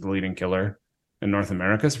disease, which is the leading killer in North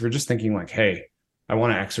America. So if you're just thinking like, hey, I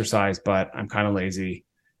want to exercise, but I'm kind of lazy,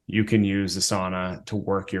 you can use the sauna to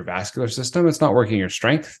work your vascular system. It's not working your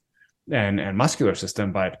strength and muscular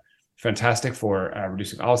system, but fantastic for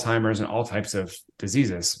reducing Alzheimer's and all types of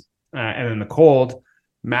diseases. And then the cold,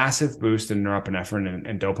 massive boost in norepinephrine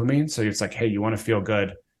and dopamine. So it's like, hey, you want to feel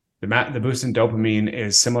good. The boost in dopamine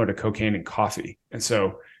is similar to cocaine and coffee. And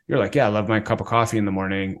so you're like, yeah, I love my cup of coffee in the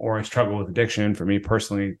morning, or I struggle with addiction. For me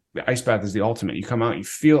personally, the ice bath is the ultimate. You come out, you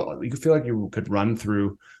feel like you could run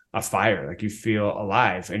through a fire, like you feel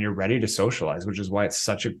alive and you're ready to socialize, which is why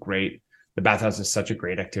the bathhouse is such a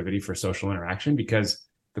great activity for social interaction, because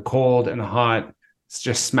the cold and the hot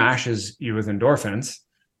just smashes you with endorphins.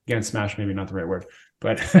 Again, smash, maybe not the right word,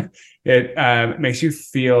 but it makes you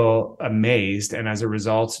feel amazed. And as a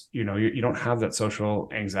result, you don't have that social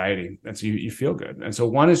anxiety. And so you feel good. And so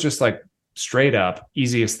one is just like straight up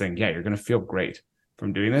easiest thing. Yeah, you're going to feel great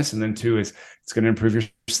from doing this. And then two is it's going to improve your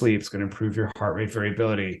sleep. It's going to improve your heart rate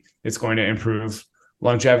variability. It's going to improve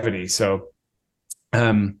longevity. So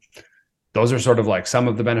those are sort of like some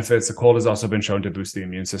of the benefits. The cold has also been shown to boost the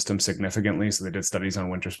immune system significantly. So they did studies on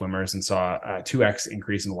winter swimmers and saw a 2x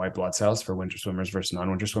increase in white blood cells for winter swimmers versus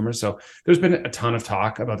non-winter swimmers. So there's been a ton of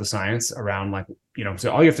talk about the science around so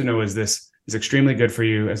all you have to know is this is extremely good for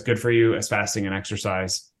you as fasting and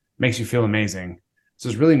exercise, makes you feel amazing. So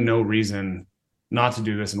there's really no reason not to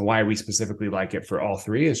do this, and why we specifically like it for all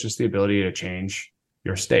three is just the ability to change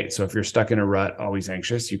your state. So if you're stuck in a rut, always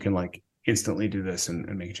anxious, you can like instantly do this and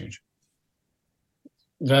make a change.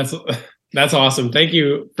 That's awesome. Thank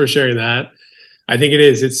you for sharing that. I think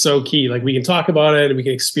it's so key. Like we can talk about it and we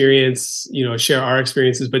can experience, share our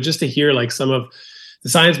experiences, but just to hear like some of the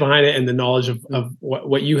science behind it and the knowledge of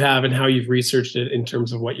what you have and how you've researched it in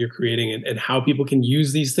terms of what you're creating and how people can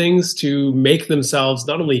use these things to make themselves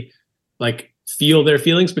not only like feel their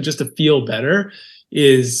feelings, but just to feel better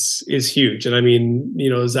is huge. And I mean,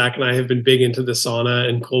 Zach and I have been big into the sauna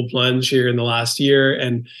and cold plunge here in the last year.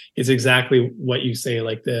 And it's exactly what you say,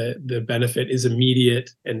 like the benefit is immediate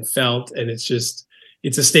and felt. And it's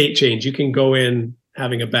a state change. You can go in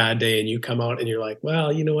having a bad day and you come out and you're like,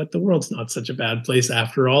 well, you know what? The world's not such a bad place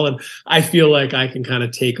after all. And I feel like I can kind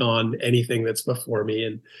of take on anything that's before me.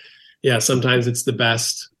 And yeah, sometimes it's the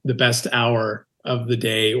best hour of the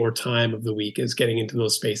day or time of the week is getting into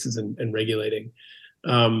those spaces and regulating.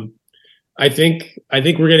 I think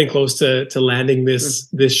we're getting close to landing this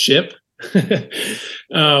ship. But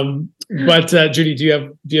Judy, do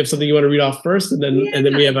you have something you want to read off first, and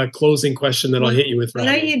then we have a closing question that I'll hit you with. Why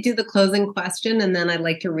don't you do the closing question, and then I'd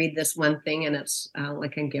like to read this one thing, and it's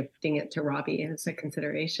like I'm gifting it to Robbie as a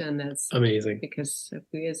consideration. That's amazing because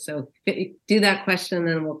so do that question, and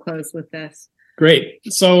then we'll close with this. Great.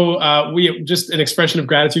 So we just an expression of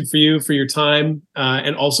gratitude for you, for your time,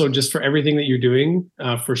 and also just for everything that you're doing,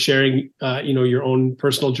 for sharing, your own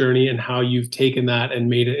personal journey and how you've taken that and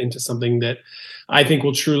made it into something that I think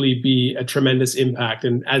will truly be a tremendous impact.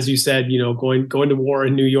 And as you said, going to war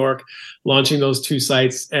in New York, launching those 2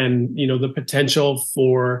 sites, and the potential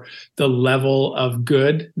for the level of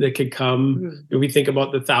good that could come. Mm-hmm. We think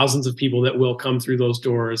about the thousands of people that will come through those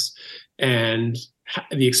doors and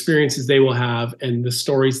the experiences they will have and the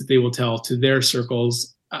stories that they will tell to their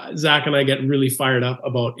circles. Zach and I get really fired up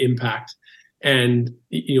about impact. And,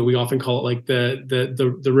 we often call it like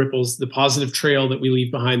the ripples, the positive trail that we leave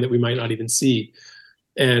behind that we might not even see.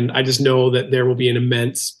 And I just know that there will be an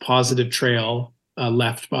immense positive trail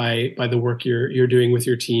left by the work you're doing with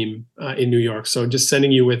your team in New York. So just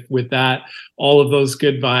sending you with that, all of those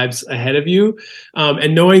good vibes ahead of you,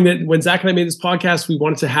 and knowing that when Zach and I made this podcast, we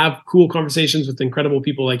wanted to have cool conversations with incredible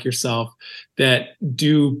people like yourself that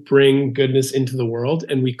do bring goodness into the world.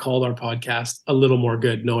 And we called our podcast A Little More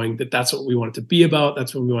Good, knowing that that's what we wanted to be about.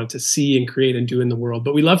 That's what we wanted to see and create and do in the world.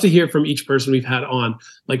 But we love to hear from each person we've had on,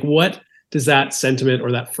 like, what does that sentiment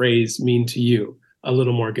or that phrase mean to you? A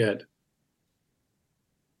little more good.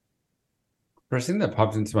 First thing that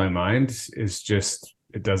popped into my mind is just,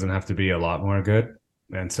 it doesn't have to be a lot more good.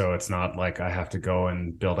 And so it's not like I have to go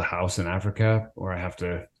and build a house in Africa, or I have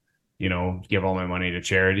to, give all my money to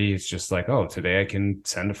charity. It's just like, oh, today I can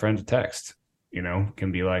send a friend a text,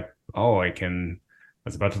 can be like, oh, I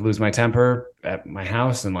was about to lose my temper at my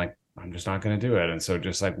house, and like, I'm just not going to do it. And so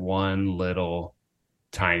just like one little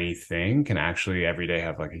tiny thing can actually every day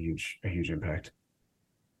have like a huge impact.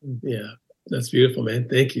 Yeah, that's beautiful, man.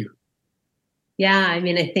 Thank you. Yeah, I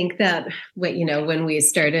mean, I think that when we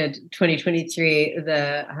started 2023,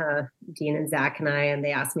 the Dean and Zach and I, and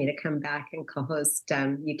they asked me to come back and co-host,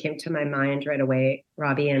 you came to my mind right away,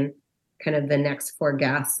 Robbie, and kind of the next 4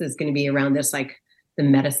 guests is going to be around this, like the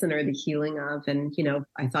medicine or the healing of, and,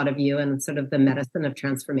 I thought of you and sort of the medicine of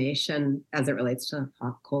transformation as it relates to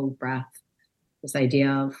hot, cold breath. This idea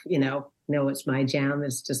of, it's my jam.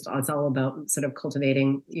 It's all about sort of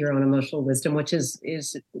cultivating your own emotional wisdom, which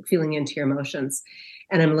is feeling into your emotions.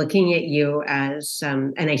 And I'm looking at you as,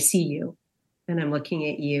 and I see you, and I'm looking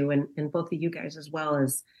at you and both of you guys as well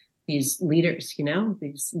as these leaders,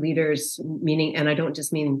 these leaders, meaning, and I don't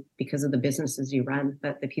just mean because of the businesses you run,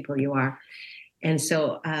 but the people you are. And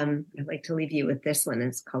so I'd like to leave you with this one.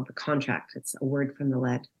 It's called The Contract. It's a word from the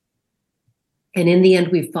lead. And in the end,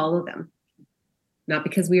 we follow them. Not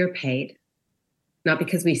because we are paid, not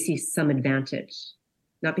because we see some advantage,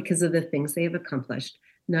 not because of the things they have accomplished,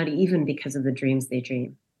 not even because of the dreams they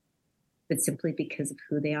dream, but simply because of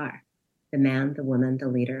who they are, the man, the woman, the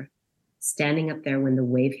leader, standing up there when the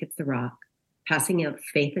wave hits the rock, passing out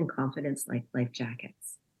faith and confidence like life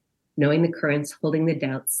jackets, knowing the currents, holding the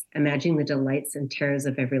doubts, imagining the delights and terrors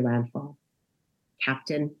of every landfall.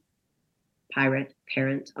 Captain, pirate,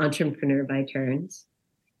 parent, entrepreneur by turns,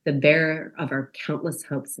 the bearer of our countless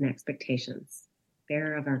hopes and expectations.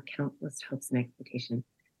 Bearer of our countless hopes and expectations.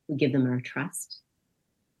 We give them our trust.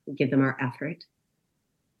 We give them our effort.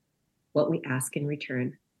 What we ask in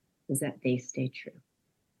return is that they stay true.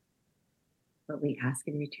 What we ask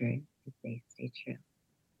in return is they stay true.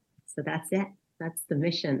 So that's it. That's the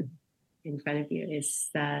mission in front of you, is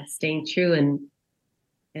staying true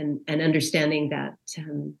and understanding that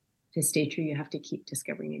to stay true, you have to keep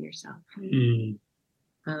discovering in yourself. Mm.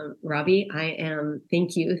 Robbie,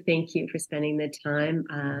 thank you for spending the time.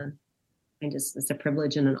 It's a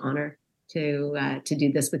privilege and an honor to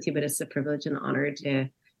do this with you, but it's a privilege and an honor to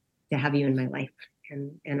have you in my life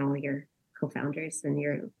and all your co-founders and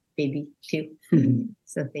your baby too.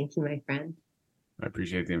 So thank you, my friend. I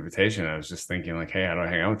appreciate the invitation. I was just thinking like, hey, how do I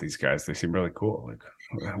hang out with these guys? They seem really cool. Like,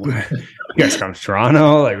 you guys come to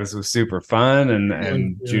Toronto. Like, this was super fun.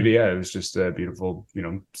 And Judy, it was just a beautiful,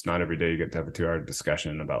 it's not every day you get to have a 2-hour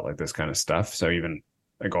discussion about like this kind of stuff. So even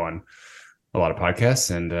I go on a lot of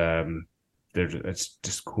podcasts, and it's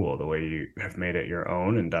just cool the way you have made it your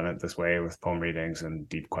own and done it this way with poem readings and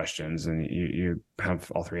deep questions. And you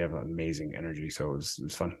have, all three have amazing energy. So it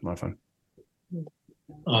was fun, a lot of fun.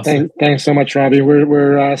 Awesome. Thanks so much, Robbie.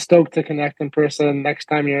 We're stoked to connect in person. Next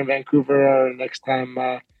time you're in Vancouver, or next time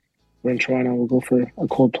we're in Toronto, we'll go for a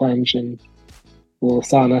cold plunge and we'll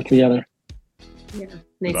sauna together. Yeah,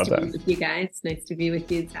 nice to be with you guys. Nice to be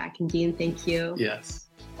with you, Zach and Dean. Thank you. Yes,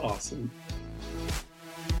 awesome.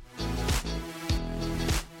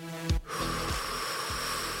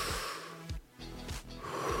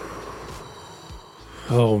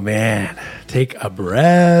 Oh man, take a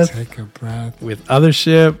breath. Take a breath. With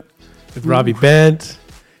Othership, with Robbie Bent.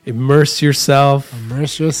 Immerse yourself.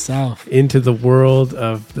 Immerse yourself into the world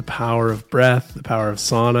of the power of breath, the power of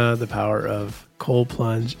sauna, the power of cold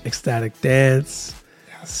plunge, ecstatic dance,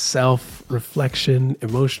 self-reflection,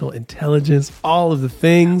 emotional intelligence, all of the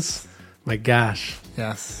things. My gosh.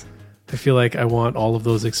 Yes. I feel like I want all of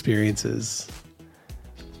those experiences.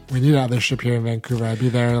 We need Othership here in Vancouver. I'd be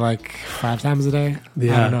there like 5 times a day.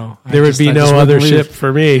 Yeah. I don't know. There would be no Othership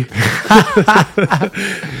for me.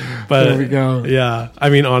 But there we go. Yeah. I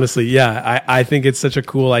mean, honestly, yeah. I think it's such a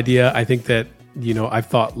cool idea. I think that, I've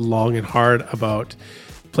thought long and hard about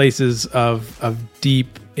places of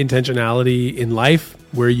deep intentionality in life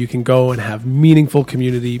where you can go and have meaningful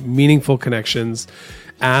community, meaningful connections,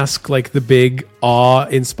 ask like the big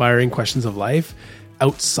awe-inspiring questions of life.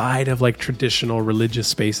 outside of like traditional religious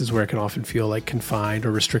spaces where it can often feel like confined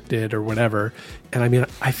or restricted or whatever. And I mean,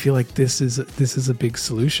 I feel like this is a big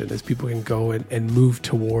solution, as people can go and move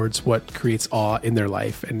towards what creates awe in their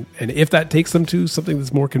life. And if that takes them to something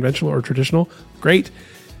that's more conventional or traditional, great.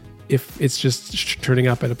 If it's just turning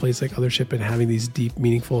up at a place like Othership and having these deep,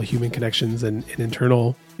 meaningful human connections and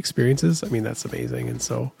internal experiences, I mean, that's amazing. And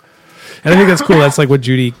I think that's cool. That's like what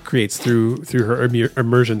Judy creates through her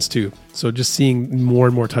immersions too. So just seeing more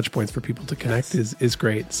and more touch points for people to connect is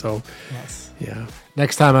great. So yeah.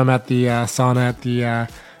 Next time I'm at the sauna at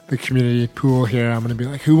the community pool here, I'm going to be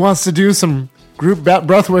like, who wants to do some group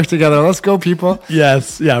breath work together? Let's go, people.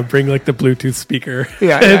 Yes. Yeah. Bring like the Bluetooth speaker.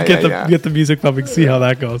 Get the music pumping. See how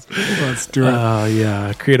that goes. Let's do it. Oh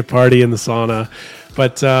yeah. Create a party in the sauna.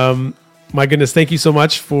 But, my goodness, thank you so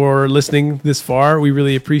much for listening this far. We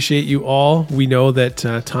really appreciate you all. We know that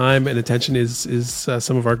time and attention is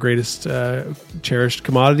some of our greatest cherished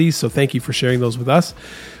commodities. So thank you for sharing those with us.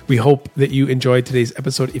 We hope that you enjoyed today's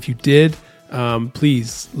episode. If you did,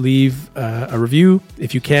 please leave a review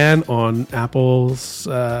if you can on Apple's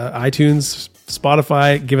iTunes,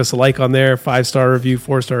 Spotify. Give us a like on there, 5-star review,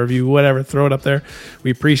 4-star review, whatever. Throw it up there.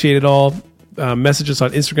 We appreciate it all. Message us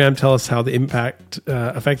on Instagram. Tell us how the impact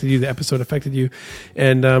affected you, the episode affected you.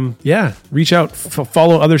 And reach out,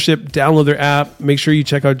 follow Othership, download their app. Make sure you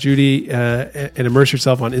check out Judy and immerse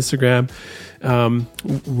yourself on Instagram.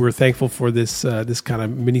 We're thankful for this kind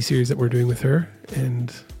of mini series that we're doing with her.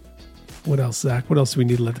 And what else, Zach? What else do we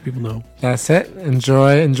need to let the people know? That's it.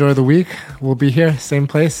 Enjoy the week. We'll be here, same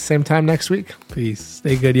place, same time next week. Peace.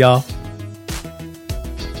 Stay good, y'all.